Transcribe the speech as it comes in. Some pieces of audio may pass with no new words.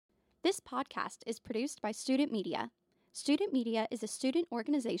This podcast is produced by Student Media. Student Media is a student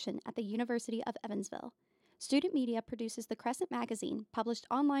organization at the University of Evansville. Student Media produces the Crescent magazine, published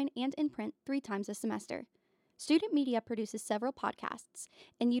online and in print 3 times a semester. Student Media produces several podcasts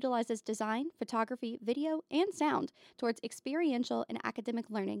and utilizes design, photography, video, and sound towards experiential and academic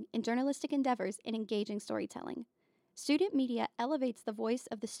learning in journalistic endeavors and engaging storytelling. Student Media elevates the voice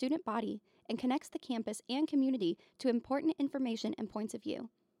of the student body and connects the campus and community to important information and points of view.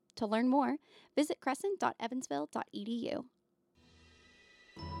 To learn more, visit crescent.evansville.edu.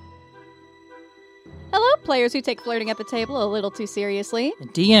 Hello, players who take flirting at the table a little too seriously.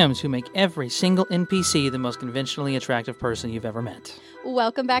 And DMs who make every single NPC the most conventionally attractive person you've ever met.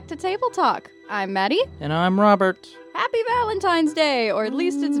 Welcome back to Table Talk. I'm Maddie. And I'm Robert. Happy Valentine's Day! Or at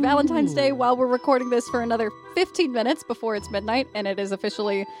least it's Valentine's Day while we're recording this for another 15 minutes before it's midnight, and it is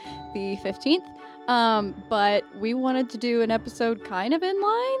officially the 15th. But we wanted to do an episode kind of in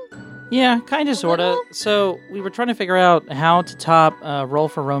line? Yeah, kind of, sort of. So we were trying to figure out how to top Roll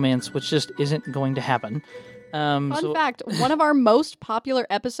for Romance, which just isn't going to happen. Fun fact, one of our most popular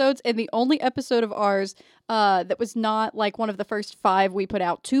episodes, and the only episode of ours that was not like one of the first 5 we put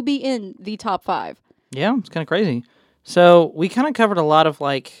out to be in the top 5. Yeah, it's kind of crazy. So we kind of covered a lot of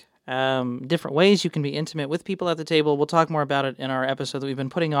different ways you can be intimate with people at the table. We'll talk more about it in our episode that we've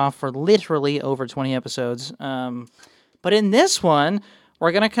been putting off for literally over 20 episodes. But in this one,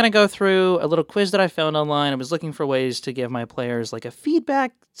 we're going to kind of go through a little quiz that I found online. I was looking for ways to give my players like a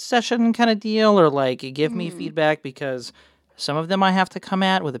feedback session kind of deal, or give me feedback, because some of them I have to come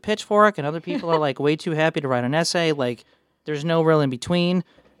at with a pitchfork, and other people are way too happy to write an essay. There's no real in between.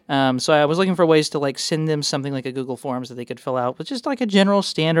 So I was looking for ways to send them something like a Google Forms that they could fill out with just a general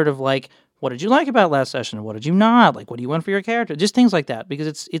standard of what did you like about last session? What did you not? What do you want for your character? Just things like that,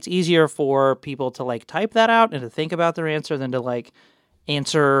 because it's easier for people to type that out and to think about their answer than to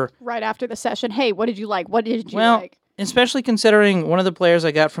answer right after the session. Hey, what did you like? What did you like? Especially considering one of the players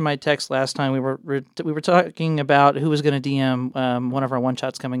I got from my text last time, we were talking about who was going to DM one of our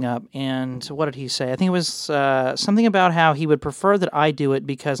one-shots coming up, and what did he say? I think it was something about how he would prefer that I do it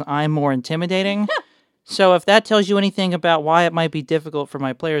because I'm more intimidating. So if that tells you anything about why it might be difficult for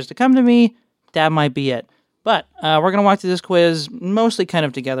my players to come to me, that might be it. But we're going to walk through this quiz mostly kind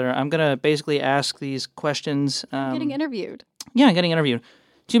of together. I'm going to basically ask these questions. Getting interviewed. Yeah, getting interviewed.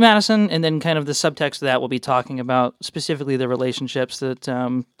 To Madison, and then kind of the subtext of that, we'll be talking about specifically the relationships that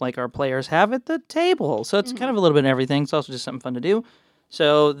our players have at the table. So it's kind of a little bit of everything. It's also just something fun to do.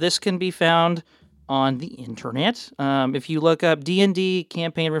 So this can be found on the internet. If you look up D&D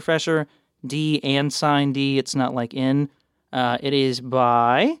Campaign Refresher, D and sign D, it's not in. It is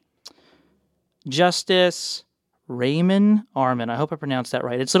by Justice Raymond Armin. I hope I pronounced that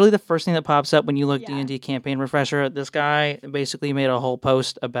right. It's literally the first thing that pops up when you look D&D Campaign Refresher. This guy basically made a whole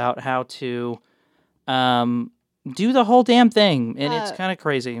post about how to do the whole damn thing, and it's kind of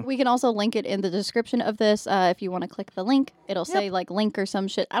crazy. We can also link it in the description of this if you want to click the link. It'll say link or some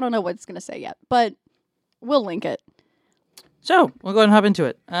shit. I don't know what it's going to say yet, but we'll link it. So, we'll go ahead and hop into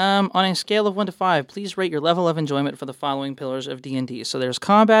it. On a scale of 1 to 5, please rate your level of enjoyment for the following pillars of D&D. So there's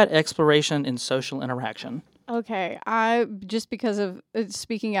combat, exploration, and social interaction. Okay, just because of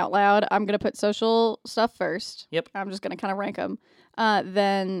speaking out loud, I'm going to put social stuff first. Yep. I'm just going to kind of rank them.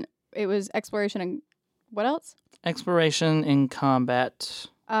 Then it was exploration and what else? Exploration and combat.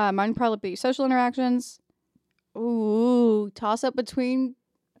 Mine would probably be social interactions. Ooh, toss up between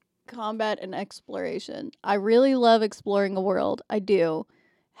combat and exploration. I really love exploring a world. I do.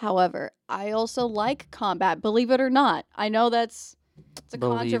 However, I also like combat, believe it or not. I know it's a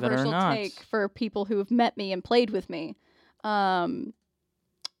controversial take for people who have met me and played with me.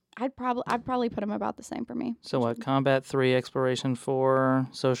 I'd probably put them about the same for me. So what? Combat 3, exploration 4,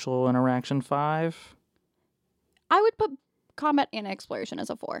 social interaction 5. I would put combat and exploration as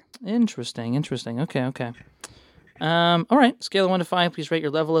a 4. Interesting. Okay. All right. Scale of 1 to 5. Please rate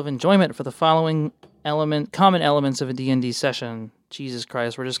your level of enjoyment for the following common elements of a D&D session. Jesus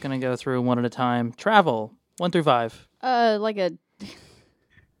Christ, we're just gonna go through one at a time. Travel 1 through 5. Like a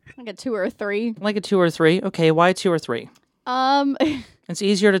 2 or a 3. Like a 2 or 3. Okay, why 2 or 3? It's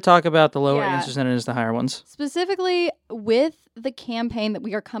easier to talk about the lower answers than it is the higher ones. Specifically with the campaign that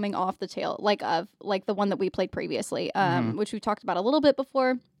we are coming off the tail, like the one that we played previously, which we talked about a little bit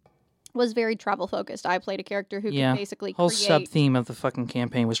before, was very travel focused. I played a character who could basically whole create... sub-theme of the fucking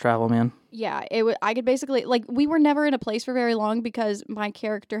campaign was travel, man. Yeah, I could basically, like, we were never in a place for very long because my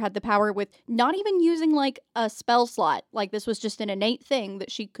character had the power with not even using, like, a spell slot. Like, this was just an innate thing that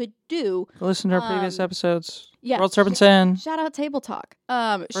she could do. Go listen to our previous episodes. Yeah. World Serpent's End. Shout out Table Talk.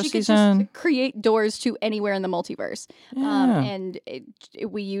 First She could season. just create doors to anywhere in the multiverse. Yeah. And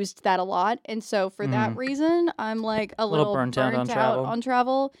we used that a lot. And so for that reason, I'm, like, a little burnt out on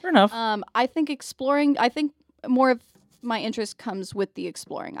travel. Fair enough. I think more of my interest comes with the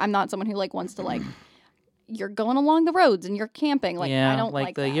exploring. I'm not someone who, like, wants to, like, you're going along the roads and you're camping. Like, I don't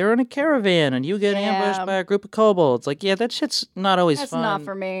like that. You're in a caravan and you get ambushed by a group of kobolds. Like, yeah, that shit's not always That's fun. not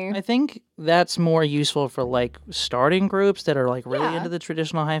for me. I think that's more useful for, like, starting groups that are, like, really into the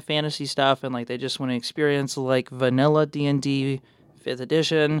traditional high fantasy stuff and, like, they just want to experience, like, vanilla D&D 5th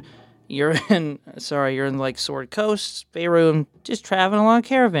edition. You're in, like, Sword Coast, Faerun, just traveling along a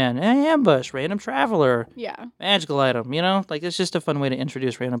caravan. Ambush, random traveler. Yeah. Magical item, you know? Like, it's just a fun way to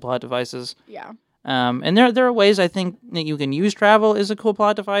introduce random plot devices. Yeah. And there are ways I think that you can use travel as a cool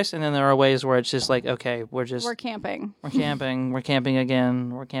plot device, and then there are ways where it's just like, okay, we're camping. We're camping again.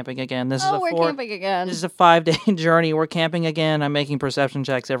 This camping again. This is a 5-day journey. We're camping again. I'm making perception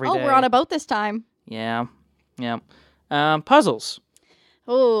checks every day. Oh, we're on a boat this time. Yeah. Puzzles.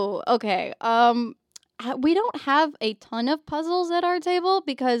 Oh, okay. We don't have a ton of puzzles at our table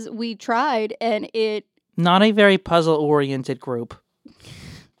because we tried and it... Not a very puzzle-oriented group.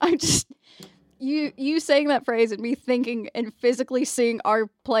 I'm just... You saying that phrase and me thinking and physically seeing our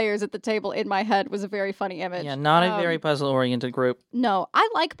players at the table in my head was a very funny image. Yeah, not a very puzzle-oriented group. No, I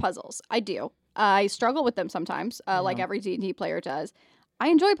like puzzles. I do. I struggle with them sometimes, like every D&D player does. I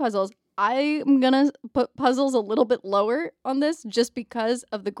enjoy puzzles. I'm going to put puzzles a little bit lower on this just because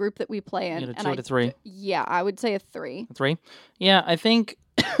of the group that we play in. You know, 2 to 3? Yeah, I would say a 3. A 3? Yeah, I think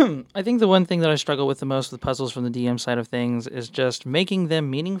the one thing that I struggle with the most with puzzles from the DM side of things is just making them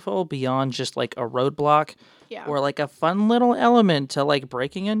meaningful beyond just like a roadblock or like a fun little element to like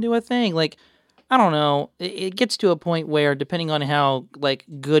breaking into a thing. Like, I don't know. It gets to a point where depending on how like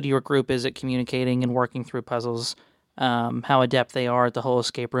good your group is at communicating and working through puzzles, how adept they are at the whole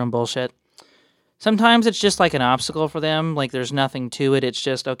escape room bullshit. Sometimes it's just like an obstacle for them. Like there's nothing to it. It's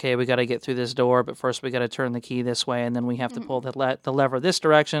just, okay, we got to get through this door, but first we got to turn the key this way, and then we have to pull the lever this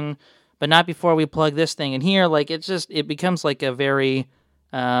direction, but not before we plug this thing in here. Like it becomes like a very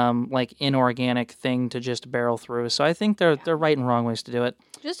like inorganic thing to just barrel through. So I think they're right and wrong ways to do it.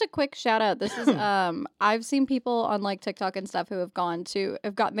 Just a quick shout out. This is I've seen people on like TikTok and stuff who have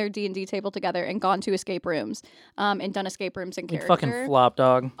gotten their D&D table together and gone to escape rooms and done escape rooms in character. Fucking flop,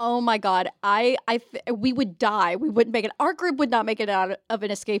 dog. Oh my god. We would die. We wouldn't make it. Our group would not make it out of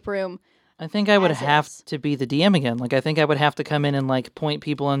an escape room. I think I would have to be the DM again. Like, I think I would have to come in and, like, point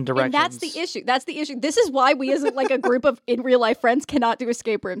people in directions. And that's the issue. This is why we, as, like, a group of in-real-life friends cannot do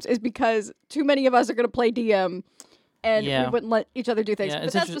escape rooms, is because too many of us are going to play DM, and we wouldn't let each other do things. Yeah,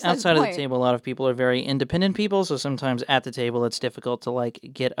 but that's outside of the table, a lot of people are very independent people, so sometimes at the table it's difficult to, like,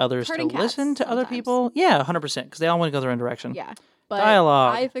 get others to listen to other people. Yeah, 100%, because they all want to go their own direction. Yeah. But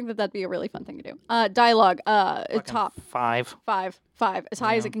dialogue. I think that'd be a really fun thing to do. Dialogue, top. 5. 5. As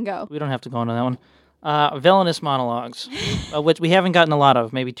high as it can go. We don't have to go into that one. Villainous monologues, which we haven't gotten a lot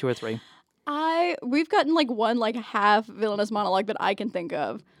of, maybe 2 or 3. We've gotten like one like half villainous monologue that I can think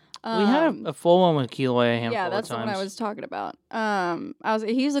of. We had a full one with Keloy a handful of times. Yeah, that's the one I was talking about.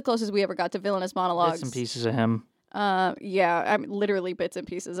 He's the closest we ever got to villainous monologues. Bits and pieces of him. Yeah, I mean, literally bits and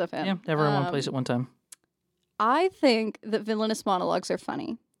pieces of him. Yeah, never in one place at one time. I think that villainous monologues are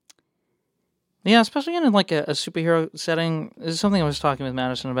funny. Yeah, especially in like a superhero setting. This is something I was talking with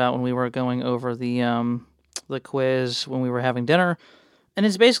Madison about when we were going over the quiz when we were having dinner. And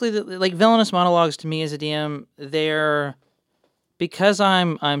it's basically like villainous monologues to me as a DM, they're because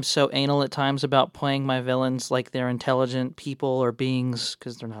I'm so anal at times about playing my villains like they're intelligent people or beings,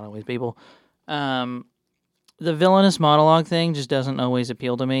 because they're not always people. The villainous monologue thing just doesn't always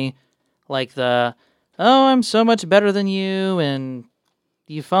appeal to me. Like I'm so much better than you, and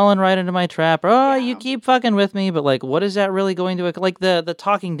you've fallen right into my trap. You keep fucking with me, but like, what is that really going to like the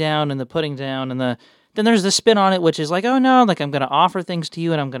talking down and the putting down and then there's the spin on it, which is like, oh no, like I'm going to offer things to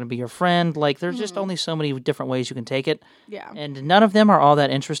you and I'm going to be your friend. Like there's just only so many different ways you can take it. Yeah. And none of them are all that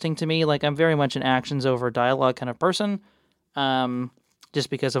interesting to me. Like I'm very much an actions over dialogue kind of person. Just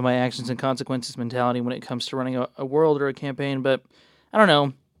because of my actions and consequences mentality when it comes to running a world or a campaign. But I don't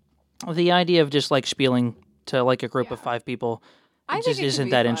know. The idea of just like spieling to like a group of 5 people. It just isn't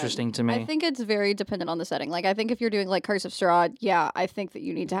that interesting to me. I think it's very dependent on the setting. Like, I think if you're doing, like, Curse of Strahd, yeah, I think that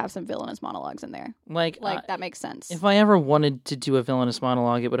you need to have some villainous monologues in there. Like that makes sense. If I ever wanted to do a villainous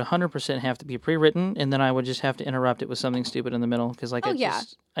monologue, it would 100% have to be pre-written, and then I would just have to interrupt it with something stupid in the middle, because, like,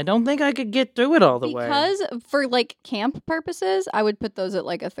 I don't think I could get through it all the way. Because for, like, camp purposes, I would put those at,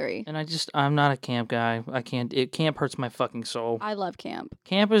 like, a 3. And I'm not a camp guy. Camp hurts my fucking soul. I love camp.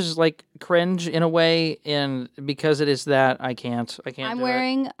 Camp is, like, cringe in a way, and because it is that, I can't I'm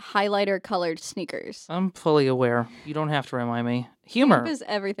wearing highlighter colored sneakers. I'm fully aware. You don't have to remind me. Humor. Camp is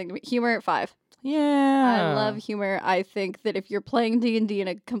everything to me. Humor at 5. Yeah. I love humor. I think that if you're playing D&D in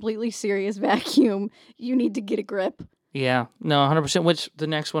a completely serious vacuum, you need to get a grip. Yeah. No, 100%. Which the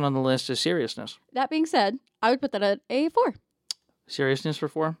next one on the list is seriousness. That being said, I would put that at a 4. Seriousness for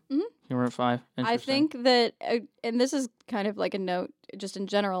 4? Mm-hmm. Humor at 5. I think that, and this is kind of like a note just in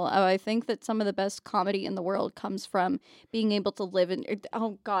general, I think that some of the best comedy in the world comes from being able to live in,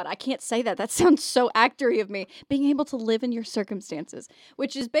 oh God, I can't say that. That sounds so actory of me. Being able to live in your circumstances,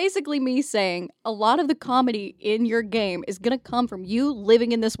 which is basically me saying a lot of the comedy in your game is going to come from you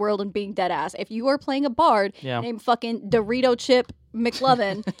living in this world and being dead ass. If you are playing a bard named fucking Dorito Chip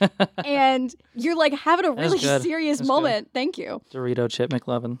McLovin, and you're like having a really serious moment. Good. Thank you. Dorito Chip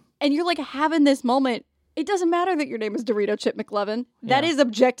McLovin. And you're like having this moment. It doesn't matter that your name is Dorito Chip McLovin. That is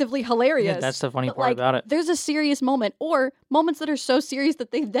objectively hilarious. Yeah, that's the funny part about it. There's a serious moment, or moments that are so serious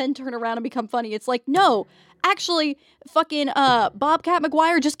that they then turn around and become funny. It's like, no, actually, fucking Bobcat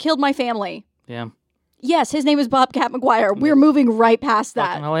McGuire just killed my family. Yeah. Yes, his name is Bobcat McGuire. We're moving right past that.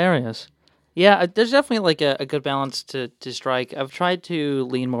 Fucking hilarious. Yeah, there's definitely like a good balance to strike. I've tried to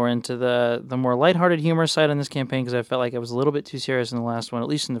lean more into the more lighthearted humor side on this campaign because I felt like I was a little bit too serious in the last one, at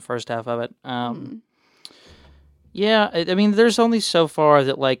least in the first half of it. Yeah, I mean, there's only so far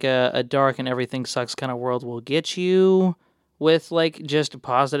that like a dark and everything sucks kind of world will get you with like just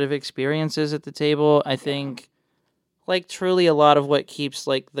positive experiences at the table. I think like truly a lot of what keeps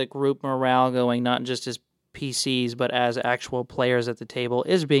like the group morale going, not just as PCs, but as actual players at the table,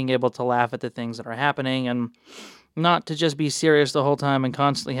 is being able to laugh at the things that are happening and not to just be serious the whole time and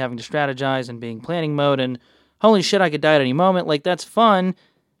constantly having to strategize and being planning mode and holy shit, I could die at any moment. Like, that's fun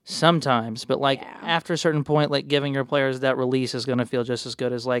sometimes, but like after a certain point, like giving your players that release is going to feel just as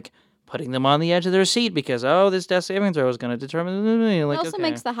good as like putting them on the edge of their seat because, this death saving throw is going to determine. Like, it also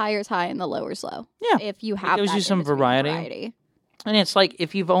makes the highers high and the lowers low. Yeah. If you have it gives you some variety. And it's like,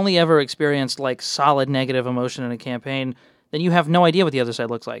 if you've only ever experienced, like, solid negative emotion in a campaign, then you have no idea what the other side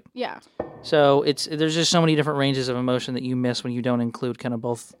looks like. Yeah. So there's just so many different ranges of emotion that you miss when you don't include kind of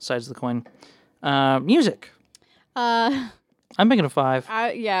both sides of the coin. Music. I'm picking a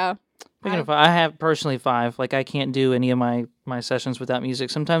 5. Yeah. Picking a 5. I have personally 5. Like, I can't do any of my sessions without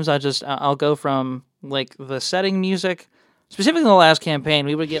music. Sometimes I'll go from, like, the setting music. Specifically in the last campaign,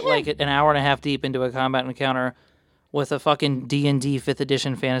 we would get, like, an hour and a half deep into a combat encounter with a fucking D&D 5th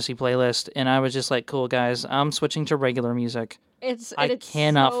edition fantasy playlist, and I was just like, cool, guys, I'm switching to regular music. I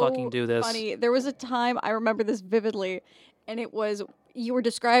cannot fucking do this. Funny. There was a time, I remember this vividly, and it was, you were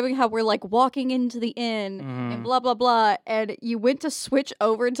describing how we're, like, walking into the inn, and blah, blah, blah, and you went to switch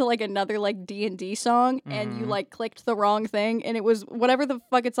over to, like, another, like, D&D song, and you, like, clicked the wrong thing, and it was whatever the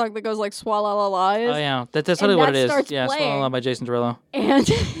fucking song that goes, like, Swalla-la-la is. Oh, yeah. That's totally what it is. Yeah, Swalla-la-la by Jason Derulo. And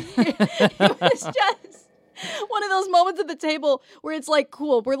it was just one of those moments at the table where it's like,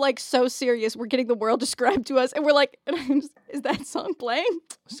 cool, we're like so serious, we're getting the world described to us, and we're like, is that song playing?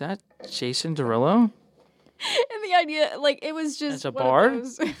 Is that Jason Derulo? And the idea, like, it was just... It's a bard?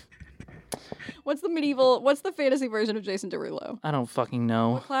 What's the fantasy version of Jason Derulo? I don't fucking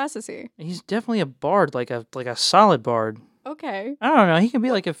know. What class is he? He's definitely a bard, like a solid bard. Okay. I don't know, he can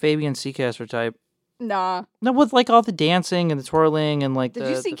be like a Fabian Seacaster type. Nah. No, with like all the dancing and the twirling and like Did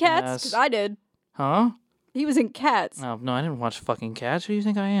you see Cats? Because I did. Huh? He was in Cats. Oh, no, I didn't watch fucking Cats. Who do you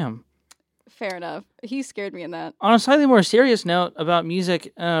think I am? Fair enough. He scared me in that. On a slightly more serious note about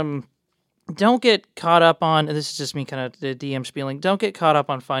music, don't get caught up on, and this is just me kind of the DM spieling, don't get caught up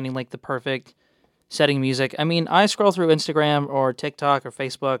on finding like the perfect setting music. I mean, I scroll through Instagram or TikTok or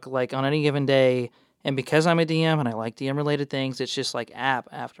Facebook like on any given day, and because I'm a DM and I like DM related things, it's just like app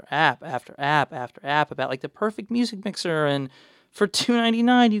after app after app after app about like the perfect music mixer, and for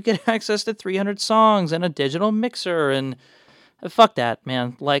 $2.99 you get access to 300 songs and a digital mixer, and fuck that,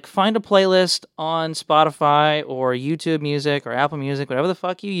 man. Like, find a playlist on Spotify or YouTube Music or Apple Music, whatever the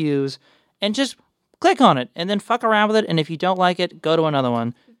fuck you use, and just click on it and then fuck around with it, and if you don't like it, go to another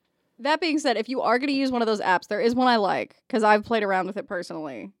one. That being said, if you are going to use one of those apps, there is one I like, because I've played around with it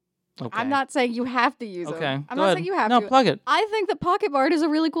personally. Okay. I'm not saying you have to use it. Okay, I'm not saying you have to. No, plug it. I think that Pocket Bard is a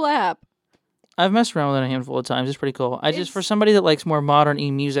really cool app. I've messed around with it a handful of times. It's pretty cool. It's- For somebody that likes more modern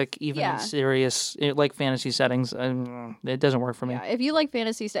e-music, even Yeah. in serious like fantasy settings, it doesn't work for me. Yeah, if you like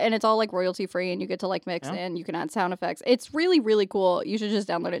fantasy stuff, and it's all like royalty free, and you get to like mix Yeah. in, you can add sound effects. It's really, really cool. You should just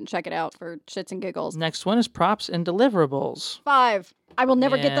download it and check it out for shits and giggles. Next one is props and deliverables. 5. I will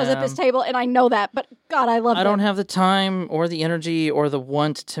never get those at this Yeah. table, and I know that, but God, I love them. I don't have the time or the energy or the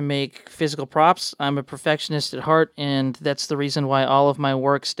want to make physical props. I'm a perfectionist at heart, and that's the reason why all of my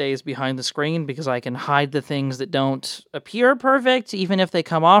work stays behind the screen, because I can hide the things that don't appear perfect, even if they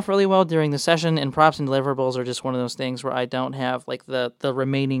come off really well during the session. And props and deliverables are just one of those things where I don't have like the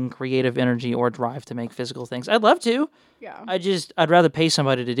remaining creative energy or drive to make physical things. I'd love to. Yeah. I'd rather pay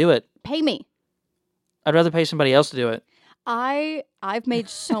somebody to do it. Pay me. I'd rather pay somebody else to do it. I've made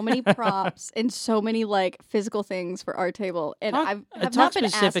so many props and so many like physical things for our table, and I've Talk not been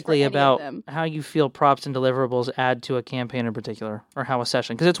asked for specifically any of about them. how you feel props and deliverables add to a campaign in particular, or how a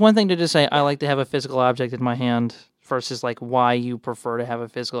session. Because it's one thing to just say, I like to have a physical object in my hand, versus like why you prefer to have a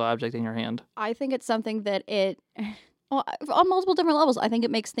physical object in your hand. I think it's something that well, on multiple different levels. I think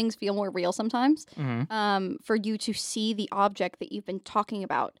it makes things feel more real sometimes. For you to see the object that you've been talking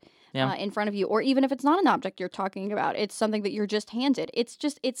about. Yeah. In front of you, or even if it's not an object you're talking about, it's something that you're just handed.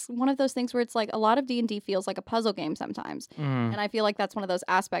 It's one of those things where it's like a lot of D&D feels like a puzzle game sometimes, and I feel like that's one of those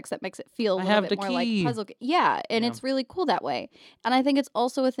aspects that makes it feel a little bit more like puzzle. Yeah, and it's really cool that way. And I think it's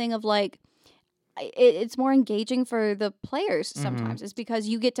also a thing of like, it's more engaging for the players sometimes. It's because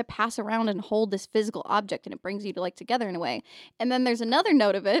you get to pass around and hold this physical object, and it brings you to like together in a way. And then there's another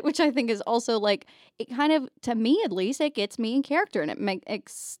note of it, which I think is also like, it kind of, to me at least, it gets me in character, and it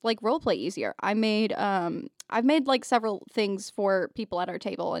makes like role play easier. I've made like several things for people at our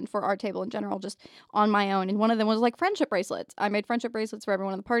table and for our table in general, just on my own. And one of them was like friendship bracelets. I made friendship bracelets for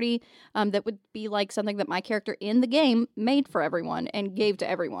everyone in the party that would be like something that my character in the game made for everyone and gave to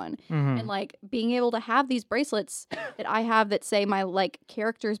everyone. And like being able to have these bracelets that I have that say my like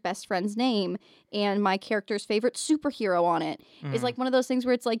character's best friend's name and my character's favorite superhero on it is like one of those things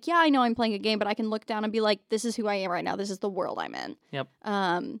where it's like, yeah, I know I'm playing a game, but I can look down and be like, this is who I am right now. This is the world I'm in. Yep.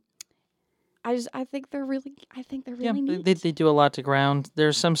 I think they're really neat. They do a lot to ground.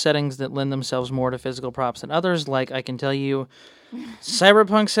 There's some settings that lend themselves more to physical props than others. Like, I can tell you,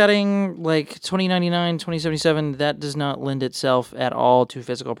 cyberpunk setting, like 2099, 2077, that does not lend itself at all to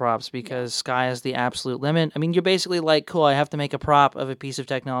physical props, because sky is the absolute limit. I mean, you're basically like, cool, I have to make a prop of a piece of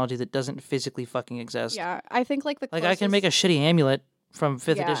technology that doesn't physically fucking exist. Yeah, I think like I can make a shitty amulet from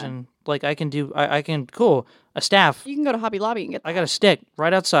 5th edition. Like, I can cool, a staff. You can go to Hobby Lobby and get that. I got a stick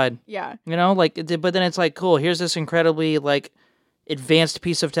right outside. Yeah. You know, like, but then it's like, cool, here's this incredibly, like, advanced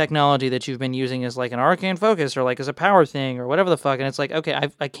piece of technology that you've been using as, like, an arcane focus or, like, as a power thing or whatever the fuck. And it's like, okay,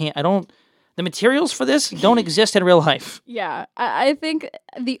 the materials for this don't exist in real life. Yeah. I think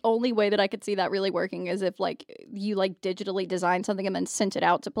the only way that I could see that really working is if, like, you, like, digitally design something and then sent it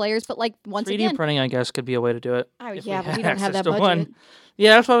out to players. But, like, once 3D again... printing, I guess, could be a way to do it. Oh, yeah, but we don't have that access to budget. one.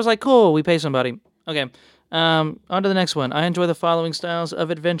 Yeah, that's why I was like, cool, we pay somebody. Okay. On to the next one. I enjoy the following styles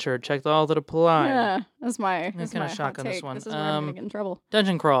of adventure. Check all that apply. Yeah, that's my kinda shock on this one. This is where I'm going to get in trouble.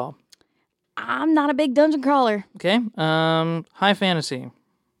 Dungeon crawl. I'm not a big dungeon crawler. Okay. High fantasy.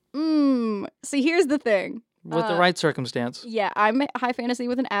 See, here's the thing. With the right circumstance. Yeah, I'm high fantasy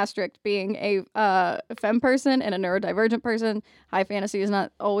with an asterisk, being a femme person and a neurodivergent person. High fantasy is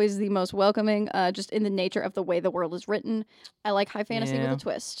not always the most welcoming, just in the nature of the way the world is written. I like high fantasy with a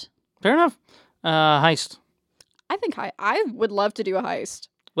twist. Fair enough. Heist. I think I would love to do a heist.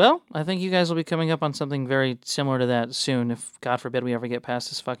 Well, I think you guys will be coming up on something very similar to that soon, if God forbid we ever get past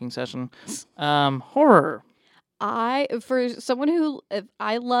this fucking session. Horror. For someone who,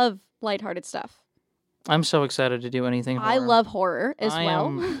 I love lighthearted stuff. I'm so excited to do anything horror. I love horror as well.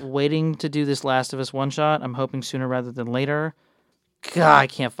 I'm waiting to do this Last of Us one-shot. I'm hoping sooner rather than later. God, I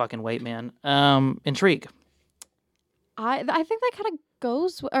can't fucking wait, man. Intrigue. I think that kind of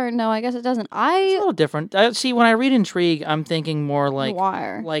goes, or no, I guess it doesn't. It's a little different. See, when I read Intrigue, I'm thinking more like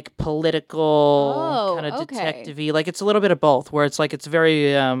noir. Like political, kind of detective-y. Like, it's a little bit of both, where it's like it's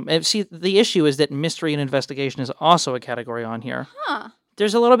very... see, the issue is that mystery and investigation is also a category on here. Huh.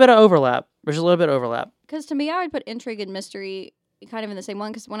 There's a little bit of overlap. Because to me, I would put intrigue and mystery kind of in the same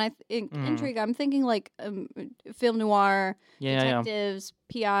one. Because when I think intrigue, I'm thinking like film noir, detectives,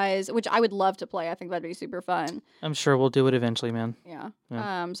 PIs, which I would love to play. I think that'd be super fun. I'm sure we'll do it eventually, man. Yeah.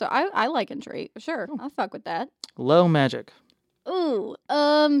 So I like intrigue. Sure, I'll fuck with that. Low magic. Ooh.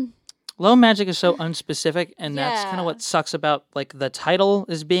 Low magic is so unspecific, and that's kind of what sucks about like the title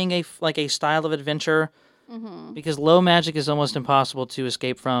is being a style of adventure. because low magic is almost impossible to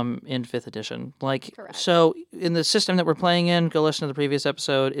escape from in 5th edition. Like, Correct. so in the system that we're playing in, go listen to the previous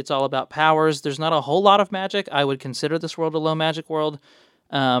episode, it's all about powers. There's not a whole lot of magic. I would consider this world a low magic world,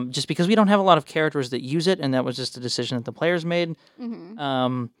 just because we don't have a lot of characters that use it, and that was just a decision that the players made.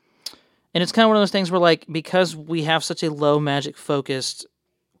 And it's kind of one of those things where, like, because we have such a low magic-focused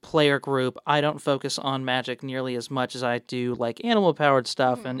player group, I don't focus on magic nearly as much as I do, like, animal-powered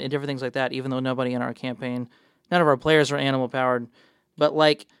stuff and different things like that, even though nobody in our campaign, none of our players are animal-powered. But,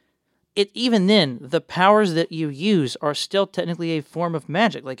 like, even then, the powers that you use are still technically a form of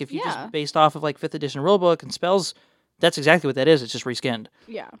magic. Like, if you just based off of, like, 5th edition rulebook and spells, that's exactly what that is. It's just reskinned.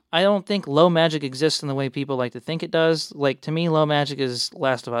 Yeah. I don't think low magic exists in the way people like to think it does. Like, to me, low magic is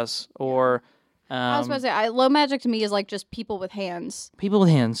Last of Us or... I was about to say, low magic to me is like just people with hands. People with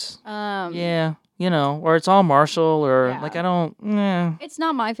hands. Yeah, or it's all martial or like I don't... It's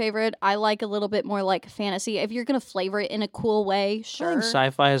not my favorite. I like a little bit more like fantasy. If you're going to flavor it in a cool way, sure. I think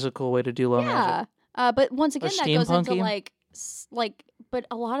sci-fi is a cool way to do low magic. But once again, that goes into steampunky. but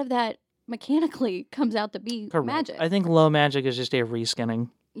a lot of that mechanically comes out to be magic. I think low magic is just a reskinning.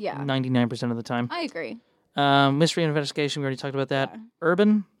 Yeah. 99% of the time. I agree. Mystery and investigation, we already talked about that.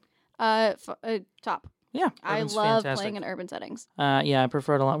 Urban? Top. Yeah. I love playing in urban settings. Yeah, I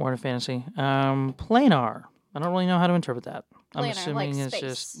prefer it a lot more to fantasy. Planar. I don't really know how to interpret that. Planar, I'm assuming like it's space.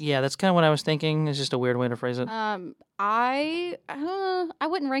 just... Yeah, that's kind of what I was thinking. It's just a weird way to phrase it. I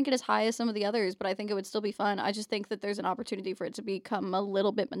wouldn't rank it as high as some of the others, but I think it would still be fun. I just think that there's an opportunity for it to become a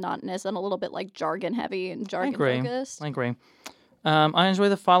little bit monotonous and a little bit like jargon heavy and jargon focused. I agree. I enjoy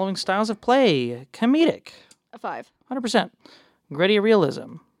the following styles of play. Comedic. A 5. 100%. Gritty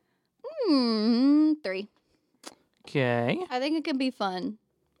realism. 3. Okay. I think it can be fun,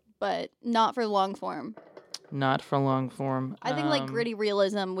 but not for long form. Not for long form. I think like gritty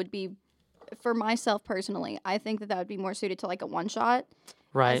realism would be, for myself personally, I think that would be more suited to like a one shot,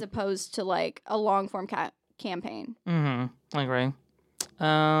 right, as opposed to like a long form campaign. I agree.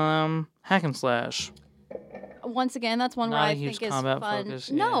 Hack and slash. Once again, that's one Not where a I huge think is combat fun.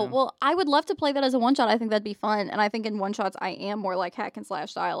 focus, No, yeah. well, I would love to play that as a one shot. I think that'd be fun, and I think in one shots I am more like hack and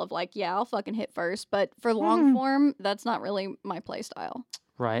slash style of like, yeah, I'll fucking hit first. But for long form, that's not really my play style.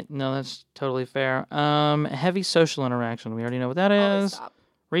 Right. No, that's totally fair. Heavy social interaction. We already know what that Always is. stop.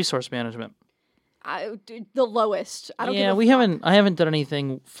 Resource management. The lowest. I don't. Yeah, I haven't done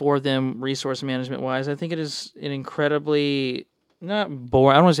anything for them resource management wise. I think it is an incredibly not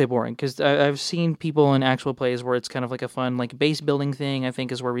boring. I don't want to say boring because I've seen people in actual plays where it's kind of like a fun like base building thing. I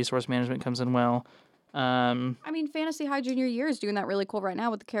think is where resource management comes in well. I mean, Fantasy High Junior Year is doing that really cool right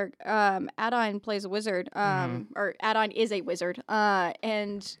now with the character. Adine plays a wizard, or Adine is a wizard,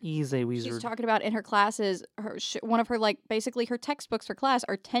 and he's a wizard. She's talking about in her classes, one of her like basically her textbooks for class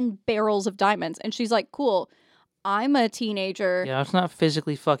are 10 barrels of diamonds, and she's like, "Cool, I'm a teenager. Yeah, it's not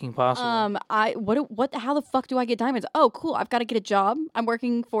physically fucking possible. How the fuck do I get diamonds? Oh, cool, I've got to get a job. I'm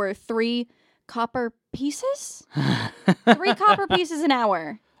working for 3 copper pieces, 3 copper pieces an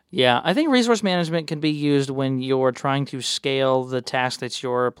hour." Yeah, I think resource management can be used when you're trying to scale the task that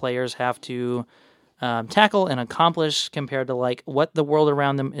your players have to tackle and accomplish compared to like what the world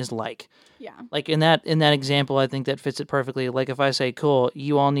around them is like. Yeah. Like in that example, I think that fits it perfectly. Like if I say, cool,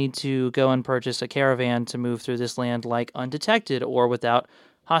 you all need to go and purchase a caravan to move through this land like undetected or without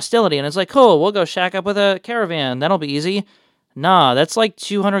hostility. And it's like, cool, we'll go shack up with a caravan. That'll be easy. Nah, that's like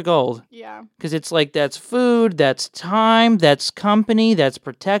 200 gold. Yeah. Because it's like, that's food, that's time, that's company, that's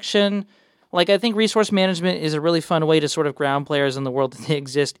protection. Like, I think resource management is a really fun way to sort of ground players in the world that they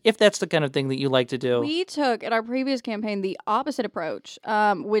exist, if that's the kind of thing that you like to do. We took, in our previous campaign, the opposite approach,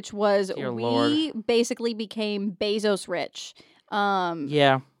 which was Dear we Lord. basically became Bezos rich.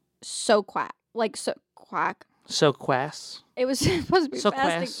 Yeah. So quack. Like, so quack. So quass. It was supposed to be So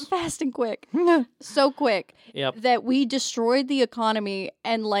fast and quick. So quick Yep. that we destroyed the economy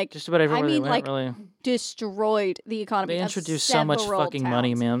and like Just about everywhere they went, like really. destroyed the economy. They of introduced so much several fucking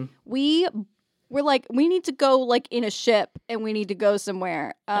money, towns. man. We were like, we need to go like in a ship and we need to go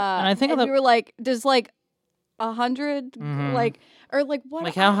somewhere. And I think and we were like, does like 100 like or like what?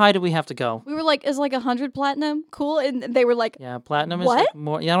 Like, how high do we have to go? We were like, is like 100 platinum cool? And they were like, Yeah, platinum is What? like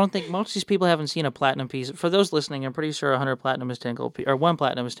more. Yeah, I don't think most of these people haven't seen a platinum piece. For those listening, I'm pretty sure 100 platinum is 10 gold or 1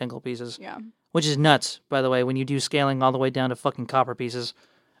 platinum is 10 gold pieces. yeah. Which is nuts, by the way, when you do scaling all the way down to fucking copper pieces.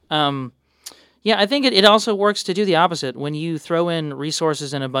 Yeah, I think it also works to do the opposite. When you throw in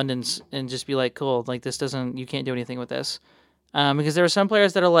resources in abundance and just be like, cool, like you can't do anything with this. Because there are some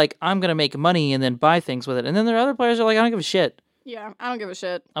players that are like, I'm going to make money and then buy things with it. And then there are other players that are like, I don't give a shit. Yeah, I don't give a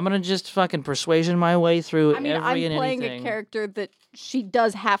shit. I'm going to just fucking persuasion my way through I mean, every I'm and playing anything. a character that she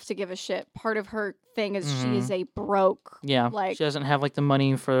does have to give a shit. Part of her thing is she is a broke. Yeah, Like, she doesn't have like the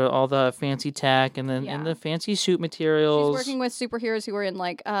money for all the fancy tech and the fancy suit materials. She's working with superheroes who are in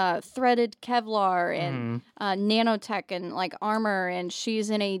like threaded Kevlar and nanotech and like armor, and she's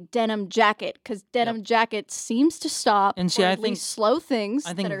in a denim jacket because denim jacket seems to stop and see, or I at think least slow things.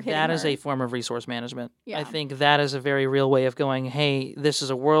 I think that are hitting that is her. a form of resource management. Yeah. I think that is a very real way of going, hey, this is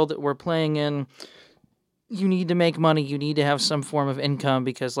a world that we're playing in. You need to make money. You need to have some form of income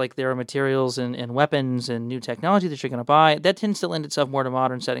because, like, there are materials and weapons and new technology that you're going to buy. That tends to lend itself more to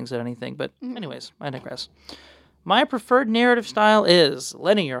modern settings than anything. But anyways, I digress. My preferred narrative style is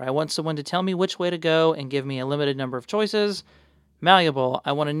linear. I want someone to tell me which way to go and give me a limited number of choices. Malleable.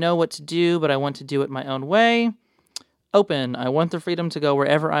 I want to know what to do, but I want to do it my own way. Open. I want the freedom to go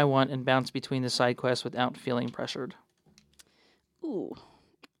wherever I want and bounce between the side quests without feeling pressured. Ooh,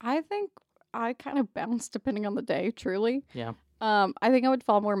 I think I kind of bounce depending on the day, truly. Yeah. I think I would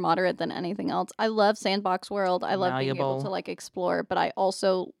fall more moderate than anything else. I love sandbox world. I love being able to like explore, but I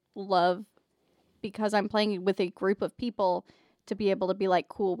also love, because I'm playing with a group of people, to be able to be like,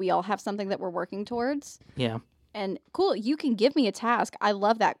 cool, we all have something that we're working towards. Yeah. And cool, you can give me a task. I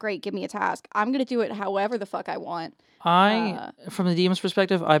love that. Great, give me a task. I'm going to do it however the fuck I want. From the DM's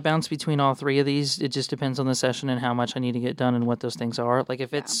perspective, I bounce between all three of these. It just depends on the session and how much I need to get done and what those things are. Like,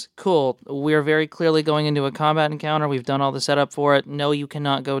 if it's cool, we're very clearly going into a combat encounter. We've done all the setup for it. No, you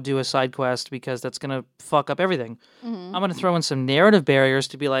cannot go do a side quest because that's going to fuck up everything. I'm going to throw in some narrative barriers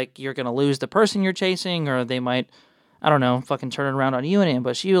to be like, you're going to lose the person you're chasing, or they might, I don't know, fucking turn it around on you and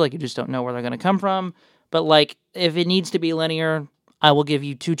ambush you. Like, you just don't know where they're going to come from. But, like, if it needs to be linear, I will give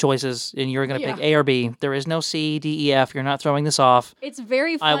you two choices, and you're going to pick A or B. There is no C, D, E, F. You're not throwing this off. It's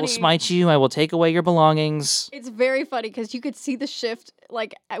very funny. I will smite you. I will take away your belongings. It's very funny because you could see the shift,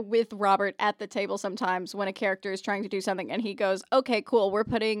 like, with Robert at the table sometimes when a character is trying to do something, and he goes, okay, cool, we're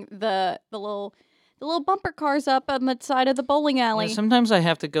putting the little bumper cars up on the side of the bowling alley. Yeah, sometimes I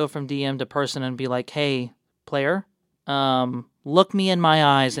have to go from DM to person and be like, hey, player, look me in my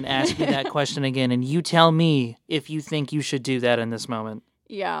eyes and ask me that question again, and you tell me if you think you should do that in this moment.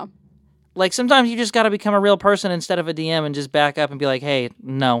 Yeah. Like, sometimes you just got to become a real person instead of a DM and just back up and be like, hey,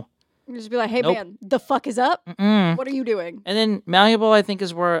 no. Just be like, hey, Nope. man, the fuck is up? What are you doing? And then malleable, I think,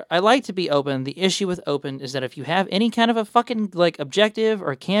 is where I like to be open. The issue with open is that if you have any kind of a fucking, like, objective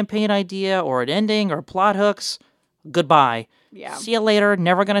or campaign idea or an ending or plot hooks, goodbye. Yeah. See you later.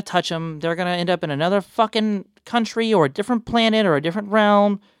 Never going to touch them. They're going to end up in another fucking country or a different planet or a different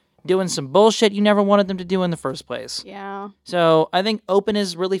realm doing some bullshit you never wanted them to do in the first place. Yeah. So I think open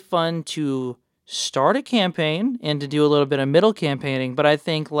is really fun to start a campaign and to do a little bit of middle campaigning, but I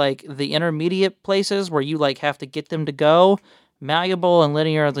think, like, the intermediate places where you, like, have to get them to go, malleable and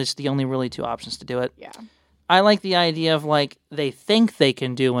linear are just the only really two options to do it. Yeah. I like the idea of, like, they think they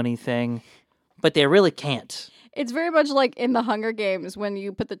can do anything, but they really can't. It's very much like in the Hunger Games when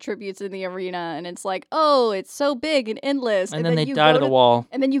you put the tributes in the arena and it's like, oh, it's so big and endless. And then they you die to the wall.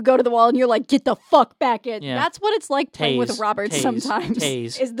 And then you go to the wall and you're like, get the fuck back in. Yeah. That's what it's like playing with Robert sometimes.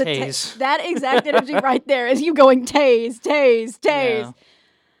 Tase. Is the tase. That exact energy right there is you going tase, tase, tase. Yeah.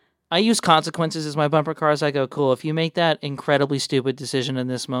 I use consequences as my bumper cars. I go, cool, if you make that incredibly stupid decision in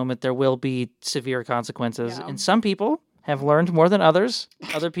this moment, there will be severe consequences. Yeah. And some people have learned more than others.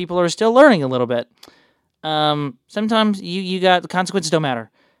 Other people are still learning a little bit. Sometimes you got the consequences don't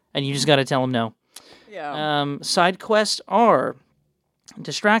matter, and you just got to tell them no. Yeah. Side quests are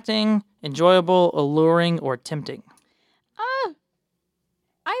distracting, enjoyable, alluring, or tempting.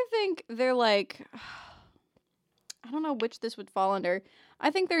 I think they're like, I don't know which this would fall under. I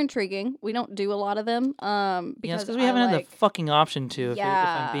think they're intriguing. We don't do a lot of them. Because we haven't had the fucking option to, if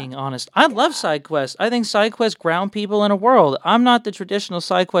Yeah. I'm being honest. I love side quests. I think side quests ground people in a world. I'm not the traditional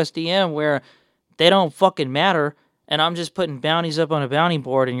side quest DM where they don't fucking matter, and I'm just putting bounties up on a bounty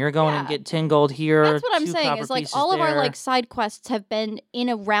board, and you're going and get 10 gold here. That's what I'm 2 saying. copper Is like pieces all of our there. like side quests have been in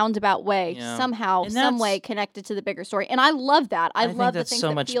a roundabout way, Yeah. somehow, And some that's- way connected to the bigger story, and I love that. I think love the that's things so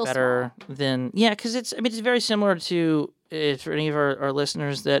that much feel better small. than because it's very similar to for any of our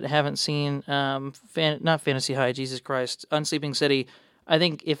listeners that haven't seen not Fantasy High, Jesus Christ, Unsleeping City. I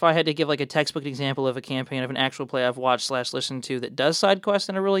think if I had to give like a textbook example of a campaign of an actual play I've watched / listened to that does side quests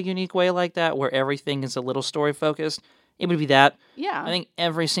in a really unique way like that, where everything is a little story focused, it would be that. Yeah. I think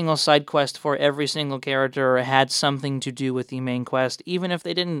every single side quest for every single character had something to do with the main quest, even if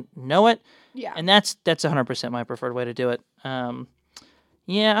they didn't know it. Yeah. And that's 100% my preferred way to do it.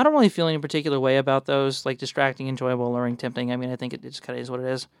 Yeah, I don't really feel any particular way about those, like distracting, enjoyable, alluring, tempting. I mean, I think it just kind of is what it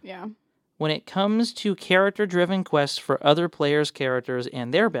is. Yeah. When it comes to character-driven quests for other players' characters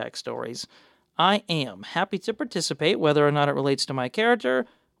and their backstories, I am happy to participate whether or not it relates to my character,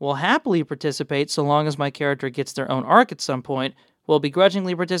 will happily participate so long as my character gets their own arc at some point, will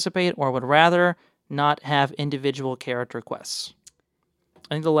begrudgingly participate, or would rather not have individual character quests.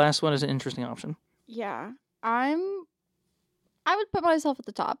 I think the last one is an interesting option. Yeah. I would put myself at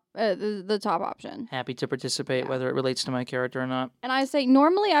the top, the top option. Happy to participate, whether it relates to my character or not. And I say,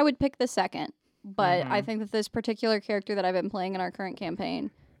 normally I would pick the second, but I think that this particular character that I've been playing in our current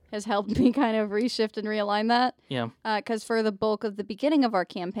campaign has helped me kind of reshift and realign that. Yeah. Because for the bulk of the beginning of our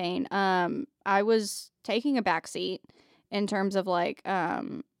campaign, I was taking a backseat in terms of like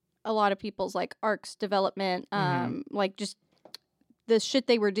a lot of people's like arcs development, like just the shit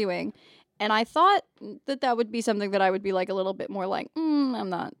they were doing. And I thought that would be something that I would be like a little bit more like, I'm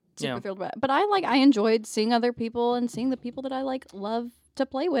not super thrilled about. But I enjoyed seeing other people and seeing the people that I like love to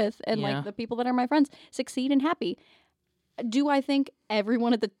play with and like the people that are my friends succeed and happy. Do I think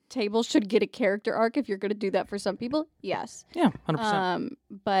everyone at the table should get a character arc if you're going to do that for some people? Yes. Yeah, 100%.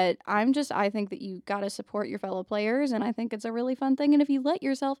 But I think that you got to support your fellow players, and I think it's a really fun thing. And if you let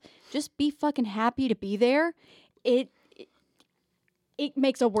yourself just be fucking happy to be there, it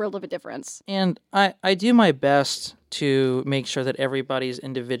makes a world of a difference. And I do my best to make sure that everybody's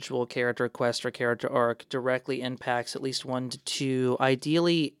individual character quest or character arc directly impacts at least 1 to 2.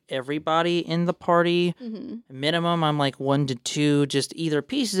 Ideally, everybody in the party. Minimum, I'm like 1 to 2, just either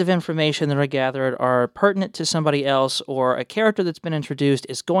pieces of information that are gathered are pertinent to somebody else, or a character that's been introduced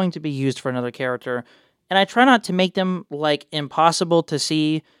is going to be used for another character. And I try not to make them like impossible to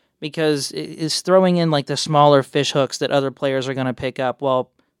see, because it's throwing in like the smaller fish hooks that other players are going to pick up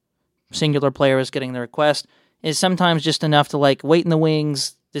while singular player is getting their quest is sometimes just enough to like wait in the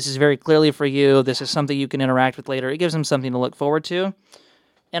wings. This is very clearly for you. This is something you can interact with later. It gives them something to look forward to.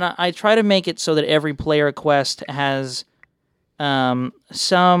 And I try to make it so that every player quest has some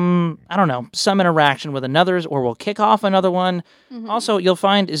interaction with another's, or will kick off another one. Also, you'll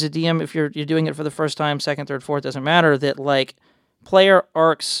find as a DM, if you're doing it for the first time, second, third, fourth, doesn't matter, that like player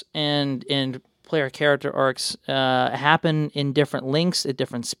arcs and player character arcs happen in different lengths, at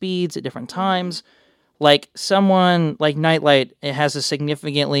different speeds, at different times. Like someone like Nightlight, it has a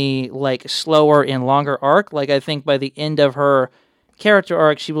significantly like slower and longer arc. Like I think by the end of her character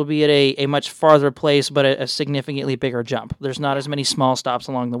arc, she will be at a much farther place, but a significantly bigger jump. There's not as many small stops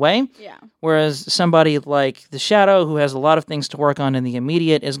along the way. Yeah. Whereas somebody like the Shadow, who has a lot of things to work on in the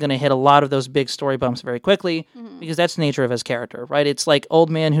immediate, is going to hit a lot of those big story bumps very quickly, because that's the nature of his character, right? It's like Old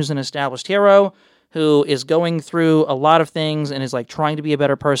Man, who's an established hero, who is going through a lot of things and is like trying to be a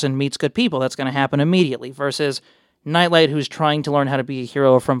better person, meets good people. That's going to happen immediately. Versus Nightlight, who's trying to learn how to be a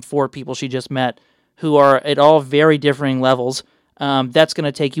hero from 4 people she just met, who are at all very differing levels. That's going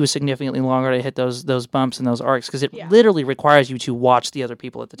to take you significantly longer to hit those bumps and those arcs, because it literally requires you to watch the other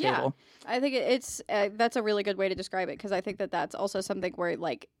people at the table. I think it's that's a really good way to describe it, because I think that that's also something where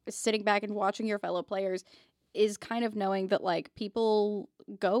like sitting back and watching your fellow players is kind of knowing that like people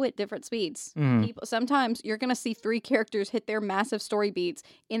go at different speeds. People, sometimes you're going to see 3 characters hit their massive story beats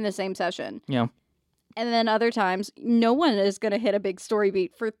in the same session. Yeah. And then other times, no one is going to hit a big story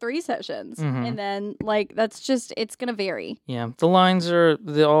beat for 3 sessions. And then, like, that's just, it's going to vary. Yeah. The lines are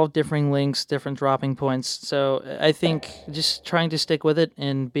all differing lengths, different dropping points. So I think just trying to stick with it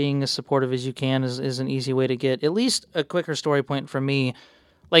and being as supportive as you can is an easy way to get at least a quicker story point for me.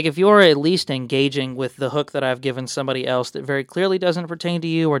 Like, if you're at least engaging with the hook that I've given somebody else that very clearly doesn't pertain to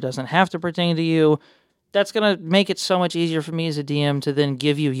you or doesn't have to pertain to you, that's going to make it so much easier for me as a DM to then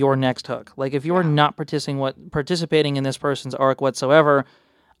give you your next hook. Like, if you're not participating in this person's arc whatsoever,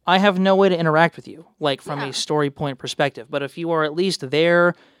 I have no way to interact with you, like, from a story point perspective. But if you are at least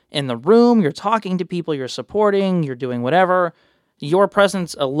there in the room, you're talking to people, you're supporting, you're doing whatever, your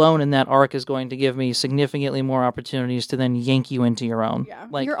presence alone in that arc is going to give me significantly more opportunities to then yank you into your own. Yeah.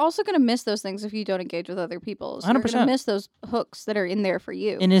 Like, you're also going to miss those things if you don't engage with other people. So 100%. You're going to miss those hooks that are in there for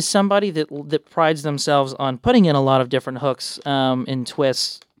you. And as somebody that prides themselves on putting in a lot of different hooks and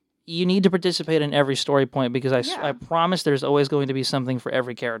twists, you need to participate in every story point, because I promise there's always going to be something for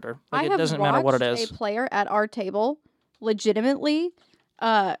every character. Like, it doesn't matter what it is. I have watched a player at our table legitimately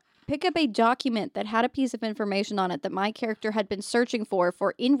pick up a document that had a piece of information on it that my character had been searching for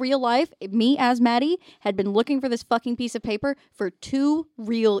in real life. Me as Maddie had been looking for this fucking piece of paper for 2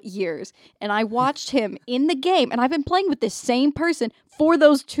 real years. And I watched him in the game, and I've been playing with this same person for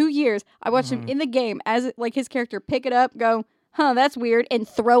those 2 years. I watched him in the game as like his character pick it up, go, that's weird, and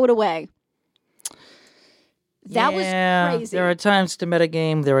throw it away. That was crazy. There are times to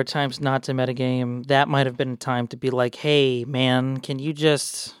metagame, there are times not to metagame. That might have been a time to be like, hey, man, can you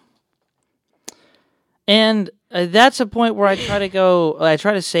just... And That's a point where I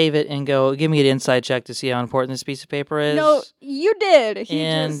try to save it and go, give me an inside check to see how important this piece of paper is. No, you did.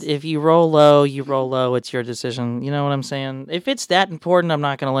 If you roll low, you roll low. It's your decision. You know what I'm saying? If it's that important, I'm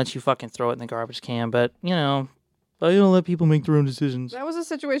not going to let you fucking throw it in the garbage can. But, I don't let people make their own decisions. That was a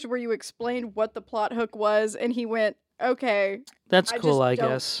situation where you explained what the plot hook was, and he went, okay. That's cool, I just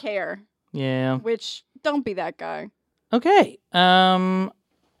guess. Don't care. Yeah. Which, don't be that guy. Okay. I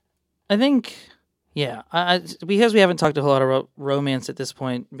think... Yeah, because we haven't talked a whole lot about romance at this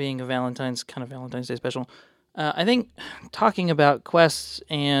point, being a Valentine's Day special. I think talking about quests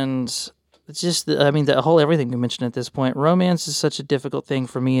and just the whole everything we mentioned at this point, romance is such a difficult thing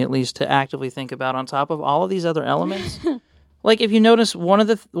for me, at least, to actively think about on top of all of these other elements. Like, if you notice, one of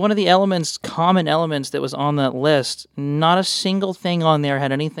the common elements that was on that list, not a single thing on there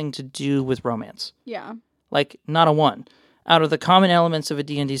had anything to do with romance. Yeah. Like, not a one. Out of the common elements of a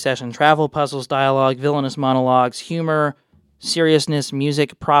D&D session, travel, puzzles, dialogue, villainous monologues, humor, seriousness,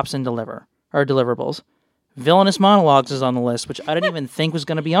 music, props, and deliverables. Villainous monologues is on the list, which I didn't even think was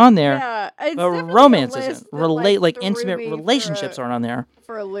going to be on there. Yeah, it's but definitely romance a list isn't. that, Intimate threw me relationships aren't on there.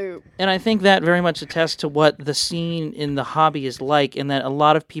 For a loop. And I think that very much attests to what the scene in the hobby is like, and that a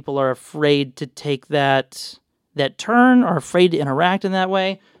lot of people are afraid to take that turn, or afraid to interact in that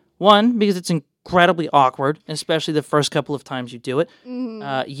way. One, because it's incredibly awkward, especially the first couple of times you do it.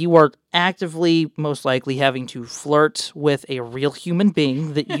 Mm-hmm. You are actively, most likely, having to flirt with a real human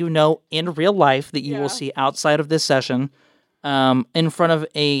being that you know in real life that you will see outside of this session, in front of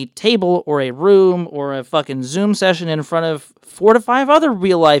a table or a room or a fucking Zoom session in front of 4 to 5 other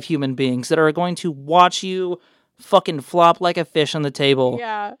real life human beings that are going to watch you fucking flop like a fish on the table,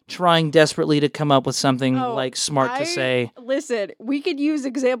 trying desperately to come up with something smart to say. Listen, we could use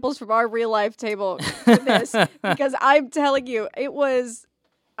examples from our real life table for this because I'm telling you, it was.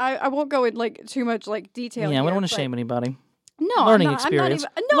 I won't go in too much detail. Yeah, we don't want to shame anybody. No, learning I'm experience.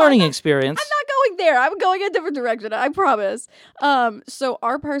 not even, learning experience. I'm not going there. I'm going a different direction. I promise. So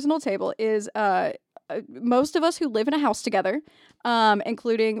our personal table is most of us who live in a house together,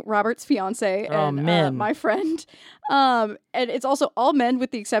 including Robert's fiance and my friend. And it's also all men with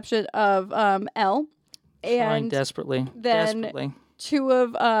the exception of Elle. Trying desperately. Then 2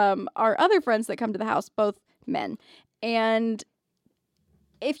 of our other friends that come to the house, both men. And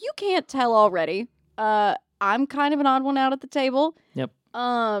if you can't tell already, I'm kind of an odd one out at the table. Yep.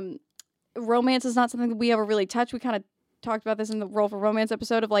 Romance is not something that we ever really touch. We kind of talked about this in the Roll for Romance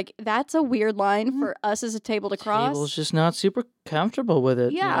episode of that's a weird line for us as a table to cross. Table's just not super comfortable with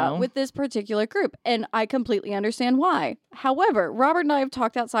it. Yeah, with this particular group. And I completely understand why. However, Robert and I have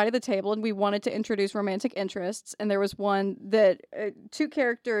talked outside of the table and we wanted to introduce romantic interests. And there was one that 2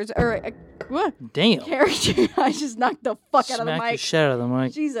 characters, or damn character, I just knocked the fuck out of the Smack mic. the shit out of the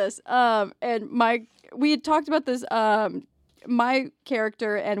mic. Jesus. And we had talked about this, my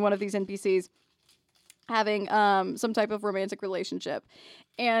character and one of these NPCs having some type of romantic relationship.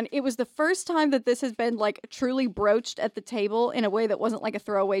 And it was the first time that this has been truly broached at the table in a way that wasn't a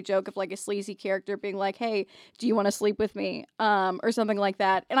throwaway joke of a sleazy character being like, hey, do you want to sleep with me? Or something like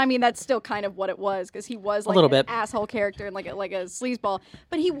that. And I mean, that's still kind of what it was, because he was a little bit asshole character and like a sleazeball.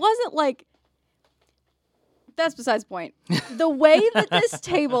 But he wasn't that's besides the point. The way that this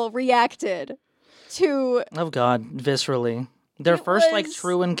table reacted to... Oh God, viscerally. Their first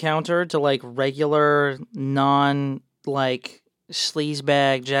true encounter to regular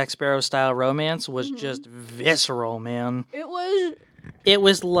sleazebag Jack Sparrow style romance was just visceral, man. It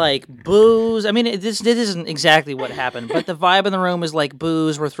was like booze. I mean, this isn't exactly what happened, but the vibe in the room was like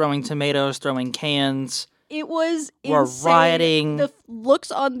booze. We're throwing tomatoes, throwing cans. It was We're insane. rioting. The looks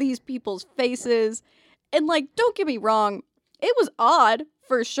on these people's faces, and don't get me wrong, it was odd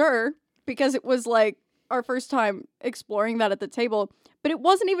for sure because it was our first time exploring that at the table, but it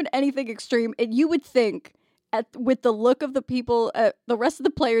wasn't even anything extreme. And you would think, with the look of the people, the rest of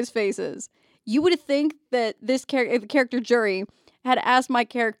the players' faces, you would think that the character Jury had asked my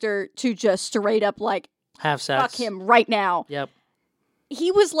character to just straight up have sex. Fuck him right now. Yep.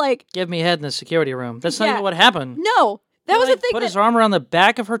 He was give me head in the security room. That's not even what happened. No. That was the thing. Put his arm around the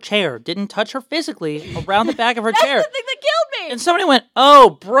back of her chair. Didn't touch her physically around the back of her chair. That's the thing that killed me. And somebody went, "Oh,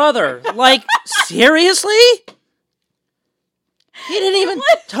 brother! Seriously? He didn't even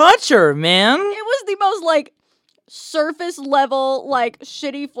touch her, man." It was the most surface level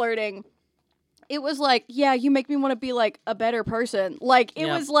shitty flirting. It was yeah, you make me want to be a better person. It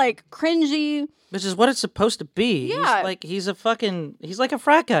was cringy. Which is what it's supposed to be. Yeah. He's like a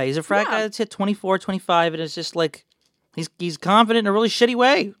frat guy. He's a frat guy that's hit 24, 25, and it's just He's confident in a really shitty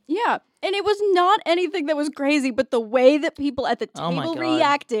way. Yeah. And it was not anything that was crazy, but the way that people at the Oh my table God.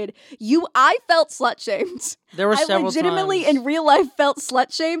 reacted, I felt slut shamed. There were I several legitimately times. in real life felt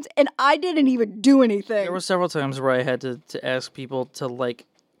slut shamed, and I didn't even do anything. There were several times where I had to ask people to like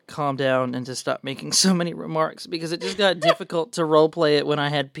calm down and to stop making so many remarks because it just got difficult to roleplay it when I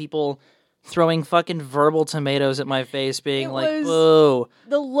had people throwing fucking verbal tomatoes at my face, being It like, was "Boo,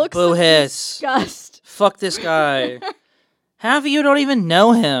 the looks boo of hiss, disgust. fuck this guy." Half of you don't even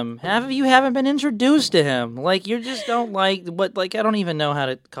know him. Half of you haven't been introduced to him. Like, you just don't like what, like, I don't even know how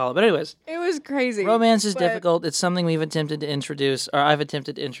to call it. But anyways, It was crazy. romance is but- difficult. It's something we've attempted to introduce, or I've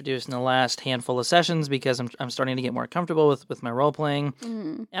attempted to introduce in the last handful of sessions because I'm starting to get more comfortable with my role playing.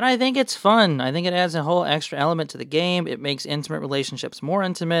 Mhm. And I think it's fun. I think it adds a whole extra element to the game. It makes intimate relationships more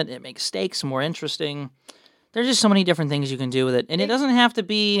intimate. It makes stakes more interesting. There's just so many different things you can do with it. And it doesn't have to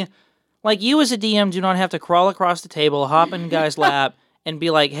be... Like, you as a DM do not have to crawl across the table, hop in a guy's lap, and be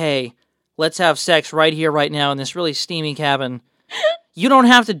like, hey, let's have sex right here, right now, in this really steamy cabin. You don't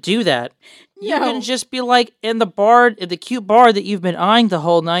have to do that. You No. can just be like, and the cute bard that you've been eyeing the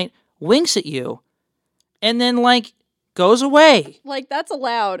whole night winks at you. And then, like, goes away. Like, that's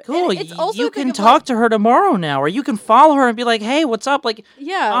allowed. Cool. And it's also you a thing can of, talk to her tomorrow now, or you can follow her and be like, hey, what's up? Like,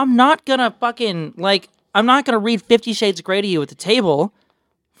 yeah. I'm not gonna fucking, like, I'm not gonna read 50 Shades of Grey to you at the table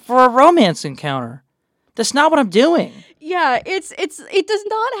for a romance encounter. That's not what I'm doing. Yeah, it does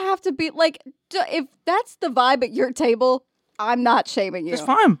not have to be like if that's the vibe at your table, I'm not shaming you. It's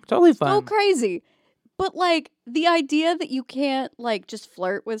fine. Totally fine. Go crazy. But like the idea that you can't like just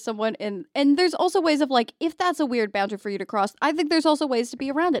flirt with someone and there's also ways of like if that's a weird boundary for you to cross, I think there's also ways to be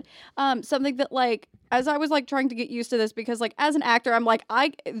around it. Something that like as I was like trying to get used to this because like as an actor, I'm like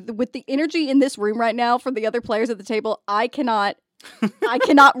with the energy in this room right now for the other players at the table, I cannot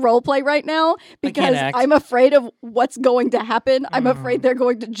role play right now because act. I'm afraid of what's going to happen. I'm afraid they're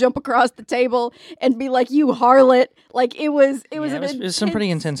going to jump across the table and be like, "You harlot!" Like it was some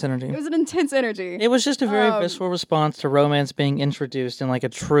pretty intense energy. It was an intense energy. It was just a very visceral response to romance being introduced in like a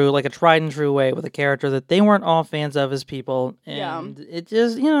tried and true way with a character that they weren't all fans of as people, and it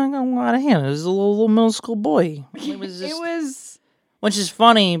just got a lot of hand. It was a little middle school boy. It was just, which is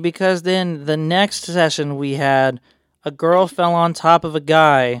funny because then the next session we had. A girl fell on top of a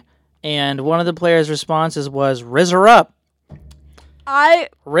guy, and one of the players' responses was, "Riz her up."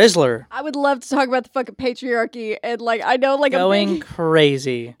 Rizzler. I would love to talk about the fucking patriarchy and like I know like going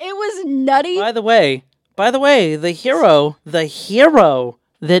crazy. It was nutty. By the way, the hero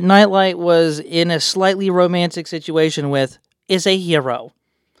that Nightlight was in a slightly romantic situation with is a hero.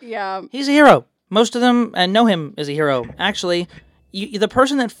 Yeah. He's a hero. Most of them know him as a hero. Actually, the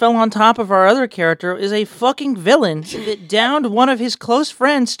person that fell on top of our other character is a fucking villain that downed one of his close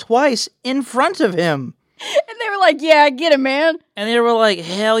friends twice in front of him. And they were like, yeah, get him, man. And they were like,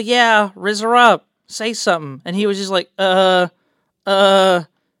 hell yeah, riz her up, say something. And he was just like,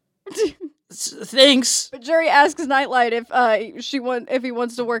 thanks. But Jury asks Nightlight if he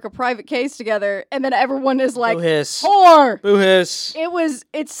wants to work a private case together, and then everyone is like, Boo hiss. whore. Boo hiss.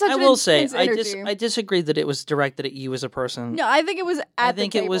 It's such I an will say, intense energy. I disagree that it was directed at you as a person. No, I think it was at the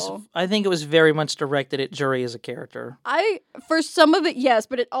table. I think it was very much directed at Jury as a character. For some of it, yes,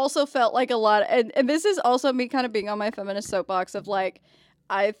 but it also felt like a lot, and this is also me kind of being on my feminist soapbox of like,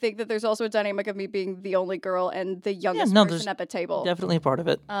 I think that there's also a dynamic of me being the only girl and the youngest person at the table. Definitely part of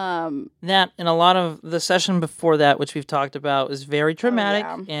it. That and a lot of the session before that, which we've talked about, was very traumatic,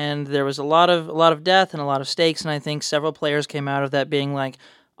 and there was a lot of death and a lot of stakes. And I think several players came out of that being like,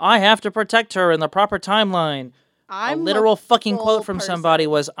 "I have to protect her in the proper timeline." A literal fucking quote from somebody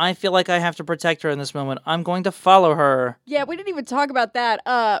was, "I feel like I have to protect her in this moment. I'm going to follow her." Yeah, we didn't even talk about that.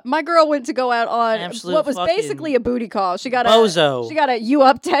 My girl went to go out on what was basically a booty call. She got a "you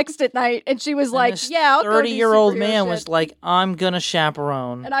up" text at night, and she was like, "Yeah, I'll go do 30-year-old superhero man shit." was like, "I'm gonna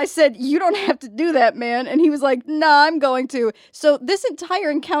chaperone." And I said, "You don't have to do that, man." And he was like, "Nah, I'm going to." So this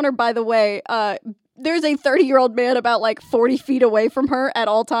entire encounter, by the way, there's a 30-year-old man about like 40 feet away from her at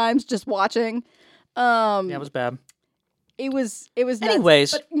all times, just watching. Yeah, it was bad. It was nuts.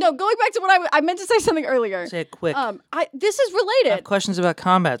 Anyways. But no, going back to what I meant to say something earlier. Say it quick. This is related. I have questions about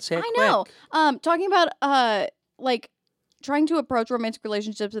combat. Say it quick. I know. Talking about like trying to approach romantic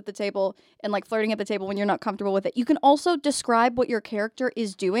relationships at the table and like flirting at the table when you're not comfortable with it. You can also describe what your character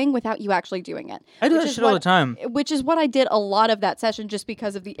is doing without you actually doing it. I do that shit all the time. Which is what I did a lot of that session just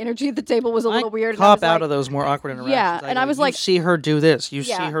because of the energy at the table was a little weird. Pop out of those more awkward interactions. Yeah, and I was like, you see her do this. You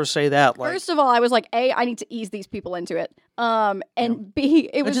see her say that. Like, first of all, I was like, A, I need to ease these people into it. And B,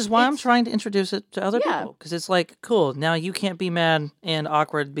 which is why I'm trying to introduce it to other people. Because it's like, cool, now you can't be mad and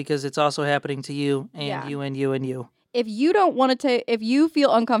awkward because it's also happening to you and you and you and you. if you don't want to take, if you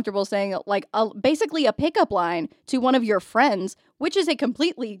feel uncomfortable saying like basically a pickup line to one of your friends, which is a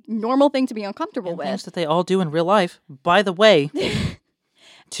completely normal thing to be uncomfortable with. Things that they all do in real life, by the way,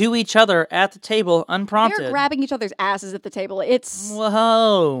 to each other at the table, unprompted. They're grabbing each other's asses at the table. It's...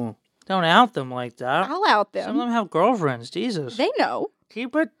 Whoa. Don't out them like that. I'll out them. Some of them have girlfriends. Jesus. They know.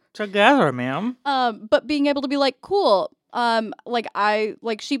 Keep it together, ma'am. But being able to be like, cool. Like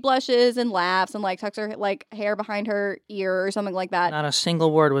she blushes and laughs and like tucks her like hair behind her ear or something like that. Not a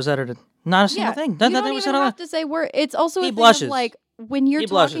single word was edited. Not a single thing. You don't even have to say word. It's also a thing blushes. of like when you're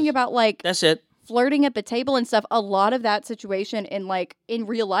talking about like that's it. Flirting at the table and stuff. A lot of that situation in like in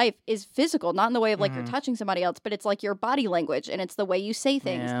real life is physical, not in the way of like you're touching somebody else, but it's like your body language and it's the way you say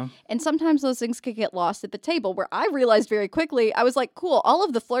things. Yeah. And sometimes those things could get lost at the table. Where I realized very quickly, I was like, cool. All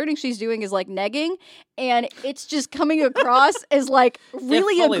of the flirting she's doing is like negging, and it's just coming across as like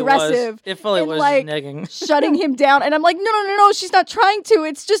really aggressive. It fully was like negging, shutting him down. And I'm like, no, she's not trying to.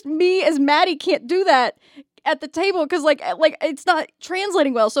 It's just me as Maddie can't do that at the table because like it's not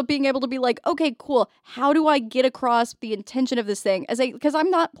translating well. So being able to be like, okay, cool, how do I get across the intention of this thing because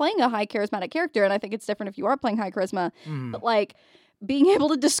I'm not playing a high charismatic character, and I think it's different if you are playing high charisma, but like being able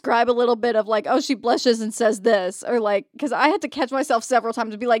to describe a little bit of like, oh, she blushes and says this, or like, because I had to catch myself several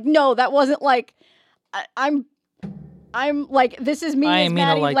times to be like, no, that wasn't like I'm like, this is me as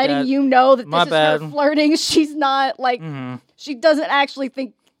Maddie like letting that. You know that this is her flirting. She's not like she doesn't actually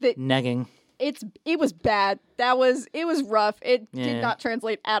think that negging. It was bad. It was rough. It did not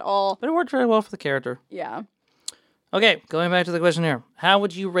translate at all. But it worked very well for the character. Yeah. Okay, going back to the question here. How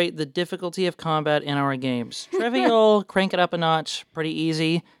would you rate the difficulty of combat in our games? Trivial, crank it up a notch, pretty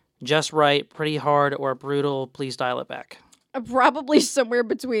easy, just right, pretty hard, or brutal, please dial it back. Probably somewhere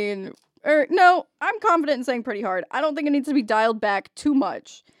between... no, I'm confident in saying pretty hard. I don't think it needs to be dialed back too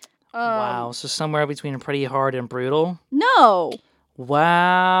much. Wow, so somewhere between pretty hard and brutal? No.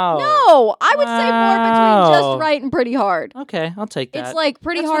 Wow. No, I would say more between just right and pretty hard. Okay, I'll take that. It's like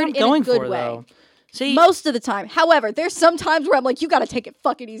pretty hard in a good way. Though. See, most of the time. However, there's some times where I'm like, you got to take it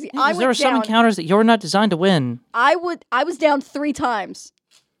fucking easy. There are some encounters that you're not designed to win. I was down 3 times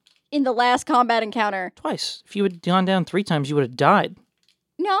in the last combat encounter. Twice. If you had gone down 3 times, you would have died.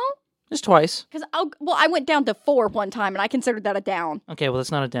 No. Just twice. Because I went down to 4 one time, and I considered that a down. Okay, well,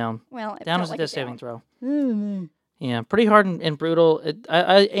 that's not a down. Well, down is like a death saving throw. Mm-hmm. Yeah, pretty hard and brutal.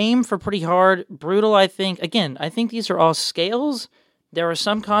 I aim for pretty hard. Brutal, I think. Again, I think these are all scales. There are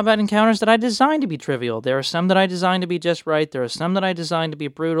some combat encounters that I designed to be trivial. There are some that I designed to be just right. There are some that I designed to be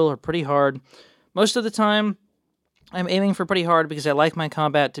brutal or pretty hard. Most of the time, I'm aiming for pretty hard because I like my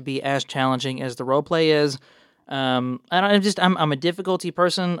combat to be as challenging as the roleplay is. And I'm a difficulty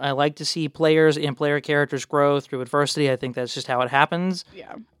person. I like to see players and player characters grow through adversity. I think that's just how it happens.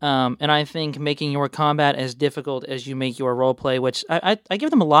 Yeah. And I think making your combat as difficult as you make your roleplay, which I give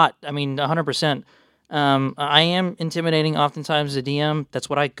them a lot. I mean, 100%. I am intimidating oftentimes as a DM. That's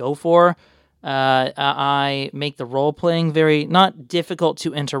what I go for. I make the role-playing very, not difficult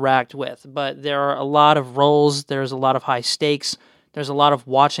to interact with, but there are a lot of roles. There's a lot of high stakes. There's a lot of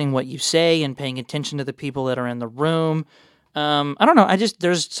watching what you say and paying attention to the people that are in the room. I don't know.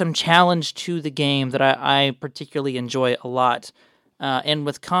 There's some challenge to the game that I particularly enjoy a lot. And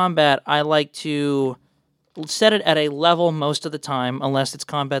with combat, I like to set it at a level most of the time, unless it's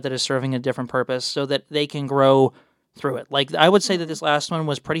combat that is serving a different purpose, so that they can grow through it. Like, I would say that this last one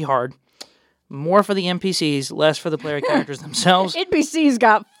was pretty hard. More for the NPCs, less for the player characters themselves. NPCs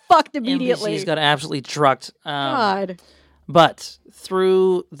got fucked immediately. NPCs got absolutely trucked. God. But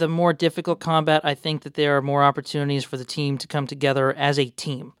through the more difficult combat, I think that there are more opportunities for the team to come together as a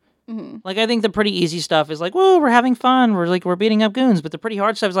team. Mm-hmm. Like, I think the pretty easy stuff is like, whoa, we're having fun. We're beating up goons. But the pretty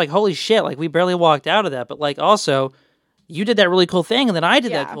hard stuff is like, holy shit, like, we barely walked out of that. But, like, also, you did that really cool thing, and then I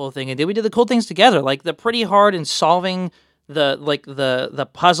did that cool thing, and then we did the cool things together. Like, the pretty hard in solving the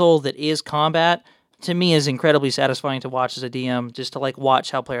puzzle that is combat, to me, is incredibly satisfying to watch as a DM, just to, like,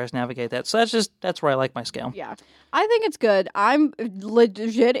 watch how players navigate that. So that's where I like my scale. Yeah. I think it's good. I'm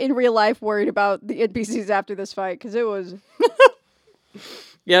legit in real life worried about the NPCs after this fight, because it was...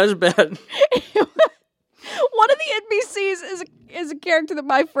 Yeah, it was bad. One of the NPCs is a character that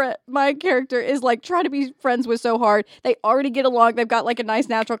my character is like trying to be friends with so hard. They already get along. They've got like a nice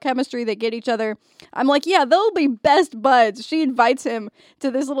natural chemistry. They get each other. I'm like, yeah, they'll be best buds. She invites him to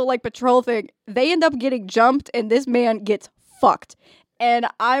this little like patrol thing. They end up getting jumped, and this man gets fucked. And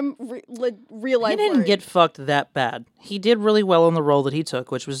I'm real life. He didn't get fucked that bad. He did really well on the role that he took,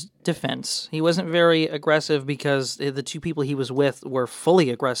 which was defense. He wasn't very aggressive because the 2 people he was with were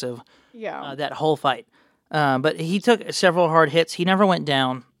fully aggressive. Yeah. That whole fight. But he took several hard hits. He never went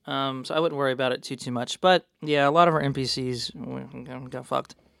down. So I wouldn't worry about it too much. But yeah, a lot of our NPCs got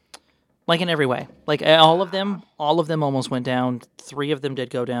fucked. Like in every way. Like all of them almost went down. 3 of them did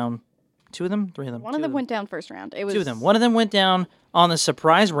go down. 2 of them? 3 of them? One of them went down first round. It was 2 of them. One of them went down on the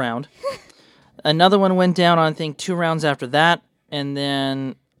surprise round. Another one went down on, I think, 2 rounds after that. And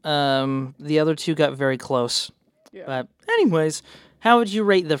then the other 2 got very close. Yeah. But anyways, how would you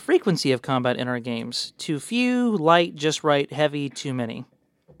rate the frequency of combat in our games? Too few, light, just right, heavy, too many?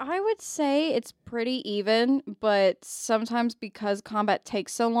 I would say it's pretty even, but sometimes because combat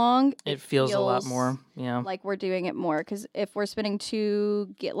takes so long, It feels a lot more. Yeah. like we're doing it more. Because if we're spending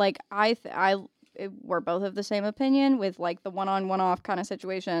we're both of the same opinion with like the 1-on, 1-off kind of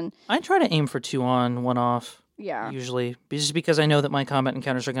situation. I try to aim for 2 on, 1 off. Yeah. Usually, just because I know that my combat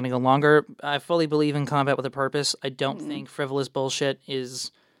encounters are going to go longer. I fully believe in combat with a purpose. I don't think frivolous bullshit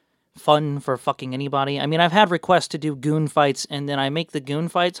is fun for fucking anybody. I mean, I've had requests to do goon fights, and then I make the goon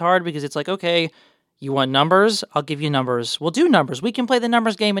fights hard because it's like, okay, you want numbers? I'll give you numbers. We'll do numbers. We can play the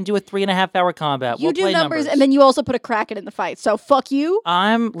numbers game and do a 3.5-hour combat. You we'll do play numbers, and then you also put a Kraken in the fight. So fuck you.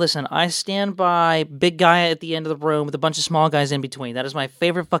 Listen, I stand by big guy at the end of the room with a bunch of small guys in between. That is my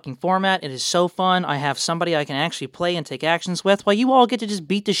favorite fucking format. It is so fun. I have somebody I can actually play and take actions with while you all get to just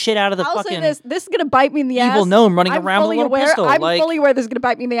beat the shit out of the I'll fucking say this is going to bite me in the ass. evil gnome running I'm around with a fully little aware, pistol. I'm like, fully aware this is going to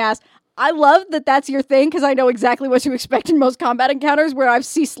bite me in the ass. I love that that's your thing because I know exactly what to expect in most combat encounters where I've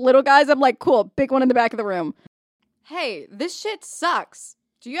seen little guys. I'm like, cool, big one in the back of the room. Hey, this shit sucks.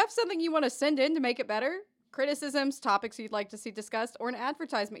 Do you have something you want to send in to make it better? Criticisms, topics you'd like to see discussed, or an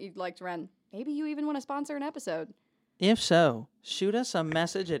advertisement you'd like to run? Maybe you even want to sponsor an episode. if so, shoot us a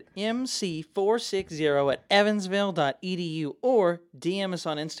message at mc460@evansville.edu or DM us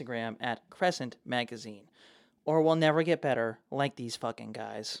on Instagram at Crescent Magazine. Or we'll never get better like these fucking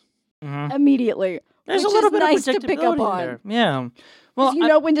guys. Immediately. There's which a little is bit nice of to pick up predictability on. there. Yeah. Well, you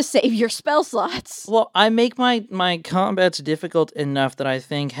know when to save your spell slots. Well, I make my combats difficult enough that I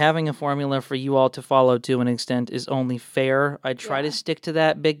think having a formula for you all to follow to an extent is only fair. I try to stick to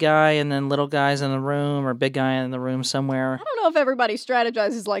that big guy and then little guys in the room or big guy in the room somewhere. I don't know if everybody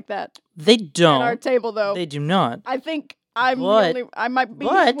strategizes like that. They don't. At our table, though. They do not. I think I might be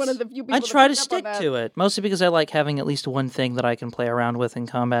one of the few people I that try to picked up stick on that. to it, mostly because I like having at least one thing that I can play around with in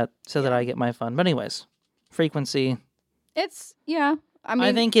combat so that I get my fun. But anyways, frequency. I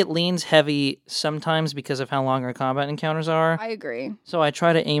think it leans heavy sometimes because of how long our combat encounters are. I agree. So I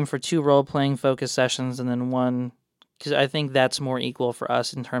try to aim for 2 role-playing focus sessions and then 1, because I think that's more equal for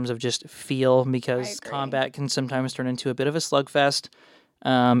us in terms of just feel, because combat can sometimes turn into a bit of a slugfest.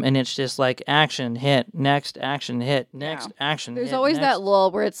 And it's just like action, hit, next, action, hit, next, action, There's hit, always next. that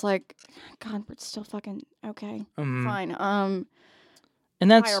lull where it's like, God, we're still fucking okay. Fine. And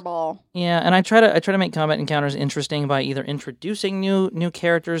that's Fireball. Yeah, and I try to make combat encounters interesting by either introducing new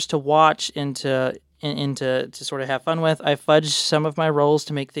characters to watch and to sort of have fun with. I fudge some of my rolls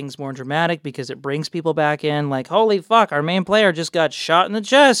to make things more dramatic because it brings people back in. Like, holy fuck, our main player just got shot in the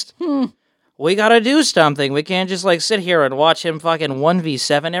chest. We gotta do something. We can't just like sit here and watch him fucking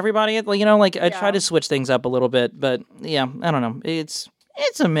 1v7 everybody. I try to switch things up a little bit, but yeah, I don't know. It's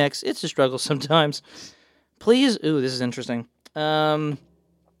a mix. It's a struggle sometimes. Please, this is interesting.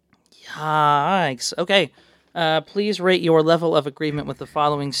 Yikes. Okay. Please rate your level of agreement with the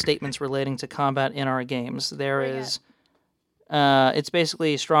following statements relating to combat in our games. It's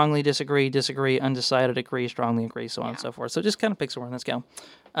basically strongly disagree, undecided, agree, strongly agree, so on and so forth. So just kind of pick somewhere. Let's go.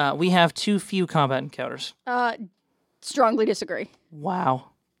 We have too few combat encounters. Strongly disagree. Wow.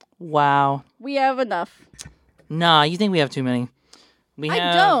 We have enough. Nah, you think we have too many.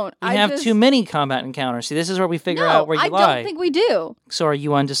 I don't. We have too many combat encounters. See, this is where we figure out where you lie. I don't think we do. So are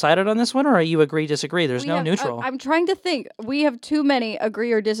you undecided on this one, or are you agree, disagree? There's no neutral. I'm trying to think. We have too many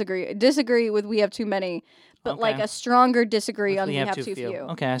agree or disagree. Disagree with we have too many, but like a stronger disagree on we have too few.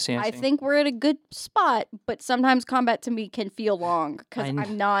 Okay, I see. I think we're at a good spot, but sometimes combat to me can feel long because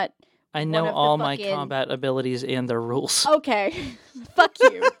I'm not. I know all my combat abilities and their rules. Okay. Fuck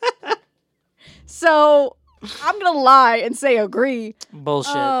you. So I'm going to lie and say agree.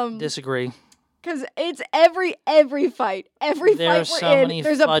 Bullshit. Disagree. Because it's every fight. Every fight we're in,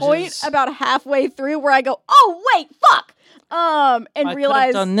 there's a point about halfway through where I go, oh, wait, fuck. And I realize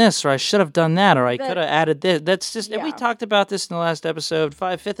could have done this, or I should have done that, or I could have added this. That's just, and we talked about this in the last episode,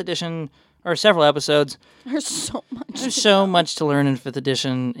 5th edition, or several episodes. There's so much. There's so much to learn in 5th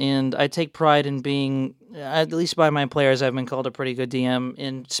edition, and I take pride in being, at least by my players, I've been called a pretty good DM.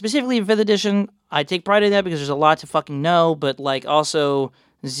 And specifically in 5th edition, I take pride in that because there's a lot to fucking know, but like also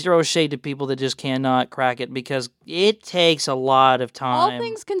zero shade to people that just cannot crack it because it takes a lot of time. All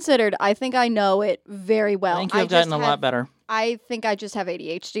things considered, I think I know it very well. I think you've gotten a lot better. I think I just have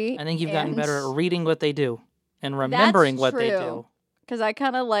ADHD. I think you've gotten better at reading what they do and remembering what they do. Because I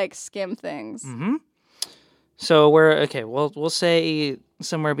kind of like skim things. Mm-hmm. So we'll say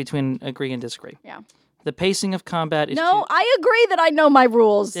somewhere between agree and disagree. Yeah. The pacing of combat is I agree that I know my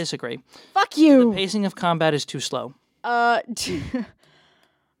rules. Disagree. Fuck you. The pacing of combat is too slow.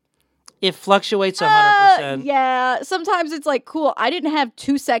 It fluctuates 100%. Yeah. Sometimes it's like, cool, I didn't have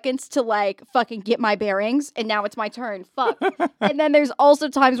 2 seconds to like fucking get my bearings and now it's my turn. Fuck. And then there's also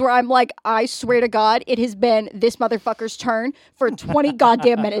times where I'm like, I swear to God, it has been this motherfucker's turn for 20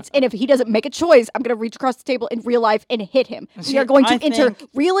 goddamn minutes. And if he doesn't make a choice, I'm going to reach across the table in real life and hit him. We are going to enter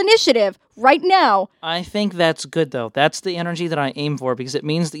real initiative right now. I think that's good though. That's the energy that I aim for because it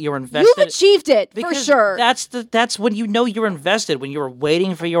means that you're invested. You've achieved it for sure. That's when you know you're invested, when you're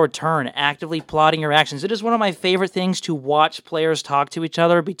waiting for your turn, actively plotting your actions. It is one of my favorite things to watch players talk to each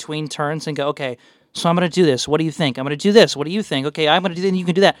other between turns and go, okay, so I'm going to do this. What do you think? I'm going to do this. What do you think? Okay, I'm going to do that and you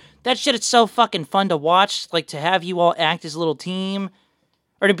can do that. That shit is so fucking fun to watch, like to have you all act as a little team.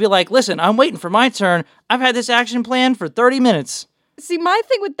 Or to be like, listen, I'm waiting for my turn. I've had this action plan for 30 minutes. See, my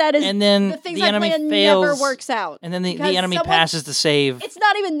thing with that is and then the things the I enemy plan fails, never works out. And then the enemy passes the save. It's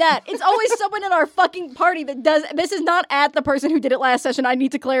not even that. It's always someone in our fucking party that does. This is not at the person who did it last session. I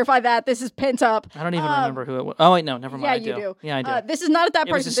need to clarify that. This is pent up. I don't even remember who it was. Oh, wait, no, never mind. Yeah, you do. Yeah, I do. This is not at that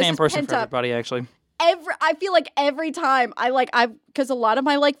person. It was the same person for everybody, actually. I feel like every time because a lot of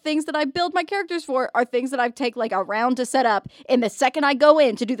my like things that I build my characters for are things that I take like a round to set up. And the second I go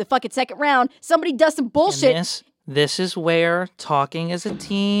in to do the fucking second round, somebody does some bullshit. This is where talking as a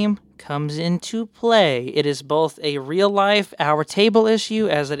team comes into play. It is both a real-life, our table issue,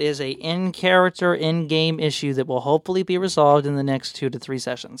 as it is a in-character, in-game issue that will hopefully be resolved in the next 2 to 3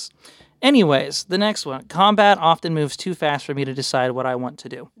 sessions. Anyways, the next one. Combat often moves too fast for me to decide what I want to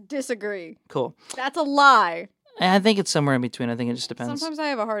do. Disagree. Cool. That's a lie. I think it's somewhere in between. I think it just depends. Sometimes I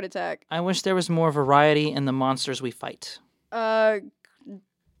have a heart attack. I wish there was more variety in the monsters we fight.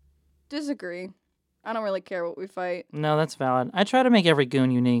 Disagree. I don't really care what we fight. No, that's valid. I try to make every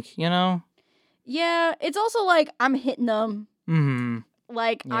goon unique, you know? Yeah, it's also like I'm hitting them. Mm-hmm.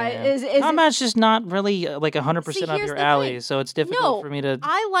 Like, yeah. Combat's just not really like 100% up your alley, so it's difficult for me to...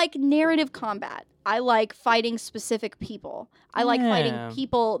 I like narrative combat. I like fighting specific people. I like fighting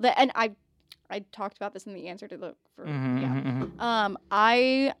people that... And I talked about this in the answer to the...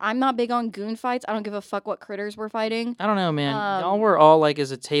 I'm not big on goon fights. I don't give a fuck what critters we're fighting. I don't know, man. Y'all were all, like,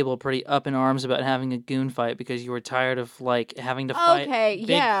 as a table, pretty up in arms about having a goon fight because you were tired of, like, having to fight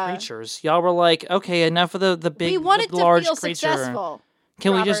big creatures. Y'all were like, okay, enough of the big, large creature. Successful.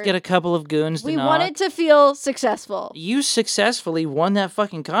 Can we just get a couple of goons to knock? We wanted to feel successful. You successfully won that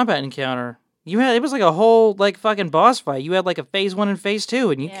fucking combat encounter. It was like a whole, like, fucking boss fight. You had, like, a phase 1 and phase 2,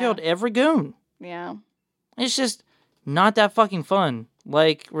 and you killed every goon. Yeah. It's just not that fucking fun.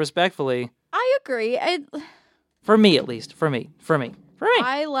 Like, respectfully. I agree. For me, at least. For me.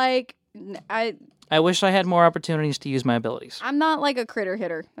 I wish I had more opportunities to use my abilities. I'm not like a critter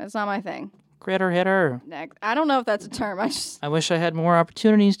hitter. That's not my thing. Critter hitter. Next. I don't know if that's a term. I wish I had more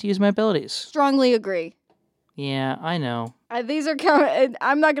opportunities to use my abilities. Strongly agree. Yeah, I know. These are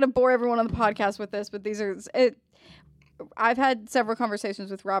I'm not going to bore everyone on the podcast with this, but these are... I've had several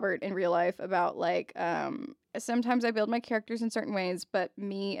conversations with Robert in real life about, like, sometimes I build my characters in certain ways, but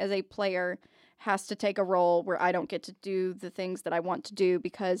me as a player has to take a role where I don't get to do the things that I want to do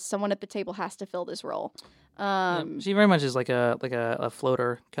because someone at the table has to fill this role. She very much is like a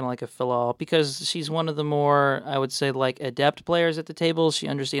floater, kind of like a fill-all, because she's one of the more, I would say, like, adept players at the table. She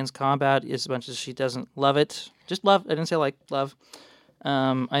understands combat as much as she doesn't love it. Just love. I didn't say like love.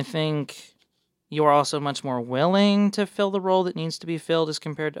 I think you are also much more willing to fill the role that needs to be filled as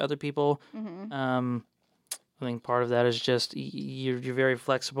compared to other people. Mm-hmm. I think part of that is just you're very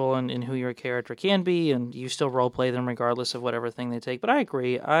flexible in who your character can be, and you still roleplay them regardless of whatever thing they take. But I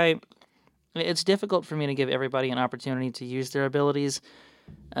agree. It's difficult for me to give everybody an opportunity to use their abilities,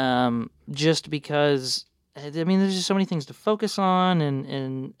 just because, I mean, there's just so many things to focus on,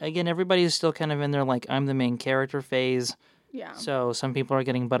 and again, everybody is still kind of in their, like, I'm the main character phase. Yeah. So some people are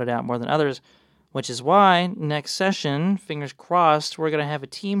getting butted out more than others, which is why next session, fingers crossed, we're going to have a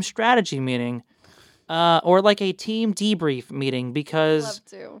team strategy meeting. Or like a team debrief meeting, because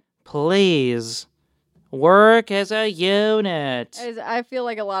please work as a unit. I feel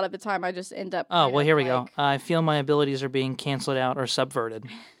like a lot of the time I just end up. Oh, well, here we go. I feel my abilities are being canceled out or subverted.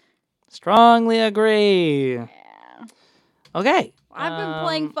 Strongly agree. Yeah. Okay. I've been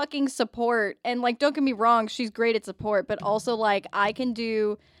playing fucking support, and, like, don't get me wrong, she's great at support, but also, like, I can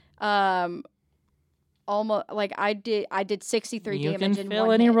do almost, like, I did 63 damage in 1 hit. You can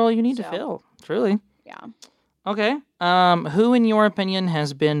fill any role you need to fill, truly. Yeah. Okay. Who, in your opinion,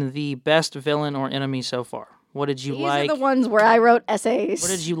 has been the best villain or enemy so far? What did you These like? are the ones where I wrote essays. What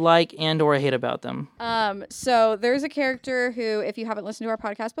did you like and or hate about them? So there's a character who, if you haven't listened to our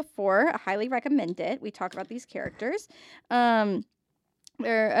podcast before, I highly recommend it. We talk about these characters.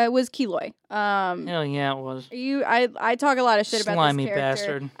 There was Keloy. Hell yeah, it was. I talk a lot of shit about Slimy this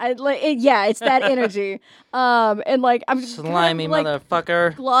character. bastard. Yeah, it's that energy. And like I'm Slimy kind of,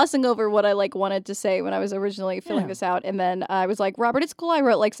 motherfucker. glossing over what I wanted to say when I was originally filling this out, and then I was like, Robert, it's cool. I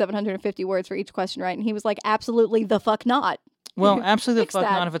wrote 750 words for each question, right? And he was like, absolutely the fuck not. Well, absolutely the Fix fuck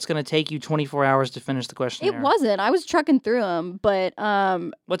that. not if it's going to take you 24 hours to finish the questionnaire. It wasn't. I was trucking through them, but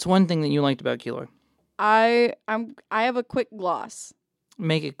What's one thing that you liked about Keeler? I have a quick gloss.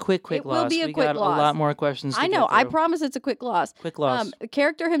 Make it quick It gloss. will be a we quick got gloss. a lot more questions to I know. get I through. promise it's a quick gloss. Quick gloss. The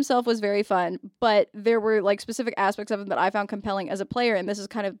character himself was very fun, but there were specific aspects of him that I found compelling as a player, and this is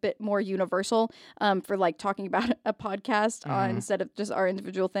kind of a bit more universal for talking about a podcast instead of just our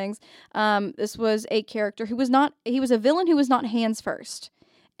individual things. This was a character who was a villain who was not hands first.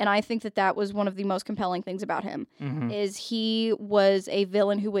 And I think that was one of the most compelling things about him, is he was a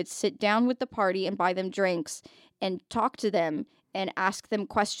villain who would sit down with the party and buy them drinks and talk to them and ask them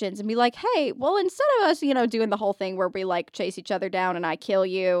questions and be like, hey, well, instead of us, doing the whole thing where we chase each other down and I kill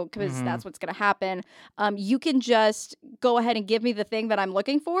you because that's what's going to happen, you can just go ahead and give me the thing that I'm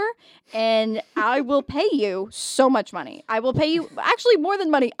looking for and I will pay you so much money. I will pay you actually more than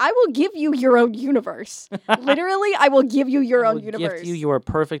money. I will give you your own universe. Literally, I will give you your own universe. Give you your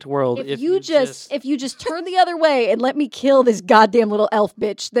perfect world. If you just turn the other way and let me kill this goddamn little elf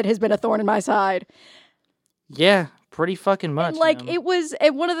bitch that has been a thorn in my side. Yeah. Pretty fucking much. And it was,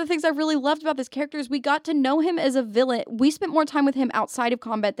 and one of the things I really loved about this character is we got to know him as a villain. We spent more time with him outside of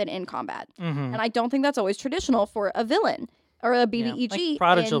combat than in combat. And I don't think that's always traditional for a villain or a BBEG. Like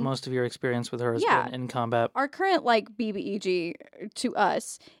Prodigal, most of your experience with her has been in combat. Our current BBEG to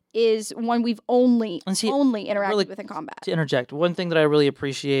us is one we've only interacted with in combat. To interject, one thing that I really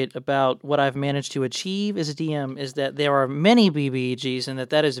appreciate about what I've managed to achieve as a DM is that there are many BBEGs and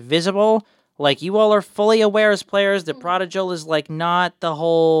that is visible. Like, you all are fully aware as players that Prodigal is, not the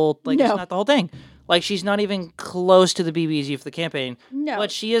whole, it's not the whole thing. Like, she's not even close to the BBG for the campaign. No.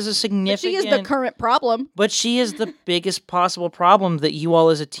 But she is a significant... But she is the current problem. But she is the biggest possible problem that you all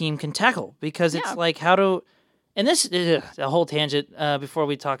as a team can tackle. Because it's how to... And this is a whole tangent before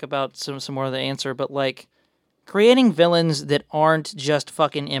we talk about some more of the answer, but, creating villains that aren't just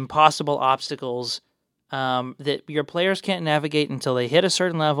fucking impossible obstacles... that your players can't navigate until they hit a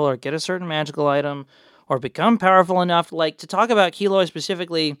certain level or get a certain magical item or become powerful enough. To talk about Keloy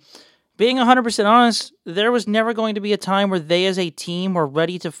specifically, being 100% honest, there was never going to be a time where they as a team were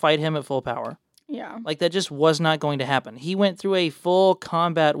ready to fight him at full power. Yeah. That just was not going to happen. He went through a full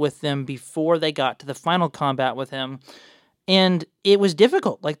combat with them before they got to the final combat with him, and it was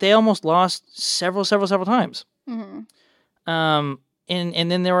difficult. They almost lost several times. Mm-hmm.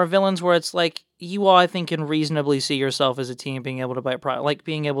 And then there were villains where it's you all, I think, can reasonably see yourself as a team being able to beat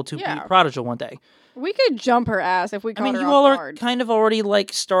Prodigal one day. We could jump her ass if we caught her you off all guard. are kind of already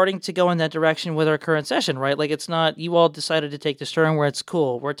starting to go in that direction with our current session, right? It's not you all decided to take this turn where it's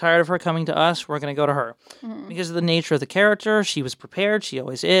cool. We're tired of her coming to us. We're going to go to her because of the nature of the character. She was prepared. She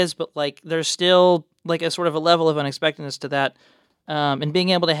always is, but there's still a sort of a level of unexpectedness to that. And being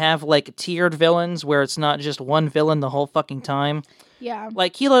able to have tiered villains where it's not just one villain the whole fucking time. Yeah.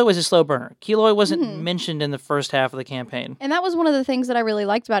 Keloy was a slow burner. Keloy wasn't mentioned in the first half of the campaign. And that was one of the things that I really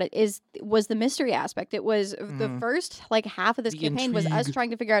liked about it was the mystery aspect. It was the first half of this campaign was us trying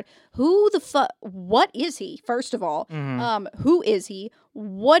to figure out what is he, first of all? Who is he?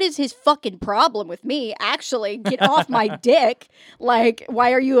 What is his fucking problem with me? Actually, get off my dick. Why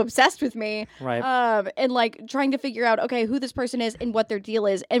are you obsessed with me? Right. And trying to figure out, okay, who this person is and what their deal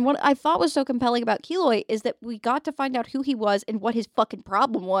is. And what I thought was so compelling about Keloy is that we got to find out who he was and what his fucking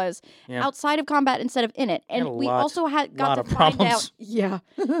problem was outside of combat instead of in it. And we also got to find out. Yeah.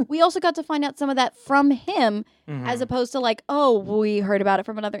 We also got to find out some of that from him as opposed to we heard about it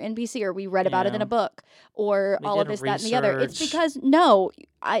from another NPC or we read about it in a book or all of this, that, and the other. It's because, no,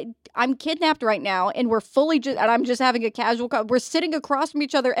 I'm kidnapped right now and we're fully and I'm just having a casual we're sitting across from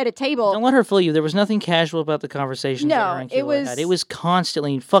each other at a table. Don't let her fool you. There was nothing casual about the conversations that her and Keloy had. It was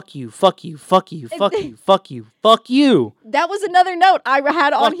constantly fuck you, fuck you, fuck you, fuck you, fuck you, fuck you. That was another note I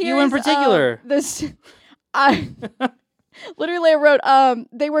had on fuck here. You in particular. Literally, I wrote,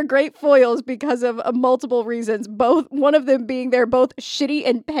 they were great foils because of multiple reasons. One of them being they're both shitty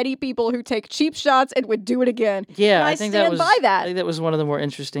and petty people who take cheap shots and would do it again. Yeah, and I think stand by that. I think that was one of the more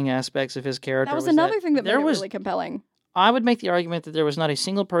interesting aspects of his character. That was another thing that made it really compelling. I would make the argument that there was not a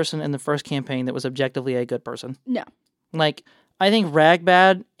single person in the first campaign that was objectively a good person. No. Like, I think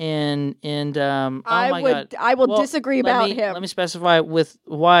Ragbad and oh my God. I will disagree about him. Let me specify with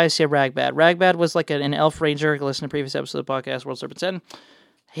why I say Ragbad. Ragbad was like an elf ranger. Listen to the previous episode of the podcast, World Serpent's End.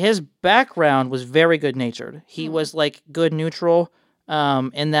 His background was very good-natured. He was, like, good neutral,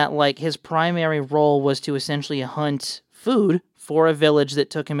 in that, like, his primary role was to essentially hunt food for a village that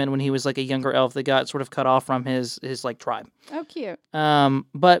took him in when he was, like, a younger elf that got sort of cut off from his like, tribe. Oh, cute.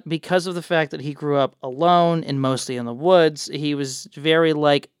 But because of the fact that he grew up alone and mostly in the woods, he was very,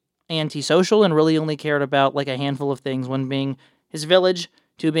 like, antisocial and really only cared about, like, a handful of things, one being his village,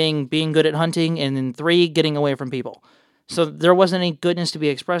 two being good at hunting, and then three, getting away from people. So there wasn't any goodness to be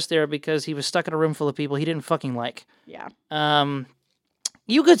expressed there because he was stuck in a room full of people he didn't fucking like. Yeah.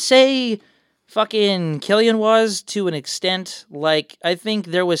 You could say fucking Killian was to an extent. Like, I think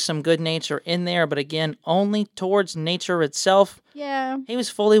there was some good nature in there, but again, only towards nature itself. Yeah. He was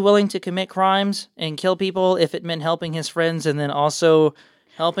fully willing to commit crimes and kill people if it meant helping his friends and then also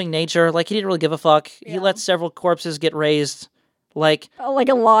helping nature. Like, he didn't really give a fuck. Yeah. He let several corpses get raised. Like a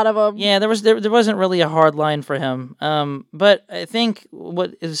lot of them. Yeah, there wasn't really a hard line for him. But I think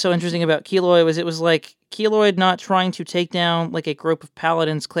what is so interesting about Keloid was it was like Keloid not trying to take down like a group of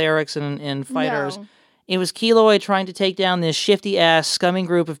paladins, clerics, and fighters. No. It was Keloid trying to take down this shifty ass, scummy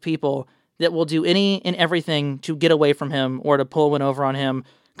group of people that will do any and everything to get away from him or to pull one over on him.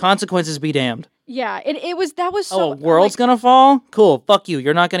 Consequences be damned. Yeah, that was so... Oh, a world's gonna fall? Cool, fuck you.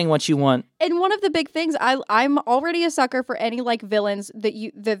 You're not getting what you want. And one of the big things, I'm already a sucker for any, like, villains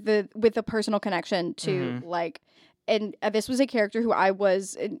that with a personal connection to, like... And this was a character who I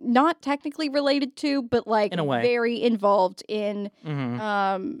was not technically related to, but, like, in a way, very involved in...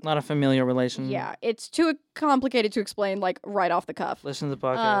 not a familiar relation. Yeah, it's too complicated to explain, like, right off the cuff. Listen to the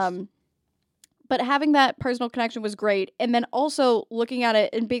podcast. But having that personal connection was great. And then also looking at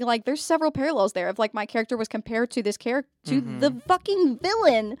it and being like, there's several parallels there of like my character was compared to this character, to the fucking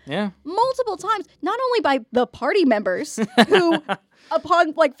villain. Yeah. Multiple times. Not only by the party members who,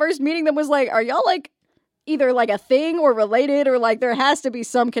 upon like first meeting them was like, are y'all like either like a thing or related or like there has to be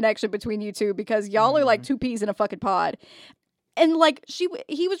some connection between you two because y'all are like two peas in a fucking pod. And like he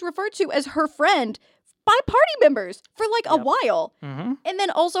was referred to as her friend by party members for like a while. And then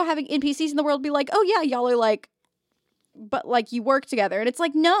also having NPCs in the world be like, oh yeah, y'all are like, but like you work together. And it's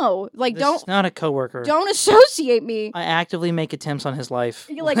like, no, like This is not a coworker. Don't associate me. I actively make attempts on his life.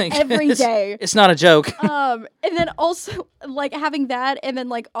 Like every day. It's not a joke. And then also like having that and then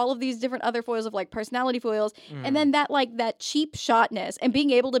like all of these different other foils of like personality foils. And then that like that cheap shotness and being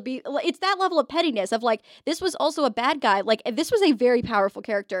able to be, it's that level of pettiness of like, this was also a bad guy. Like this was a very powerful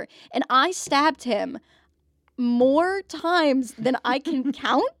character. And I stabbed him more times than I can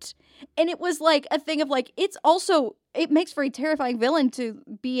count. And it was like a thing of like, it makes for a terrifying villain to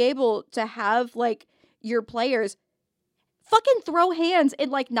be able to have like your players fucking throw hands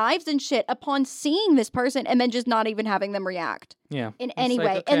and like knives and shit upon seeing this person and then just not even having them react. Yeah. In any like,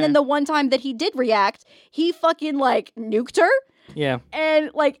 way. okay. And then the one time that he did react, he fucking like nuked her. Yeah.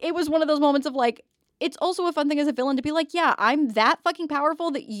 And like, it was one of those moments of like, it's also a fun thing as a villain to be like, yeah, I'm that fucking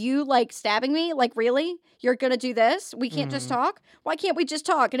powerful that you like stabbing me. Like, really? You're gonna do this? We can't just talk? Why can't we just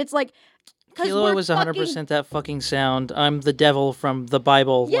talk? And it's like, Kilo was 100% that fucking sound. I'm the devil from the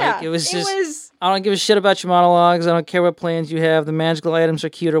Bible. Yeah, like, it was I don't give a shit about your monologues. I don't care what plans you have. The magical items are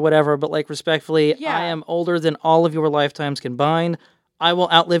cute or whatever. But like, respectfully, Yeah. I am older than all of your lifetimes combined. I will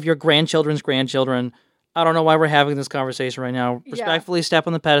outlive your grandchildren's grandchildren. I don't know why we're having this conversation right now. Respectfully step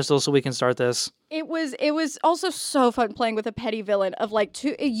on the pedestal so we can start this. It was also so fun playing with a petty villain of like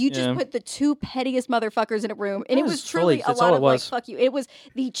you just put the two pettiest motherfuckers in a room and it was truly a lot of like fuck you. It was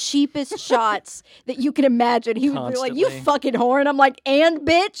the cheapest shots that you can imagine. He would be like, you fucking whore, and I'm like, and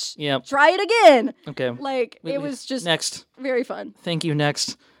bitch, try it again. Okay. Like it was just next. Very fun. Thank you.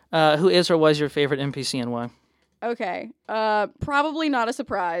 Next. Who is or was your favorite NPC and why? Okay. Probably not a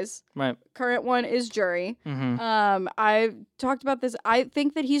surprise. Right. Current one is Jury. I've talked about this. I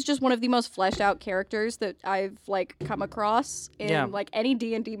think that he's just one of the most fleshed out characters that I've like come across in like any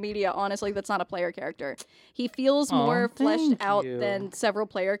D&D media, honestly, that's not a player character. He feels more fleshed out than several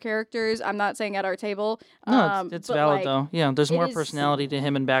player characters. I'm not saying at our table. No, it's valid like, though. Yeah, there's more personality to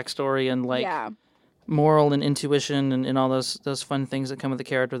him and backstory and like moral and intuition and all those fun things that come with the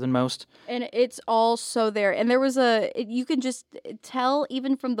character than most. And it's all so there. And there was you can just tell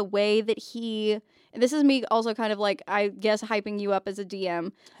even from the way that and this is me also kind of like, I guess, hyping you up as a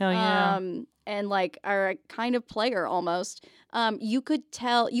DM. Hell yeah. And like a kind of player almost. You can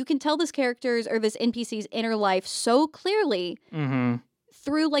tell this character's or this NPC's inner life so clearly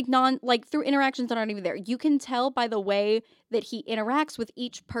through through interactions that aren't even there. You can tell by the way that he interacts with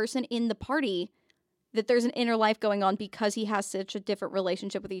each person in the party that there's an inner life going on because he has such a different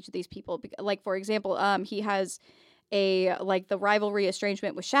relationship with each of these people. Like, for example, he has the rivalry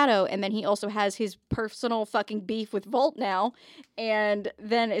estrangement with Shadow, and then he also has his personal fucking beef with Volt now, and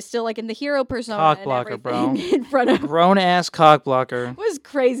then it's still like in the hero persona Cock blocker, bro. in front of Grown ass cock blocker. It was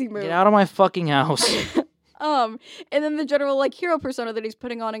crazy move. Get out of my fucking house. And then the general like hero persona that he's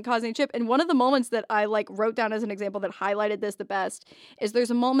putting on and causing chip. And one of the moments that I like wrote down as an example that highlighted this the best is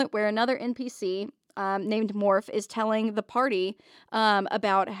there's a moment where another NPC named Morph is telling the party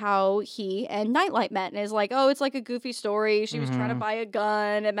about how he and Nightlight met, and is like, oh, it's like a goofy story. She was trying to buy a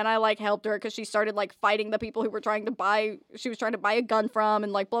gun, and then I like helped her because she started like fighting the people who were trying to buy a gun from,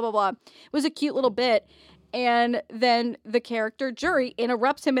 and like blah blah blah. It was a cute little bit. And then the character Jury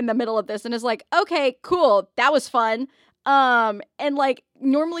interrupts him in the middle of this and is like, okay, cool, that was fun. And like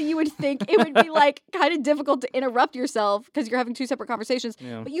normally you would think it would be like kind of difficult to interrupt yourself because you're having two separate conversations,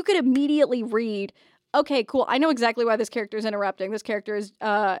 but you could immediately read, okay, cool, I know exactly why this character is interrupting. This character is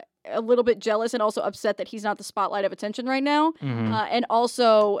a little bit jealous and also upset that he's not the spotlight of attention right now. And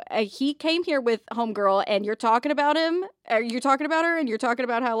also he came here with Homegirl and you're talking about him, or you're talking about her, and you're talking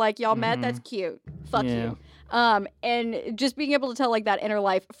about how like y'all met. That's cute. Fuck you. And just being able to tell like that inner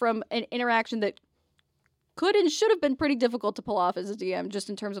life from an interaction that could and should have been pretty difficult to pull off as a DM, just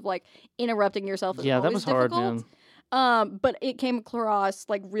in terms of like interrupting yourself. Is that was difficult. hard, man. But it came across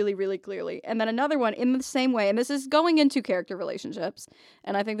like really, really clearly. And then another one in the same way, and this is going into character relationships,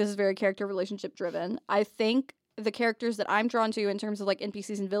 and I think this is very character relationship driven. I think the characters that I'm drawn to in terms of like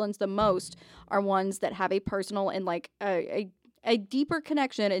NPCs and villains the most are ones that have a personal and like a deeper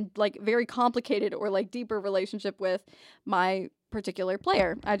connection and like very complicated or like deeper relationship with my particular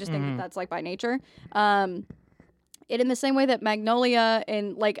player. I just think that that's like by nature. It in the same way that Magnolia,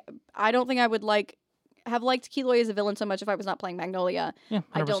 and like I don't think I would like have liked Keloy as a villain so much if I was not playing Magnolia. Yeah, 100%.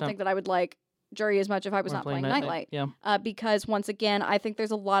 I don't think that I would like Jury as much if I was not playing Nightlight. Because once again, I think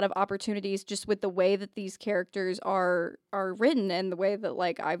there's a lot of opportunities just with the way that these characters are written and the way that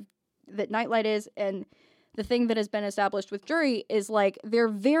like that Nightlight is, and the thing that has been established with Jury is like they're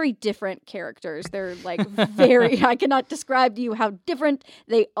very different characters. They're like very I cannot describe to you how different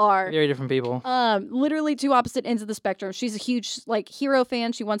they are. Very different people. Literally two opposite ends of the spectrum. She's a huge like hero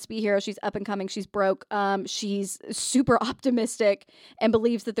fan. She wants to be a hero. She's up and coming. She's broke. She's super optimistic and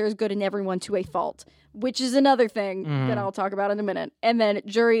believes that there's good in everyone to a fault, which is another thing that I'll talk about in a minute. And then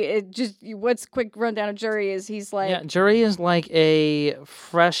Jury, what's quick rundown of Jury is he's like... Yeah, Jury is like a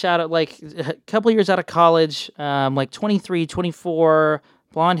fresh out of, like, a couple years out of college, like 23, 24,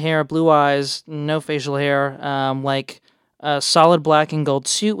 blonde hair, blue eyes, no facial hair, like a solid black and gold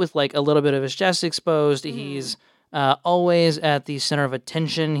suit with like a little bit of his chest exposed. He's always at the center of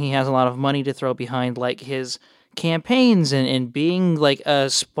attention. He has a lot of money to throw behind like his campaigns and being like a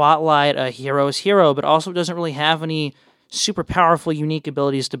spotlight, a hero's hero, but also doesn't really have any super powerful, unique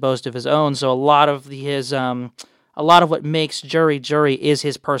abilities to boast of his own. So a lot of what makes Jury is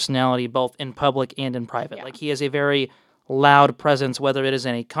his personality, both in public and in private. Yeah. Like he has a very loud presence, whether it is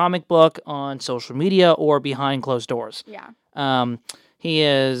in a comic book, on social media, or behind closed doors. Yeah. He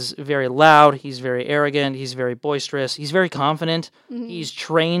is very loud, he's very arrogant, he's very boisterous, he's very confident. He's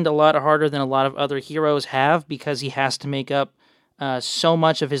trained a lot harder than a lot of other heroes have because he has to make up so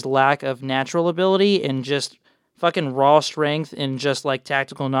much of his lack of natural ability and just fucking raw strength and just like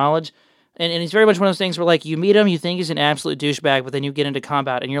tactical knowledge. And he's very much one of those things where, like, you meet him, you think he's an absolute douchebag, but then you get into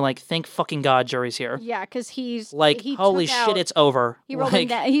combat, and you're like, thank fucking God Jury's here. Yeah, because he's... Like, holy shit, it's over. He rolled him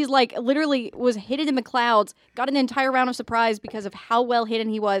down. He's, like, literally was hidden in the clouds, got an entire round of surprise because of how well hidden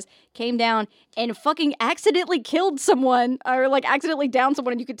he was, came down, and fucking accidentally killed someone, or, like, accidentally downed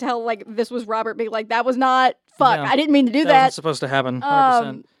someone, and you could tell, like, this was Robert being like, that was not... Fuck, I didn't mean to do that. That wasn't supposed to happen,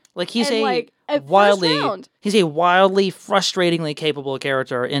 100%. Like he's wildly frustratingly capable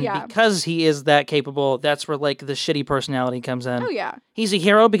character, and because he is that capable, that's where like the shitty personality comes in. Oh yeah, he's a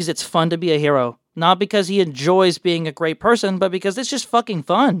hero because it's fun to be a hero, not because he enjoys being a great person, but because it's just fucking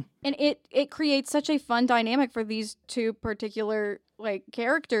fun. And it creates such a fun dynamic for these two particular like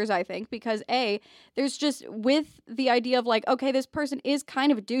characters, I think, because there's just with the idea of like, okay, this person is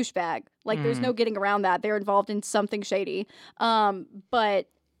kind of a douchebag. Like there's no getting around that. They're involved in something shady. But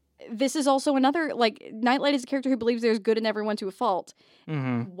this is also another, like, Nightlight is a character who believes there's good in everyone to a fault.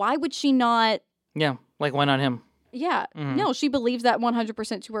 Why would she not... Yeah, like, why not him? Yeah. No, she believes that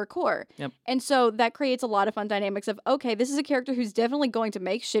 100% to her core. Yep. And so that creates a lot of fun dynamics of, okay, this is a character who's definitely going to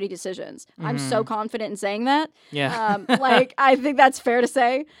make shitty decisions. I'm so confident in saying that. Yeah. Like, I think that's fair to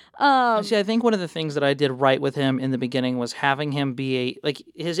say. See, I think one of the things that I did right with him in the beginning was having him be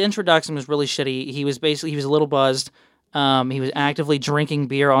his introduction was really shitty. He was a little buzzed. He was actively drinking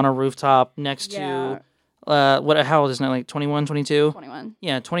beer on a rooftop next to how old is he now? Like 21, 22? 21.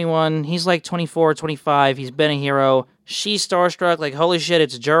 Yeah, 21. He's like 24, 25. He's been a hero. She's starstruck. Like, holy shit,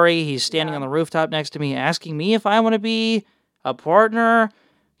 it's Jury. He's standing on the rooftop next to me asking me if I want to be a partner.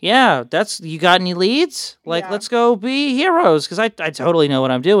 Yeah, you got any leads? Like, let's go be heroes, because I totally know what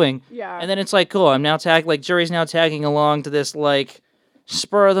I'm doing. Yeah. And then it's like, cool, I'm now Jury's now tagging along to this, like,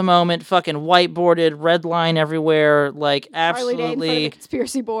 spur of the moment, fucking whiteboarded, red line everywhere, like absolutely. Charlie Day in front of the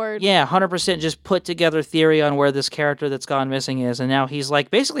conspiracy board. Yeah, 100% just put together theory on where this character that's gone missing is, and now he's like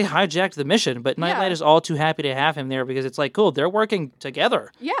basically hijacked the mission. But Nightlight is all too happy to have him there because it's like, cool, they're working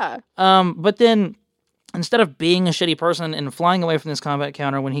together. Yeah. But then instead of being a shitty person and flying away from this combat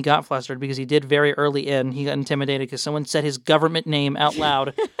encounter when he got flustered because he did very early in, he got intimidated because someone said his government name out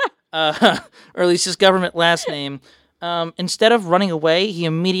loud, or at least his government last name. Instead of running away, he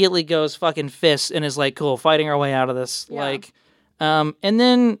immediately goes fucking fists and is like, cool, fighting our way out of this. Yeah. Like, and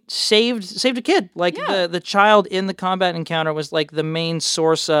then saved a kid. Like the child in the combat encounter was like the main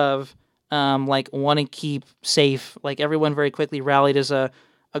source of, like want to keep safe. Like everyone very quickly rallied as a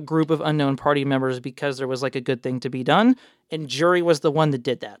group of unknown party members because there was like a good thing to be done. And Jury was the one that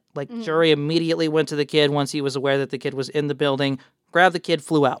did that. Like Jury immediately went to the kid once he was aware that the kid was in the building, grabbed the kid,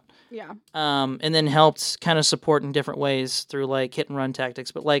 flew out. Yeah. And then helped kind of support in different ways through like hit and run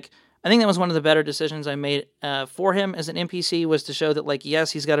tactics. But like, I think that was one of the better decisions I made for him as an NPC, was to show that like,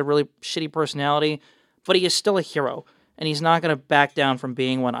 yes, he's got a really shitty personality, but he is still a hero and he's not going to back down from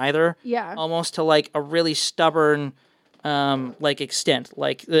being one either. Yeah. Almost to like a really stubborn, like extent,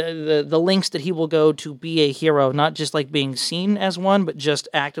 like the lengths that he will go to be a hero, not just like being seen as one, but just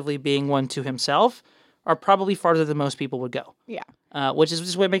actively being one to himself, are probably farther than most people would go. Yeah. Which is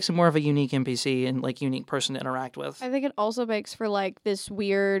just what makes him more of a unique NPC and like unique person to interact with. I think it also makes for like this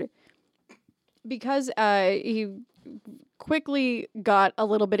weird, because he quickly got a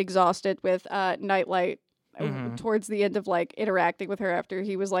little bit exhausted with Nightlight towards the end of like interacting with her after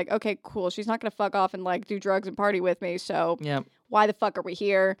he was like, okay, cool, she's not gonna fuck off and like do drugs and party with me, so why the fuck are we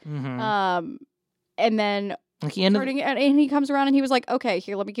here? And then like and he comes around and he was like, okay,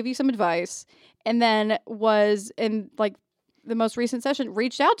 here, let me give you some advice. And then was in like the most recent session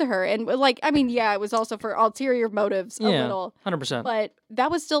reached out to her and like, I mean, yeah, it was also for ulterior motives a little, 100%. but that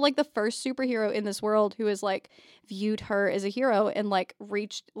was still like the first superhero in this world who has like viewed her as a hero and like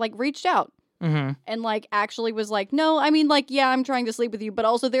reached out. And like actually was like, no, I mean, like, yeah, I'm trying to sleep with you, but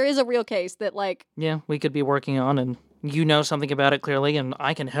also there is a real case that like, we could be working on, and you know something about it clearly, and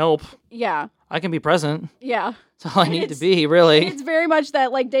I can help. Yeah. I can be present. Yeah. That's all I need to be, really. It's very much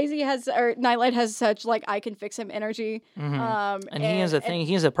that, like, Nightlight has such, like, I can fix him energy. And he is a thing.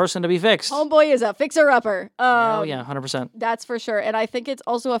 He is a person to be fixed. Homeboy is a fixer-upper. Oh, yeah, 100%. That's for sure. And I think it's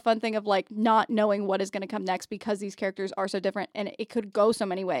also a fun thing of, like, not knowing what is going to come next because these characters are so different and it could go so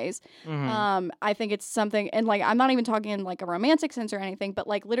many ways. I think it's something, and, like, I'm not even talking in, like, a romantic sense or anything, but,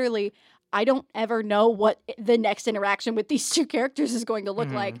 like, literally, I don't ever know what the next interaction with these two characters is going to look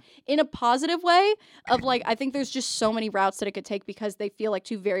like in a positive way of like, I think there's just so many routes that it could take because they feel like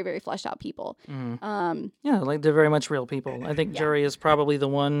two very, very fleshed out people. Like they're very much real people. I think Jury is probably the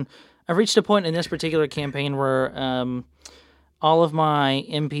one. I've reached a point in this particular campaign where all of my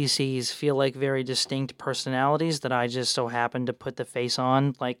NPCs feel like very distinct personalities that I just so happen to put the face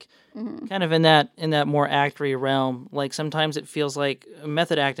on, like kind of in that more actory realm. Like sometimes it feels like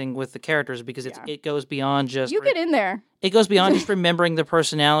method acting with the characters because it goes beyond just get in there. It goes beyond just remembering the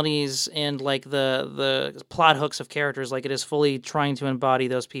personalities and like the plot hooks of characters. Like it is fully trying to embody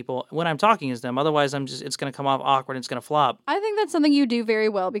those people when I'm talking as them. Otherwise, it's going to come off awkward and it's going to flop. I think that's something you do very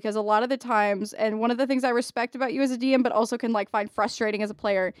well because a lot of the times, and one of the things I respect about you as a DM, but also can like find frustrating as a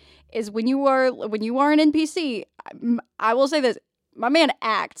player, is when you are an NPC. I will say this. My man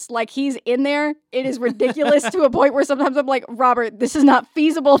acts like he's in there. It is ridiculous to a point where sometimes I'm like, Robert, this is not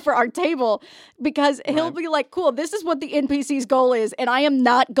feasible for our table, because he'll be like, cool, this is what the NPC's goal is, and I am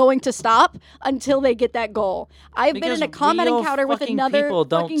not going to stop until they get that goal. I've been in a combat encounter with another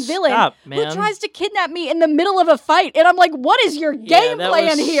fucking villain who tries to kidnap me in the middle of a fight, and I'm like, what is your game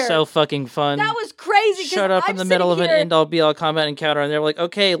plan here? So fucking fun. That was crazy. Showed up in the middle of an end-all be-all combat encounter, and they're like,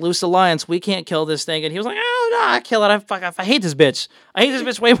 okay, loose alliance, we can't kill this thing, and he was like, oh no, I kill it. I hate this bitch. bitch. I hate this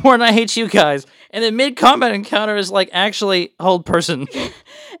bitch way more than I hate you guys. And then mid-combat encounter is like, actually, hold person.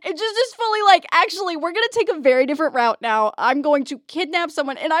 It just is fully like, actually, we're going to take a very different route now. I'm going to kidnap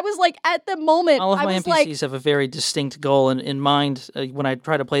someone. And I was like, at the moment, All of I my was NPCs like, have a very distinct goal in mind when I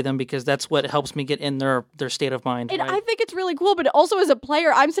try to play them, because that's what helps me get in their state of mind. and right? I think it's really cool, but also as a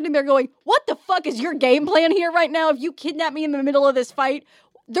player, I'm sitting there going, what the fuck is your game plan here right now? If you kidnap me in the middle of this fight,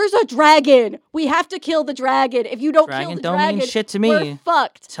 there's a dragon. We have to kill the dragon. If you don't kill Dragon the don't dragon, mean shit to me. we're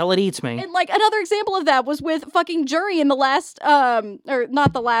fucked. Till it eats me. And like another example of that was with fucking Jury in the last, or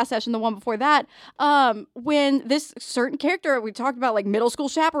not the last session, the one before that, when this certain character we talked about, like middle school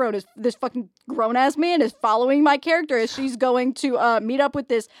chaperone, is this fucking grown ass man is following my character as she's going to meet up with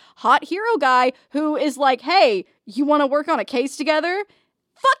this hot hero guy who is like, hey, you want to work on a case together?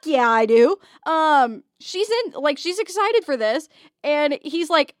 Fuck yeah, I do. She's excited for this, and he's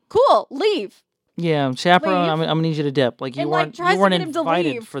like, cool, leave. Yeah, chaperone, Leave. I'm gonna need you to dip. Like, you And, weren't, tries you weren't to get him to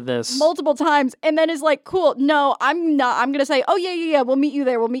invited leave for this. multiple times, and then is like, cool, no, I'm not. I'm gonna say, oh yeah, we'll meet you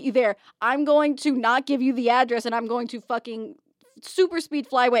there. I'm going to not give you the address, and I'm going to fucking super speed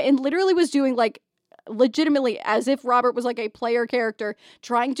fly away, and literally was doing like legitimately as if Robert was like a player character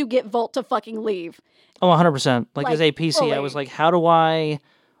trying to get Volt to fucking leave. Oh, 100%. Like, as a PC, I was like,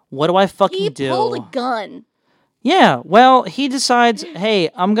 what do I fucking He do? pulled a gun. Yeah, well, he decides,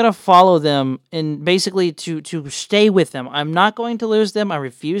 hey, I'm going to follow them and basically to stay with them. I'm not going to lose them. I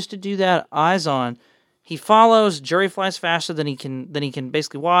refuse to do that. Eyes on. He follows. Jury flies faster than he can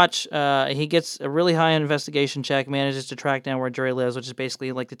basically watch. He gets a really high investigation check, manages to track down where Jury lives, which is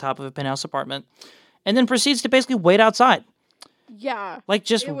basically like the top of a penthouse apartment, and then proceeds to basically wait outside. Yeah. Like,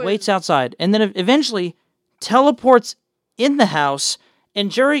 just waits outside. And then eventually teleports in the house. And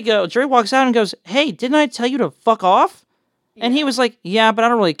Jury walks out and goes, hey, didn't I tell you to fuck off? Yeah. And he was like, yeah, but I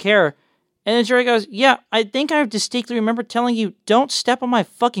don't really care. And then Jury goes, yeah, I think I distinctly remember telling you, don't step on my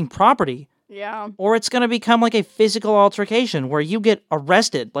fucking property. Yeah. Or it's going to become like a physical altercation where you get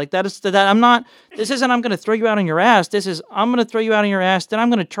arrested. Like, this isn't, I'm going to throw you out on your ass. This is, I'm going to throw you out on your ass. Then I'm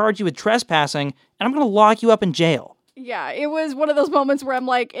going to charge you with trespassing. And I'm going to lock you up in jail. Yeah, it was one of those moments where I'm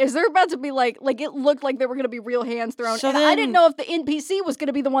like, is there about to be like it looked like there were going to be real hands thrown. So and then, I didn't know if the NPC was going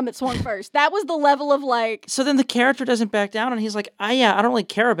to be the one that swung first. That was the level of like... So then the character doesn't back down and he's like, I don't really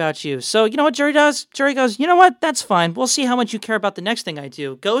care about you. So you know what Jury does? Jury goes, you know what? That's fine. We'll see how much you care about the next thing I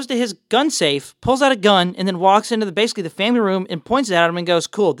do. Goes to his gun safe, pulls out a gun, and then walks into basically the family room and points it at him and goes,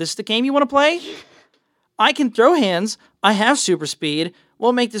 cool, this is the game you want to play? I can throw hands. I have super speed.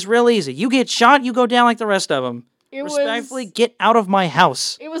 We'll make this real easy. You get shot, you go down like the rest of them. Respectfully, get out of my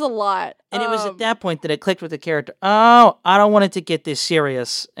house. It was a lot. And it was at that point that it clicked with the character. Oh, I don't want it to get this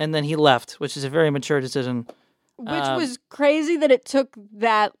serious. And then he left, which is a very mature decision. Which was crazy that it took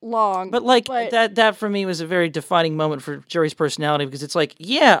that long. But that for me was a very defining moment for Jury's personality, because it's like,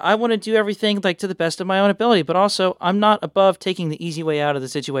 yeah, I want to do everything like to the best of my own ability, but also I'm not above taking the easy way out of the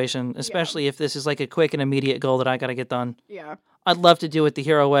situation, especially if this is like a quick and immediate goal that I got to get done. Yeah. I'd love to do it the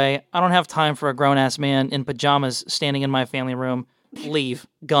hero way. I don't have time for a grown-ass man in pajamas standing in my family room. Leave.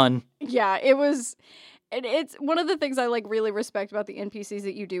 Gun. Yeah, it was... And it's one of the things I like really respect about the NPCs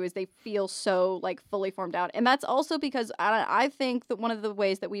that you do is they feel so like fully formed out. And that's also because I think that one of the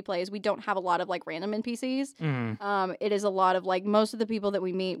ways that we play is we don't have a lot of like random NPCs. Mm. It is a lot of like most of the people that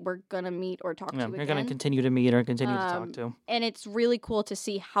we meet, we're going to meet or talk to again. You're going to continue to meet or continue to talk to. And it's really cool to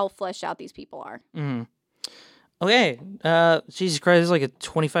see how fleshed out these people are. Mm. Okay, Jesus Christ, this is like a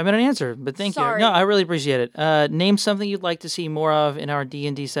 25-minute answer, but thank you. No, I really appreciate it. Name something you'd like to see more of in our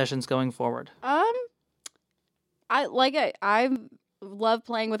D&D sessions going forward. I love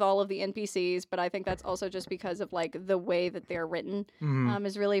playing with all of the NPCs, but I think that's also just because of like the way that they're written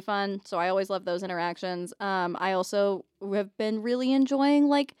is really fun. So I always love those interactions. I also have been really enjoying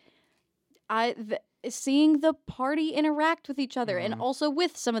like seeing the party interact with each other and also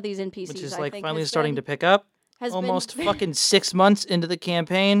with some of these NPCs. Which is like finally starting to pick up. Almost fucking 6 months into the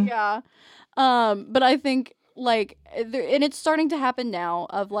campaign. Yeah. But I think like, and it's starting to happen now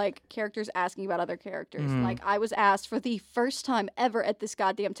of like characters asking about other characters. Like I was asked for the first time ever at this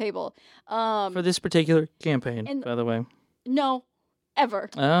goddamn table. For this particular campaign, by the way. No, ever.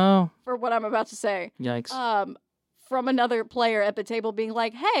 Oh. For what I'm about to say. Yikes. From another player at the table being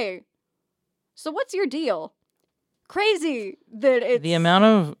like, hey, so what's your deal? Crazy that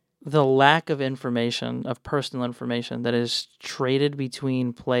it's... The lack of information, of personal information that is traded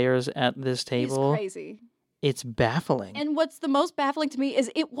between players at this table. It's crazy. It's baffling. And what's the most baffling to me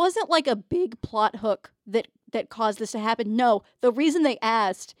is it wasn't like a big plot hook that caused this to happen. No, the reason they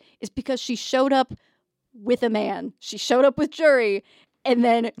asked is because she showed up with a man. She showed up with Jury, And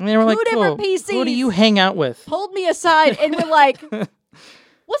then And they were like, different cool. PCs Who do you hang out with? pulled me aside and were like,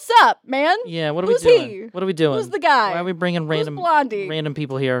 "What's up, man? Yeah, what are Who's we doing? he? What are we doing? Who's the guy? Why are we bringing Blondie? random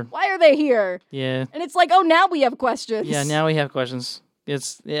people here? Why are they here?" Yeah. And it's like, "Oh, now we have questions." Yeah, now we have questions.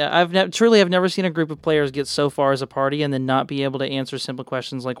 I've never seen a group of players get so far as a party and then not be able to answer simple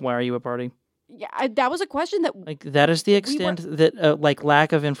questions like, why are you a party? Yeah, that was a question that Like, that is the extent that like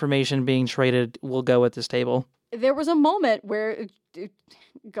lack of information being traded will go at this table. there was a moment where,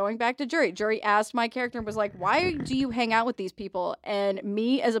 going back to Jury asked my character and was like, "Why do you hang out with these people?" And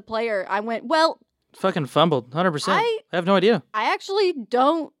me as a player, I went, "Well, Fucking fumbled, 100%. I have no idea. I actually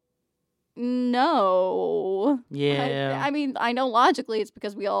don't know." Yeah. I mean, I know logically it's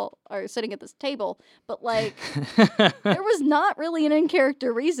because we all are sitting at this table, but like, there was not really an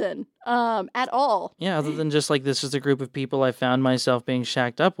in-character reason at all. Yeah, other than just like this is a group of people I found myself being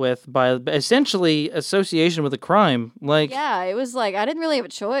shacked up with by essentially association with a crime. Like, Yeah, it was like I didn't really have a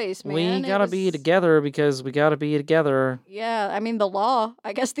choice, man. we It gotta was- be together because we gotta be together Yeah, I mean the law.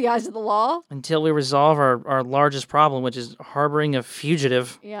 I guess the eyes of the law. until we resolve our largest problem, which is harboring a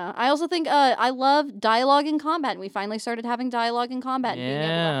fugitive. Yeah, I also think I love dialogue in combat. And we finally started having dialogue in combat and being able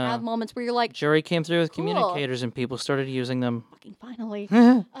to Yeah. have moments where you're like, Jury came through with Cool. communicators and people started using them. fucking finally.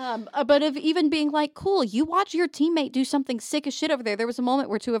 But of even being like, cool, you watch your teammate do something sick as shit over there. There was a moment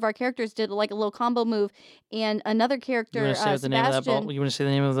where two of our characters did like a little combo move, and another You character, want to say what the name of that Sebastian. bolt? You want to say the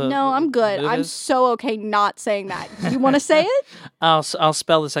name of the? No, I'm good. move I'm is? so okay not saying that. You want to say it? I'll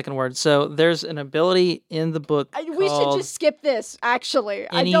spell the second word. So there's an ability in the book We should called just skip this. Actually,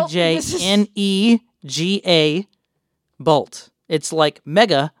 I don't. This is- NEJNEGA bolt. It's like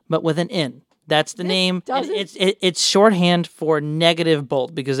mega, but with an N. That's the name. And doesn't- it's shorthand for negative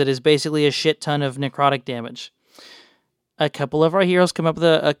bolt because it is basically a shit ton of necrotic damage. A couple of our heroes come up with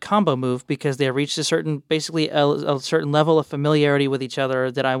a combo move because they reached a certain level of familiarity with each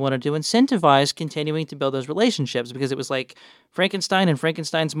other that I wanted to incentivize continuing to build those relationships, because it was like Frankenstein and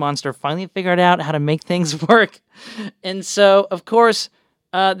Frankenstein's monster finally figured out how to make things work. And so, of course,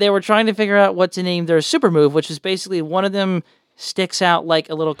 they were trying to figure out what to name their super move, which is basically one of them sticks out like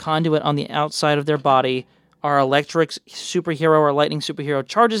a little conduit on the outside of their body. Our electric superhero or lightning superhero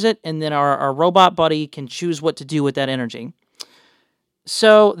charges it, and then our robot buddy can choose what to do with that energy.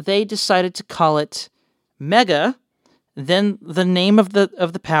 So they decided to call it Mega, then the name of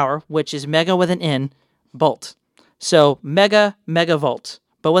the power, which is Mega with an N, Bolt. So Mega Volt,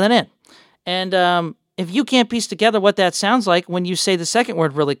 but with an N. And if you can't piece together what that sounds like when you say the second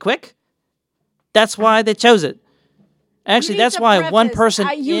word really quick, that's why they chose it. Actually, that's why one person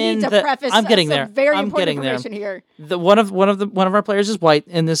you in need to the preface I'm getting some there. Very I'm important getting there. information here. One of our players is white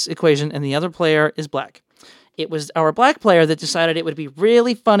in this equation, and the other player is black. It was our black player that decided it would be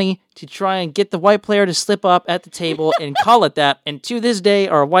really funny to try and get the white player to slip up at the table and call it that. And to this day,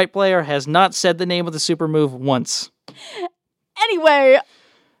 our white player has not said the name of the super move once. Anyway,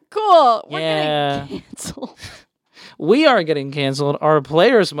 cool. We're Yeah. getting canceled. We are getting canceled. Our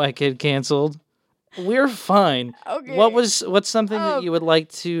players might get canceled. We're fine. Okay. What's something that you would like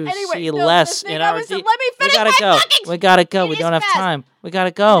to Anyway, see no, less the thing in I our was- D- let me finish We gotta my go. fucking- We gotta go. We It don't is have fast. time. We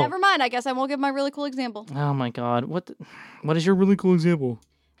gotta go. Never mind. I guess I won't give my really cool example. Oh my god. What is your really cool example?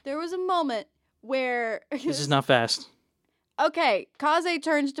 There was a moment where This is not fast. okay, Kaze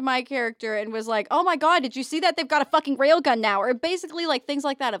turns to my character and was like, "Oh my god, did you see that? They've got a fucking railgun now." Or basically like things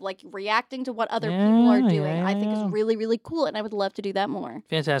like that of like reacting to what other people are doing. I think yeah. is really, really cool, and I would love to do that more.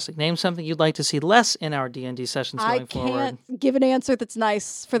 Fantastic. Name something you'd like to see less in our D&D sessions I going forward. can't give an answer that's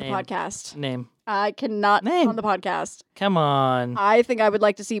nice for the Name. podcast. Name. I cannot Name. on the podcast. Come on. I think I would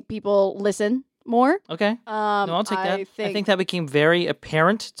like to see people listen more. Okay. No, I'll take that. I I think that became very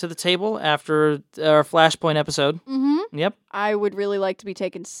apparent to the table after our Flashpoint episode. Mm-hmm. Yep. I would really like to be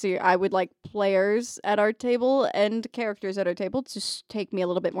taken I would like players at our table and characters at our table to take me a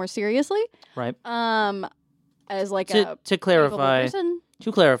little bit more seriously. Right. As like To a capable clarify, person.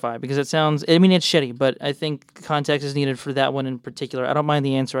 because it sounds, I mean, it's shitty, but I think context is needed for that one in particular. I don't mind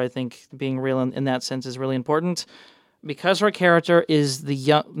the answer. I think being real in that sense is really important. Because her character is the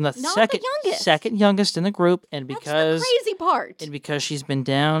second youngest in the group, and That's because the crazy part. and because she's been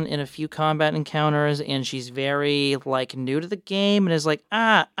down in a few combat encounters, and she's very like new to the game, and is like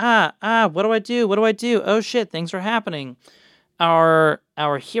what do I do? Oh shit, things are happening. Our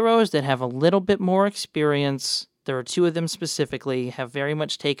heroes that have a little bit more experience, there are two of them specifically, have very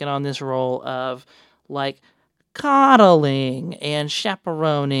much taken on this role of like coddling and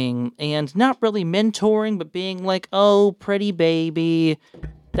chaperoning and not really mentoring, but being like, oh, pretty baby,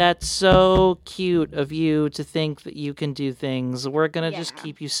 that's so cute of you to think that you can do things. We're going to just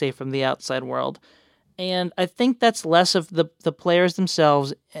keep you safe from the outside world. And I think that's less of the players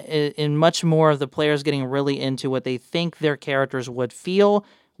themselves and much more of the players getting really into what they think their characters would feel,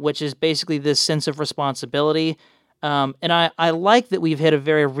 which is basically this sense of responsibility. And I like that we've hit a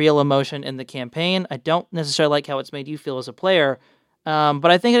very real emotion in the campaign. I don't necessarily like how it's made you feel as a player,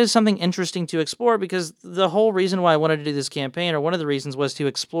 but I think it is something interesting to explore because the whole reason why I wanted to do this campaign, or one of the reasons, was to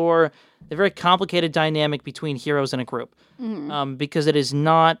explore the very complicated dynamic between heroes in a group. Because it is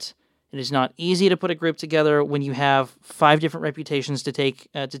not easy to put a group together when you have 5 different reputations to take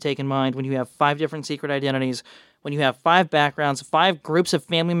in mind, when you have 5 different secret identities, when you have 5 backgrounds, 5 groups of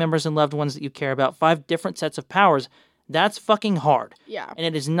family members and loved ones that you care about, 5 different sets of powers. That's fucking hard. Yeah. And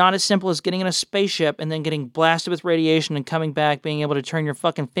it is not as simple as getting in a spaceship and then getting blasted with radiation and coming back being able to turn your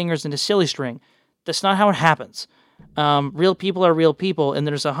fucking fingers into silly string. That's not how it happens. Real people are real people, and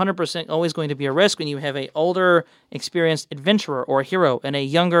there's 100% always going to be a risk when you have a older, experienced adventurer or hero and a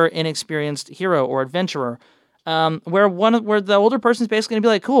younger, inexperienced hero or adventurer, where the older person's basically going to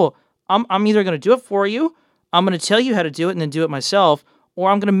be like, cool, I'm either going to do it for you, I'm going to tell you how to do it and then do it myself, or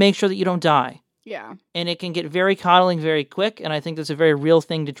I'm going to make sure that you don't die. Yeah. And it can get very coddling very quick, and I think that's a very real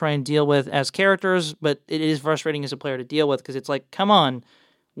thing to try and deal with as characters, but it is frustrating as a player to deal with, because it's like, come on,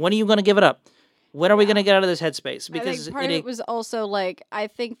 when are you going to give it up? When are we going to get out of this headspace? Because I think part of it was also, like, I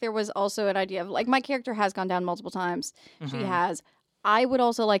think there was also an idea of, like, my character has gone down multiple times. She has. I would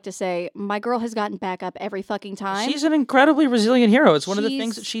also like to say my girl has gotten back up every fucking time. She's an incredibly resilient hero. It's one of the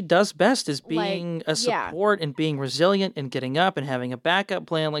things that she does best, is being a support and being resilient and getting up and having a backup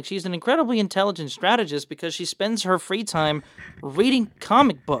plan. Like, she's an incredibly intelligent strategist because she spends her free time reading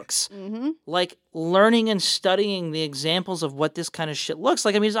comic books. Like, learning and studying the examples of what this kind of shit looks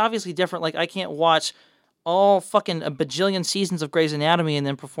like. I mean, it's obviously different. Like, I can't watch all fucking a bajillion seasons of Grey's Anatomy and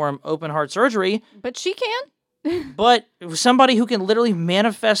then perform open heart surgery. But she can. But somebody who can literally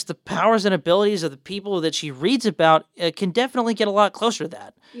manifest the powers and abilities of the people that she reads about can definitely get a lot closer to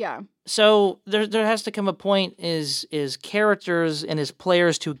that. Yeah. So there has to come a point is characters and as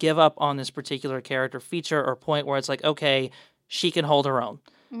players to give up on this particular character feature or point where it's like, okay, she can hold her own.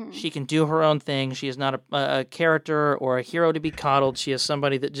 She can do her own thing. She is not a character or a hero to be coddled. She is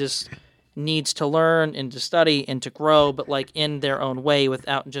somebody that just needs to learn and to study and to grow, but like in their own way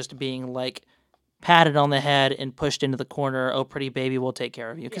without just being like patted on the head and pushed into the corner. Oh, pretty baby, we'll take care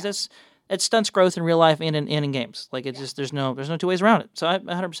of you. Because it stunts growth in real life and in games. Like, it's just there's no 2 ways around it. So I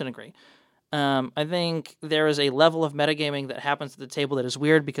 100% agree. I think there is a level of metagaming that happens at the table that is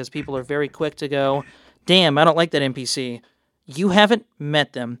weird because people are very quick to go, damn, I don't like that NPC. You haven't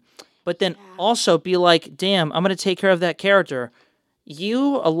met them. But then also be like, damn, I'm going to take care of that character.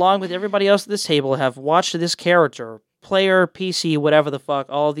 You, along with everybody else at this table, have watched this character, player, PC, whatever the fuck,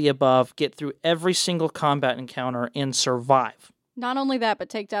 all of the above, get through every single combat encounter and survive. Not only that, but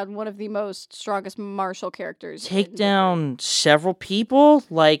take down one of the most strongest martial characters. Take down several people?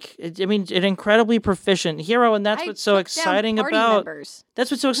 Like, I mean, an incredibly proficient hero, and that's what's so exciting about...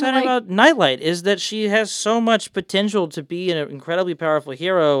 That's what's so exciting about Nightlight, is that she has so much potential to be an incredibly powerful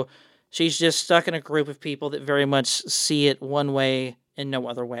hero. She's just stuck in a group of people that very much see it one way and no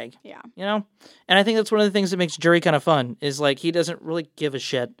other way. Yeah. You know? And I think that's one of the things that makes Jury kind of fun, is like, he doesn't really give a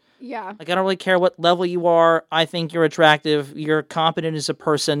shit. Yeah. Like, I don't really care what level you are. I think you're attractive. You're competent as a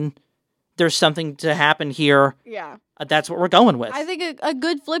person. There's something to happen here. Yeah. That's what we're going with. I think a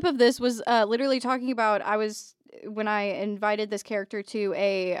good flip of this was literally talking about, when I invited this character to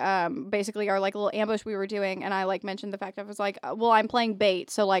a, basically our, like, little ambush we were doing, and I, like, mentioned the fact I was like, well, I'm playing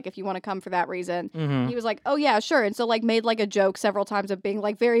bait, so, like, if you want to come for that reason. He was like, oh, yeah, sure. And so, like, made, like, a joke several times of being,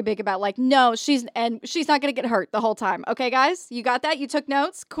 like, very big about, like, no, she's not going to get hurt the whole time. Okay, guys? You got that? You took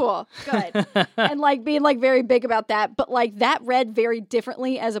notes? Cool. Good. And, like, being, like, very big about that. But, like, that read very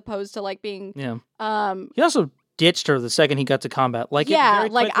differently as opposed to, like, being... Yeah. He also ditched her the second he got to combat. Like, yeah,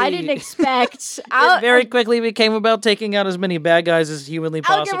 like I didn't expect. It very quickly became about taking out as many bad guys as humanly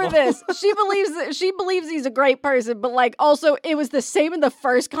possible. I'll give her this. She believes he's a great person, but like also it was the same in the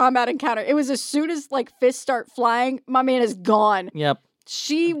first combat encounter. It was as soon as like fists start flying, my man is gone. Yep.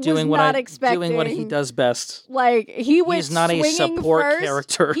 She was not expecting doing what he does best. Like he's not a support first.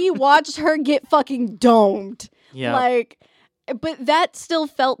 Character. He watched her get fucking domed. Yeah. Like. But that still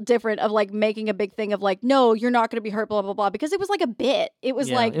felt different of like making a big thing of like, no, you're not going to be hurt, blah blah blah, because it was like a bit. It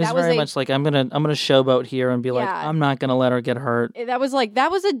was like it was very much like I'm gonna showboat here and be like, I'm not gonna let her get hurt. That was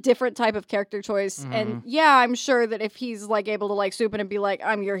a different type of character choice, and yeah, I'm sure that if he's like able to like swoop in and be like,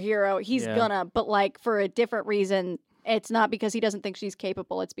 I'm your hero, he's gonna. But like for a different reason, it's not because he doesn't think she's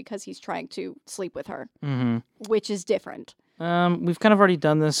capable. It's because he's trying to sleep with her, which is different. We've kind of already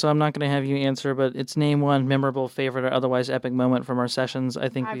done this, so I'm not going to have you answer, but it's name one memorable, favorite, or otherwise epic moment from our sessions. I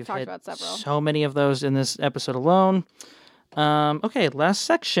think I've we've talked hit about several. so many of those in this episode alone. Okay, last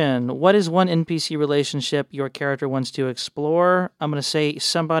section. What is one NPC relationship your character wants to explore? I'm going to say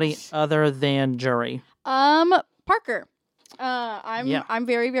somebody other than Jury. Parker. Yeah. I'm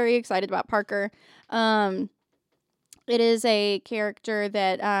very, very excited about Parker. It is a character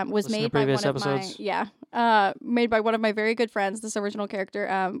that was Listen to made by previous one of episodes. made by one of my very good friends. This original character,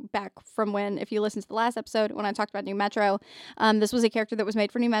 back from when, if you listen to the last episode when I talked about New Metro, this was a character that was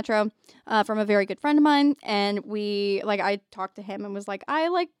made for New Metro, from a very good friend of mine, and I talked to him and was like,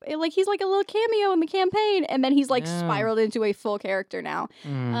 he's like a little cameo in the campaign, and then he's like spiraled into a full character now.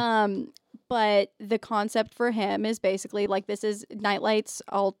 But the concept for him is basically like, this is Nightlight's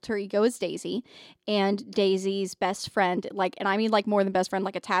alter ego is Daisy, and Daisy's best friend, and I mean more than best friend,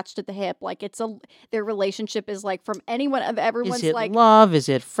 attached at the hip. Their relationship is from everyone's Is it love? Is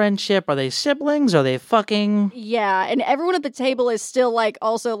it friendship? Are they siblings? Are they fucking? Yeah, and everyone at the table is still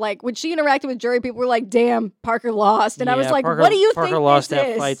also when she interacted with Jury, people were like, "Damn, Parker lost," and I was like, Parker, "What do you Parker think lost this that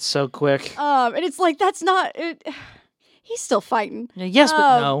is?" fight so quick. And it's that's not it. He's still fighting. Yes,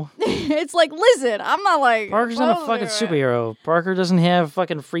 but no. It's listen, I'm not Parker's not a fucking superhero. Parker doesn't have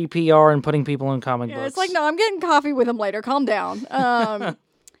fucking free PR and putting people in comic books. It's no, I'm getting coffee with him later. Calm down.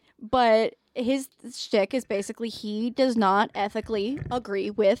 But his shtick is basically he does not ethically agree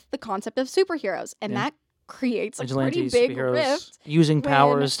with the concept of superheroes, and that creates a pretty big rift. Using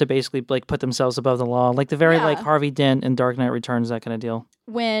powers to basically put themselves above the law, the very Harvey Dent in Dark Knight Returns, that kind of deal.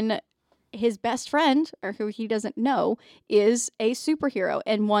 When his best friend, or who he doesn't know, is a superhero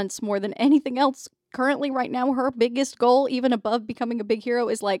and wants more than anything else currently right now, her biggest goal, even above becoming a big hero,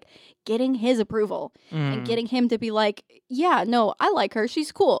 is getting his approval and getting him to be yeah, no, I like her.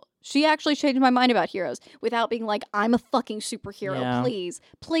 She's cool. She actually changed my mind about heroes, without being I'm a fucking superhero. Yeah.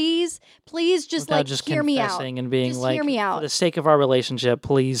 Please, just Without just hear me out. And being just hear me out. For the sake of our relationship,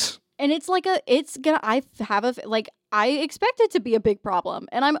 please. And it's I expect it to be a big problem,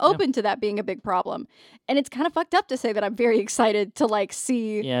 and I'm open to that being a big problem. And it's kind of fucked up to say that I'm very excited to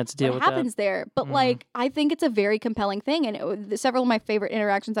see what happens there. But I think it's a very compelling thing. And several of my favorite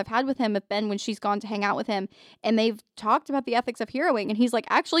interactions I've had with him have been when she's gone to hang out with him, and they've talked about the ethics of heroing, and he's like,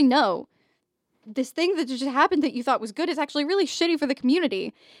 actually, no. This thing that just happened that you thought was good is actually really shitty for the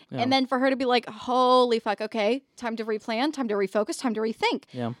community. Yeah. And then for her to be like, holy fuck, okay, time to replan, time to refocus, time to rethink.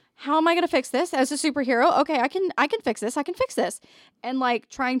 Yeah. How am I going to fix this as a superhero? Okay, I can fix this. I can fix this. And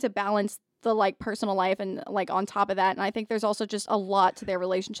trying to balance the personal life and on top of that. And I think there's also just a lot to their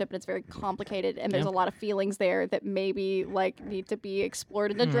relationship, and it's very complicated, and there's a lot of feelings there that maybe need to be explored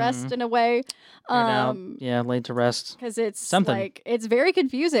and addressed in a way. Laid to rest. Because it's something. It's very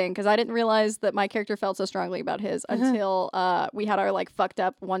confusing, because I didn't realize that my character felt so strongly about his until we had our fucked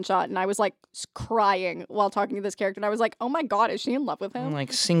up one shot, and I was crying while talking to this character, and I was like, oh my god, is she in love with him?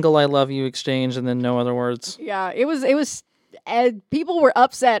 Single I love you exchange and then no other words. Yeah, it was people were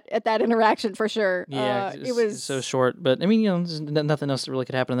upset at that interaction for sure. Yeah, it was so short, but I mean, there's nothing else that really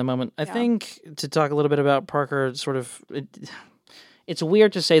could happen in the moment. I think to talk a little bit about Parker, it's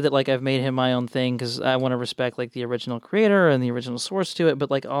weird to say that I've made him my own thing, because I want to respect the original creator and the original source to it,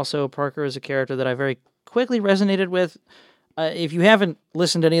 but also Parker is a character that I very quickly resonated with. If you haven't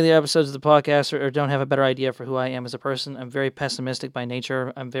listened to any of the episodes of the podcast or don't have a better idea for who I am as a person, I'm very pessimistic by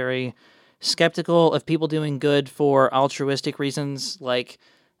nature. I'm very skeptical of people doing good for altruistic reasons.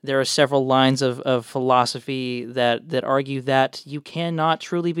 There are several lines of philosophy that argue that you cannot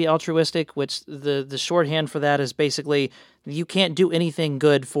truly be altruistic, which the shorthand for that is basically you can't do anything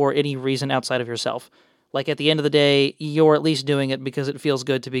good for any reason outside of yourself. At the end of the day, you're at least doing it because it feels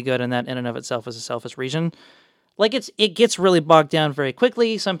good to be good, and that in and of itself is a selfish reason. It gets really bogged down very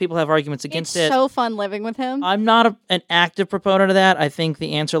quickly. Some people have arguments against it. It's so fun living with him. I'm not an active proponent of that. I think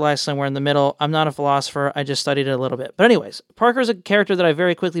the answer lies somewhere in the middle. I'm not a philosopher. I just studied it a little bit. But anyways, Parker's a character that I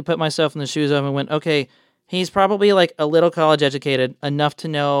very quickly put myself in the shoes of and went, okay, he's probably a little college educated, enough to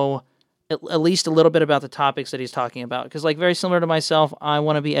know at least a little bit about the topics that he's talking about. Because very similar to myself, I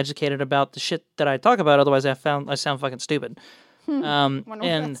want to be educated about the shit that I talk about. Otherwise, I sound fucking stupid. Wonder what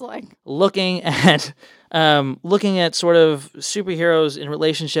that's like. Looking at sort of superheroes in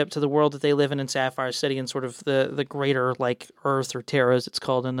relationship to the world that they live in Sapphire City, and sort of the greater Earth, or Terra as it's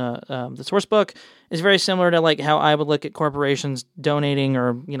called in the source book, is very similar to how I would look at corporations donating,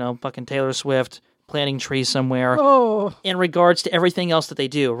 or fucking Taylor Swift planting trees somewhere in regards to everything else that they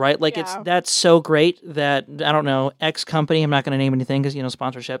do, right? That's so great that, I don't know, X company, I'm not going to name anything because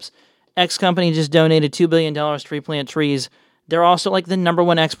sponsorships, X company just donated $2 billion to replant trees. they're also like the number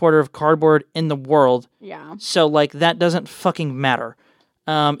one exporter of cardboard in the world. Yeah. So like that doesn't fucking matter.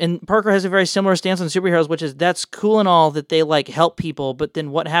 And Parker has a very similar stance on superheroes, which is that's cool and all that they like help people, but then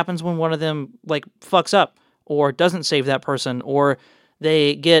what happens when one of them like fucks up or doesn't save that person, or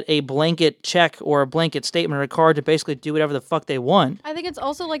they get a blanket check or a blanket statement or a card to basically do whatever the fuck they want. I think it's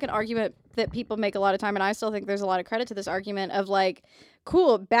also like an argument that people make a lot of time, and I still think there's a lot of credit to this argument of like,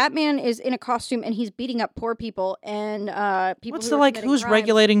 cool, Batman is in a costume and he's beating up poor people and people. What's who the are like? committing Who's crimes.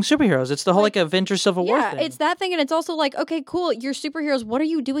 regulating superheroes? It's the whole like Avengers Civil War Yeah, thing. it's that thing, and it's also like, okay, cool, you're superheroes. What are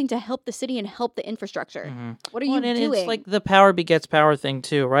you doing to help the city and help the infrastructure? What are you and doing? It's like the power begets power thing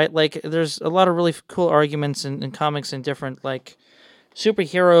too, right? Like there's a lot of really cool arguments in comics and different like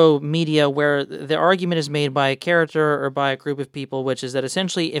superhero media where the argument is made by a character or by a group of people, which is that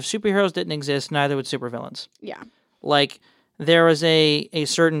essentially if superheroes didn't exist, neither would supervillains. Yeah. Like there is a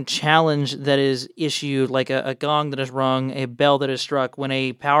certain challenge that is issued, like a gong that is rung, a bell that is struck when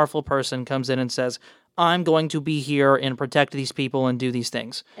a powerful person comes in and says, I'm going to be here and protect these people and do these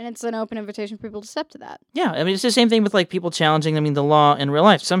things. And it's an open invitation for people to step to that. Yeah, I mean, it's the same thing with, like, people challenging, the law in real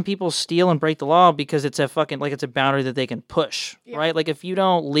life. Some people steal and break the law because it's a fucking, like, it's a boundary that they can push, right? Like, if you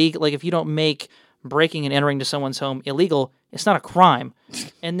don't if you don't make breaking and entering to someone's home illegal, it's not a crime.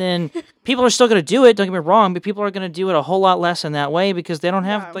 And then people are still going to do it, don't get me wrong, but people are going to do it a whole lot less in that way because they don't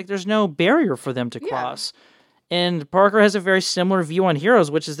have, like, there's no barrier for them to cross. And Parker has a very similar view on heroes,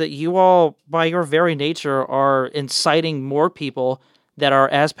 which is that you all, by your very nature, are inciting more people that are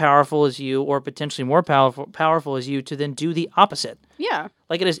as powerful as you or potentially more powerful as you to then do the opposite. Yeah.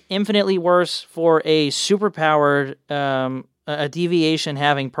 Like, it is infinitely worse for a superpowered, a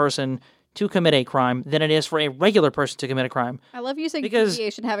deviation-having person to commit a crime than it is for a regular person to commit a crime. I love you saying Because-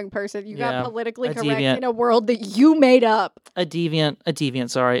 deviation having person. You Yeah, got politically a correct deviant. in a world that you made up. A deviant,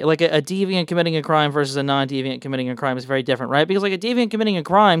 sorry. Like a deviant committing a crime versus a non-deviant committing a crime is very different, right? Because like a deviant committing a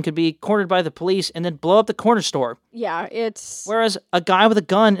crime could be cornered by the police and then blow up the corner store. Yeah, it's... Whereas a guy with a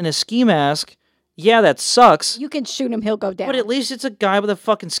gun and a ski mask, yeah, that sucks. You can shoot him, he'll go down. But at least it's a guy with a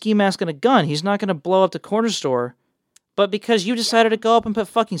fucking ski mask and a gun. He's not going to blow up the corner store. But because you decided to go up and put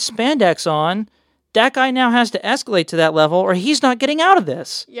fucking spandex on, that guy now has to escalate to that level or he's not getting out of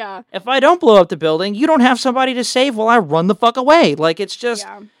this. Yeah. If I don't blow up the building, you don't have somebody to save while I run the fuck away. Like, it's just,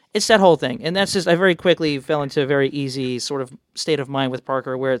 it's that whole thing. And that's just, I very quickly fell into a very easy sort of state of mind with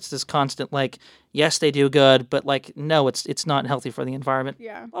Parker where it's this constant, like, yes, they do good, but, like, no, it's not healthy for the environment.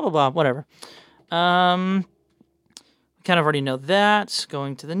 Yeah. Blah, blah, blah, whatever. We kind of already know that.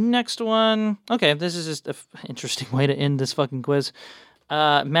 Going to the next one. Okay, this is just an interesting way to end this fucking quiz.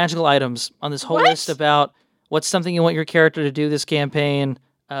 Magical items on this whole list about what's something you want your character to do this campaign,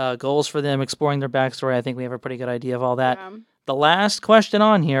 goals for them, exploring their backstory. I think we have a pretty good idea of all that. Yeah. The last question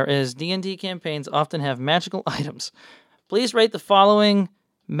on here is D&D campaigns often have magical items. Please rate the following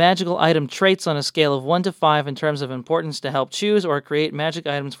magical item traits on a scale of 1 to 5 in terms of importance to help choose or create magic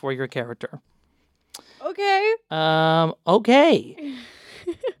items for your character. Okay. Okay.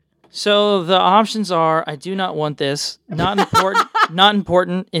 So the options are: I do not want this, not important, not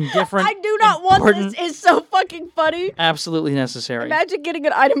important, indifferent. I do not want this is so fucking funny. Absolutely necessary. Imagine getting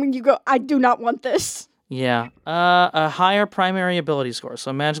an item and you go, I do not want this. Yeah. A higher primary ability score.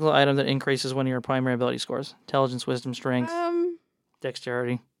 So a magical item that increases one of your primary ability scores: intelligence, wisdom, strength,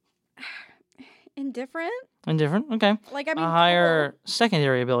 dexterity. Indifferent? Indifferent. Okay. Like, I mean, A higher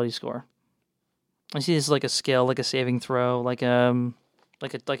secondary ability score. I see this as like a skill, like a saving throw, like a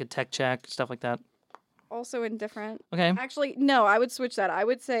tech check, stuff like that. also indifferent. Okay. Actually, no, I would switch that. I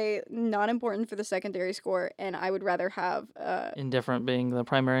would say not important for the secondary score, and I would rather have, Indifferent being the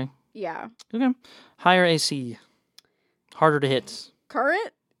primary. yeah. Okay. Higher AC. Harder to hit.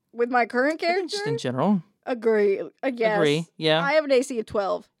 Current? With my current character? Just in general. Agree. Yes. Agree. Yeah. I have an AC of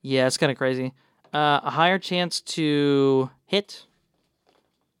 12. Yeah, it's kind of crazy. A higher chance to hit.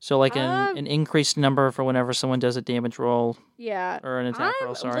 So like an increased number for whenever someone does a damage roll Yeah. or an attack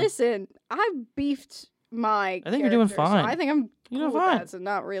roll, sorry. Listen, I've beefed my I think you're doing character, so fine. I think I'm You're cool doing fine. with that, so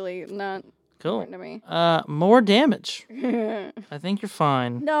not Cool. important to me. More damage. No, I think you're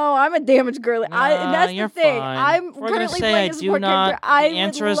fine. I'm a damage girly. And that's you're the thing. fine. I'm We're gonna currently say playing I a do support not. character. I The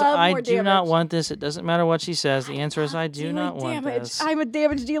answer would is love I more do damage. not want this. It doesn't matter what she says. The answer is I do not want damage. this. I'm a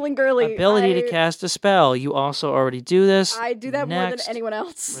damage dealing girly. Ability to cast a spell. You also already do this. I do that more Next. than anyone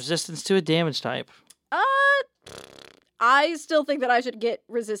else. Resistance to a damage type. I still think that I should get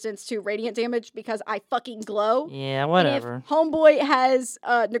resistance to radiant damage because I fucking glow. Yeah, And whatever. if Homeboy has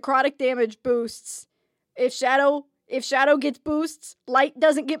necrotic damage boosts, if Shadow gets boosts, Light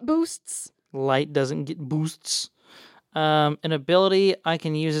doesn't get boosts. Light doesn't get boosts. An ability I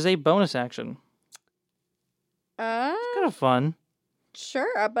can use as a bonus action. Kind of fun.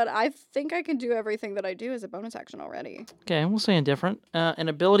 Sure, but I think I can do everything that I do as a bonus action already. Okay, we'll say indifferent. An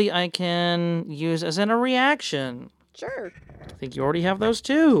ability I can use as in a reaction. Sure. I think you already have those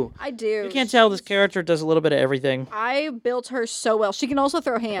too. I do. You can't tell this character does a little bit of everything. I built her so well. She can also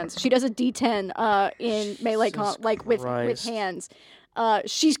throw hands. She does a D10 in melee with hands.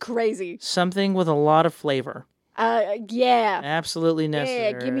 She's crazy. Something with a lot of flavor. Yeah. Absolutely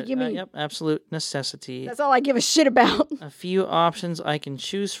necessary. Yeah, gimme. Yep, absolute necessity. That's all I give a shit about. A few options I can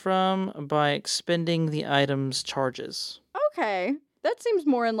choose from by expending the item's charges. Okay. That seems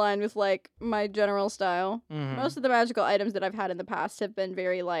more in line with, like, my general style. Mm-hmm. Most of the magical items that I've had in the past have been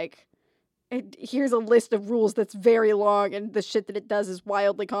very, like, here's a list of rules that's very long, and the shit that it does is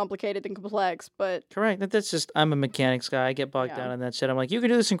wildly complicated and complex, but... Correct. That's just, I'm a mechanics guy. I get bogged down in that shit. I'm like, you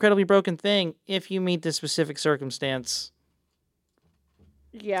can do this incredibly broken thing if you meet this specific circumstance.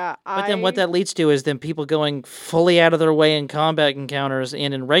 Yeah, But then what that leads to is then people going fully out of their way in combat encounters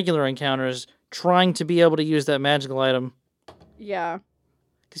and in regular encounters trying to be able to use that magical item. Yeah.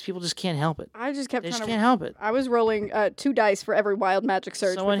 Because people just can't help it. I just kept They trying just to... can't help it. I was rolling 2 dice for every wild magic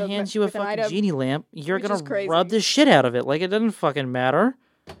search. Someone hands you a fucking item, genie lamp, you're which going is to crazy. rub the shit out of it. Like, it doesn't fucking matter.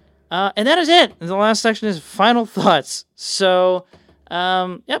 And that is it. The last section is final thoughts. So,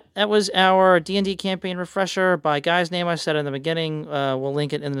 yep, that was our D&D campaign refresher by guy's name I said in the beginning. We'll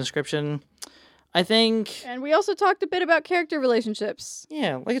link it in the description. I think... And we also talked a bit about character relationships.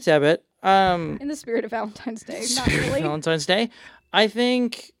 Yeah, like a tad bit. In the spirit of Valentine's Day. Not really. Valentine's Day. I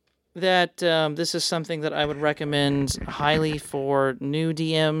think that this is something that I would recommend highly for new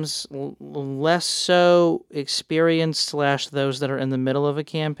DMs, less so experienced / those that are in the middle of a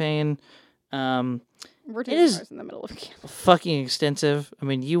campaign. We're taking ours in the middle of a campaign. Fucking extensive. I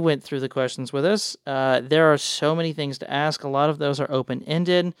mean, you went through the questions with us. There are so many things to ask. A lot of those are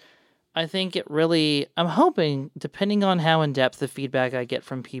open-ended. I think it really, I'm hoping, depending on how in-depth the feedback I get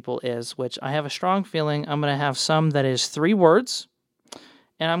from people is, which I have a strong feeling I'm going to have some that is 3 words,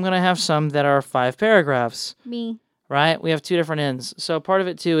 and I'm going to have some that are 5 paragraphs. Me. Right? We have 2 different ends. So part of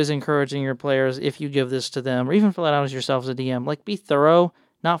it, too, is encouraging your players, if you give this to them, or even fill it out as yourself as a DM, like, be thorough,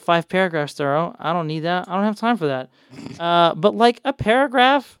 not 5 paragraphs thorough. I don't need that. I don't have time for that. But, like, a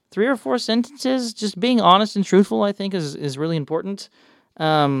paragraph, 3 or 4 sentences, just being honest and truthful, I think, is really important.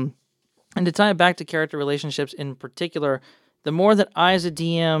 And to tie it back to character relationships in particular, the more that I as a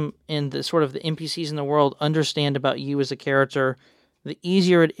DM and the sort of the NPCs in the world understand about you as a character, the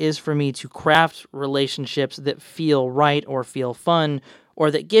easier it is for me to craft relationships that feel right or feel fun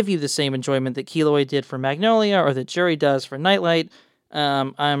or that give you the same enjoyment that Keloid did for Magnolia or that Jury does for Nightlight.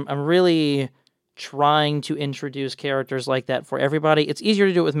 I'm really trying to introduce characters like that for everybody. It's easier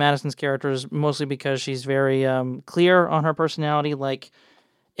to do it with Madison's characters, mostly because she's very clear on her personality, like...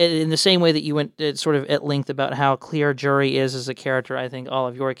 In the same way that you went sort of at length about how clear Jury is as a character, I think all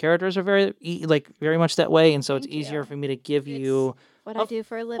of your characters are very much that way, and so it's easier for me to give you what I do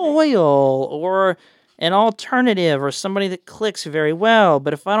for a living. Foil or an alternative or somebody that clicks very well.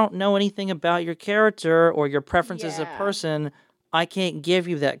 But if I don't know anything about your character or your preference as a person, I can't give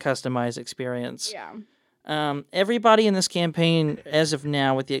you that customized experience. Yeah. Everybody in this campaign, as of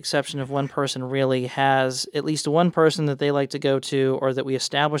now, with the exception of one person, really has at least one person that they like to go to or that we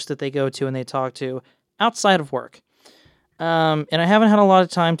establish that they go to and they talk to outside of work. And I haven't had a lot of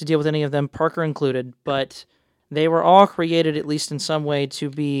time to deal with any of them, Parker included, but they were all created, at least in some way, to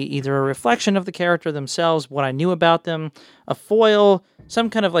be either a reflection of the character themselves, what I knew about them, a foil, some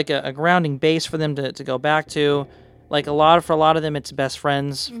kind of like a grounding base for them to go back to. Like for a lot of them, it's best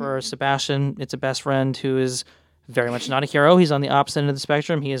friends. For Sebastian, it's a best friend who is very much not a hero. He's on the opposite end of the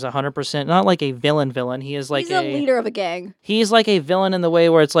spectrum. He is 100% not like a villain. He is like he's a leader of a gang. He's like a villain in the way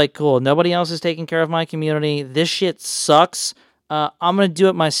where it's like, cool, nobody else is taking care of my community. This shit sucks. I'm gonna do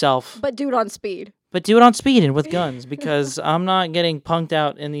it myself. But do it on speed. And with guns because I'm not getting punked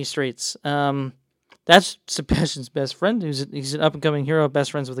out in these streets. That's Sebastian's best friend. He's an up and coming hero,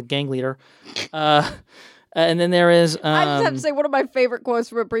 best friends with a gang leader. And then there is... I just have to say, one of my favorite quotes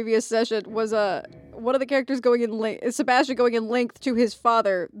from a previous session was one of the characters Sebastian going in length to his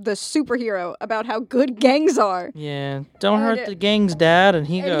father, the superhero, about how good gangs are. Yeah, don't hurt the gangs, Dad. And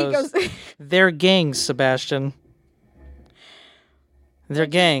he goes, they're gangs, Sebastian. They're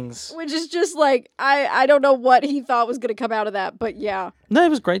gangs. Which is just like, I don't know what he thought was going to come out of that, but yeah. No, it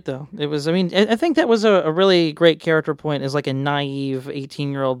was great, though. It was, I mean, I think that was a really great character point as like a naive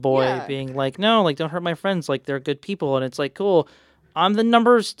 18-year-old boy being like, no, like, don't hurt my friends. Like, they're good people. And it's like, cool. I'm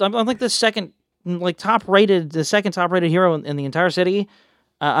like the second top rated hero in the entire city.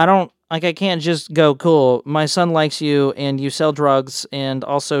 I can't just go, cool, my son likes you and you sell drugs and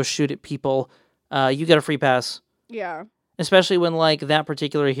also shoot at people. You get a free pass. Yeah. Especially when like that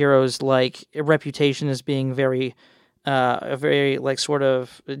particular hero's like reputation is being very like sort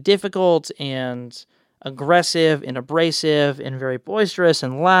of difficult and aggressive and abrasive and very boisterous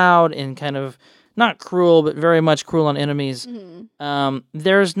and loud and kind of not cruel but very much cruel on enemies.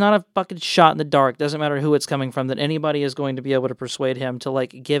 There's not a fucking shot in the dark, doesn't matter who it's coming from, that anybody is going to be able to persuade him to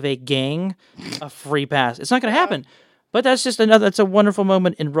like give a gang a free pass. It's not going to happen. But that's a wonderful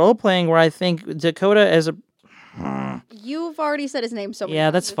moment in role playing where I think Dakota as a You've already said his name so many yeah,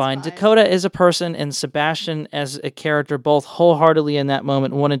 times. that's It's fine. Dakota is a person, and Sebastian as a character, both wholeheartedly in that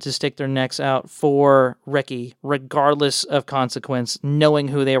moment wanted to stick their necks out for Ricky, regardless of consequence, knowing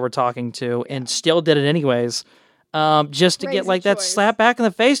who they were talking to, and still did it anyways. Just to get Crazy like that choice. slap back in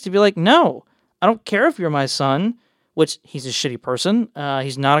the face to be like, no, I don't care if you're my son, which he's a shitty person.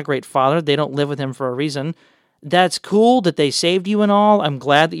 He's not a great father. They don't live with him for a reason. That's cool that they saved you and all. I'm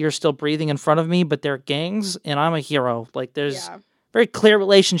glad that you're still breathing in front of me, but they're gangs, and I'm a hero. Like, there's very clear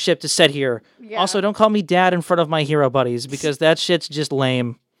relationship to set here. Yeah. Also, don't call me dad in front of my hero buddies, because that shit's just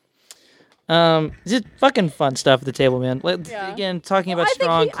lame. Just fucking fun stuff at the table, man. Again, talking about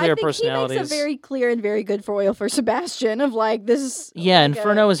strong, clear personalities. He makes a very clear and very good foil for Sebastian of like, this is... Yeah,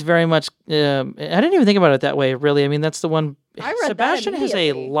 Inferno is very much... I didn't even think about it that way, really. I mean, that's the one... I read Sebastian that has a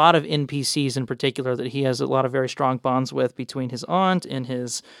immediately. lot of NPCs in particular that he has a lot of very strong bonds with, between his aunt and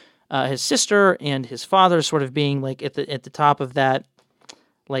his sister and his father, sort of being like at the top of that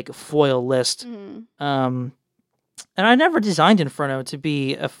like foil list. And I never designed Inferno to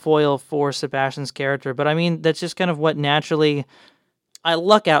be a foil for Sebastian's character, but I mean that's just kind of what naturally I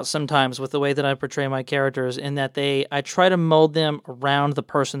luck out sometimes with the way that I portray my characters, in that I try to mold them around the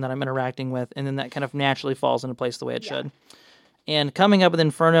person that I'm interacting with, and then that kind of naturally falls into place the way it should. And coming up with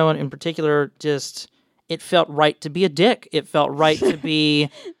Inferno in particular, just it felt right to be a dick. It felt right to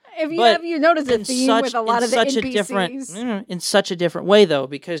be. If you notice a theme with a lot of the NPCs. In such a different way, though,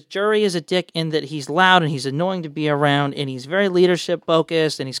 because Jury is a dick in that he's loud and he's annoying to be around, and he's very leadership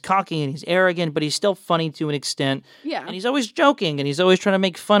focused, and he's cocky and he's arrogant, but he's still funny to an extent. Yeah. And he's always joking, and he's always trying to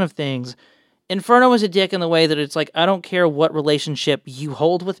make fun of things. Inferno is a dick in the way that it's like, I don't care what relationship you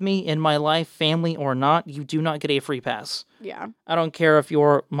hold with me in my life, family or not, you do not get a free pass. Yeah. I don't care if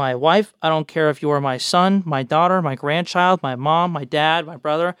you're my wife. I don't care if you're my son, my daughter, my grandchild, my mom, my dad, my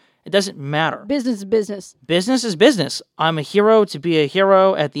brother. It doesn't matter. Business is business. Business is business. I'm a hero to be a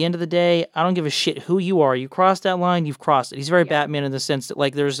hero. At the end of the day, I don't give a shit who you are. You cross that line, you've crossed it. He's very Batman in the sense that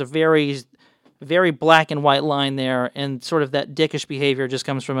like there's a very, very black and white line there, and sort of that dickish behavior just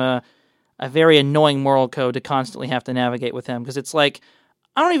comes from a very annoying moral code to constantly have to navigate with him, because it's like,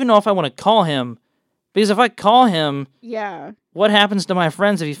 I don't even know if I want to call him, because if I call him, what happens to my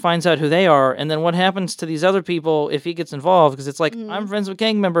friends if he finds out who they are, and then what happens to these other people if he gets involved, because it's like, I'm friends with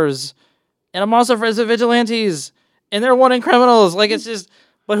gang members, and I'm also friends with vigilantes, and they're wanting criminals, like it's just...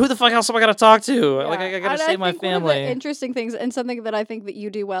 But who the fuck else am I going to talk to? Yeah. Like, I got to save my family. One of the interesting things, and something that I think that you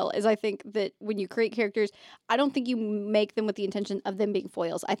do well, is I think that when you create characters, I don't think you make them with the intention of them being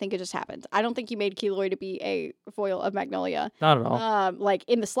foils. I think it just happens. I don't think you made Keloid to be a foil of Magnolia. Not at all. Like,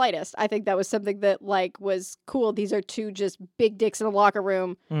 in the slightest. I think that was something that, like, was cool. These are two just big dicks in a locker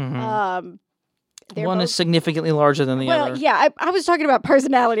room. Mm-hmm. One is significantly larger than the other. Well, yeah, I was talking about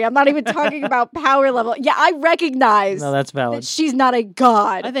personality. I'm not even talking about power level. Yeah, I recognize that's valid. that she's not a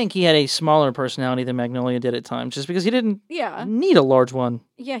god. I think he had a smaller personality than Magnolia did at times, just because he didn't need a large one.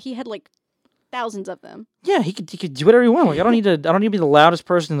 Yeah, he had like thousands of them. Yeah, he could do whatever he wanted. Like, I don't need to be the loudest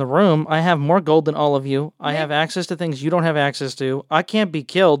person in the room. I have more gold than all of you. I have access to things you don't have access to. I can't be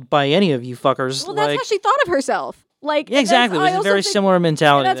killed by any of you fuckers. Well, that's how she thought of herself. Like, yeah, exactly. It was a very similar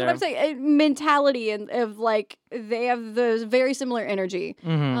mentality. That's what I'm saying. Mentality and of like they have the very similar energy.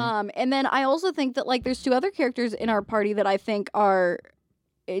 Mm-hmm. And then I also think that like there's two other characters in our party that I think are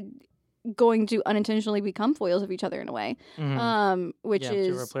going to unintentionally become foils of each other in a way. Which is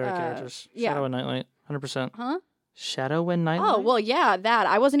two of our player characters. Yeah. Shadow and Nightlight, 100%. Huh? Shadow and Nightlight? Oh, well, yeah, that.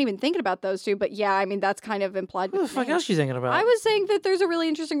 I wasn't even thinking about those two, but yeah, I mean, that's kind of implied. Who the fuck else are you thinking about? I was saying that there's a really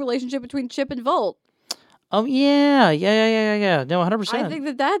interesting relationship between Chip and Volt. Oh, yeah. No, 100%. I think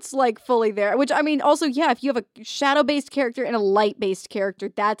that that's, like, fully there. Which, I mean, also, yeah, if you have a shadow-based character and a light-based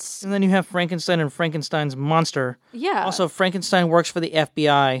character, that's... And then you have Frankenstein and Frankenstein's monster. Yeah. Also, Frankenstein works for the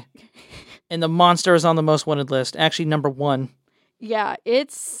FBI. And the monster is on the most wanted list. Actually, number 1. Yeah,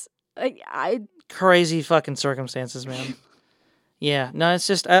 it's... Crazy fucking circumstances, man. Yeah, no, it's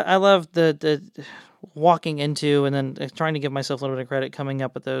just... I love the walking into and then trying to give myself a little bit of credit coming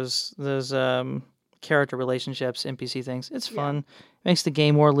up with those character relationships, NPC things. It's fun. It makes the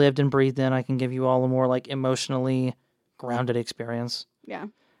game more lived and breathed in. I can give you all a more like emotionally grounded experience. Yeah.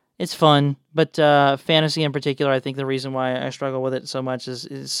 It's fun, but fantasy in particular, I think the reason why I struggle with it so much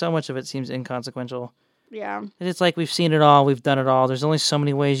is so much of it seems inconsequential. Yeah. And it's like we've seen it all, we've done it all. There's only so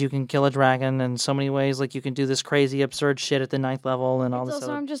many ways you can kill a dragon, and so many ways like you can do this crazy, absurd shit at the 9th level, and all this.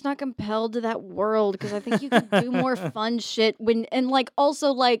 Also, I'm just not compelled to that world because I think you can do more fun shit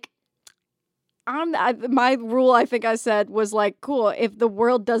also my rule I think I said was like, cool, if the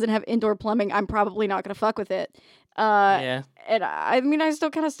world doesn't have indoor plumbing, I'm probably not gonna fuck with it. Yeah. And I mean, I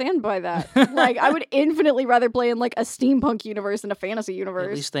still kind of stand by that. Like, I would infinitely rather play in like a steampunk universe than a fantasy universe.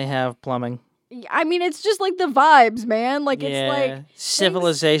 At least they have plumbing. I mean, it's just like the vibes, man. Like, Yeah. it's like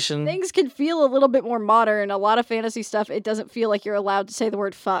civilization. Things can feel a little bit more modern. A lot of fantasy stuff, it doesn't feel like you're allowed to say the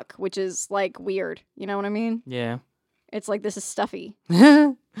word fuck, which is like weird. You know what I mean? Yeah. It's like, this is stuffy.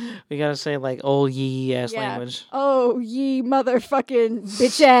 We gotta say like old yee ass language. Oh, ye motherfucking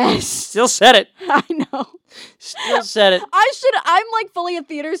bitch ass. Still said it. I know. Still said it. I'm like fully a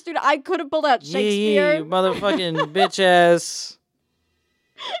theater student. I could have pulled out Shakespeare. Yee, motherfucking bitch ass.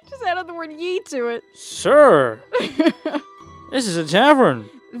 Just added the word ye to it. Sir. This is a tavern.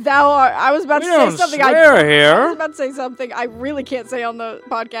 I was about to say something. Here. I was about to say something I really can't say on the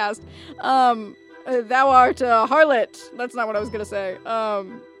podcast. Thou art a harlot. That's not what I was gonna say.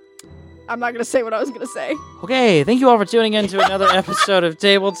 I'm not gonna say what I was gonna say. Okay, thank you all for tuning in to another episode of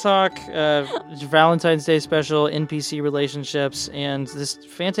Table Talk, Valentine's Day Special, NPC relationships, and this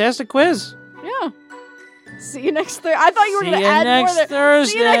fantastic quiz. Yeah. See you next Thursday. I thought you were See gonna you add next more there.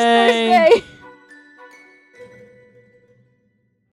 Thursday. See you next Thursday.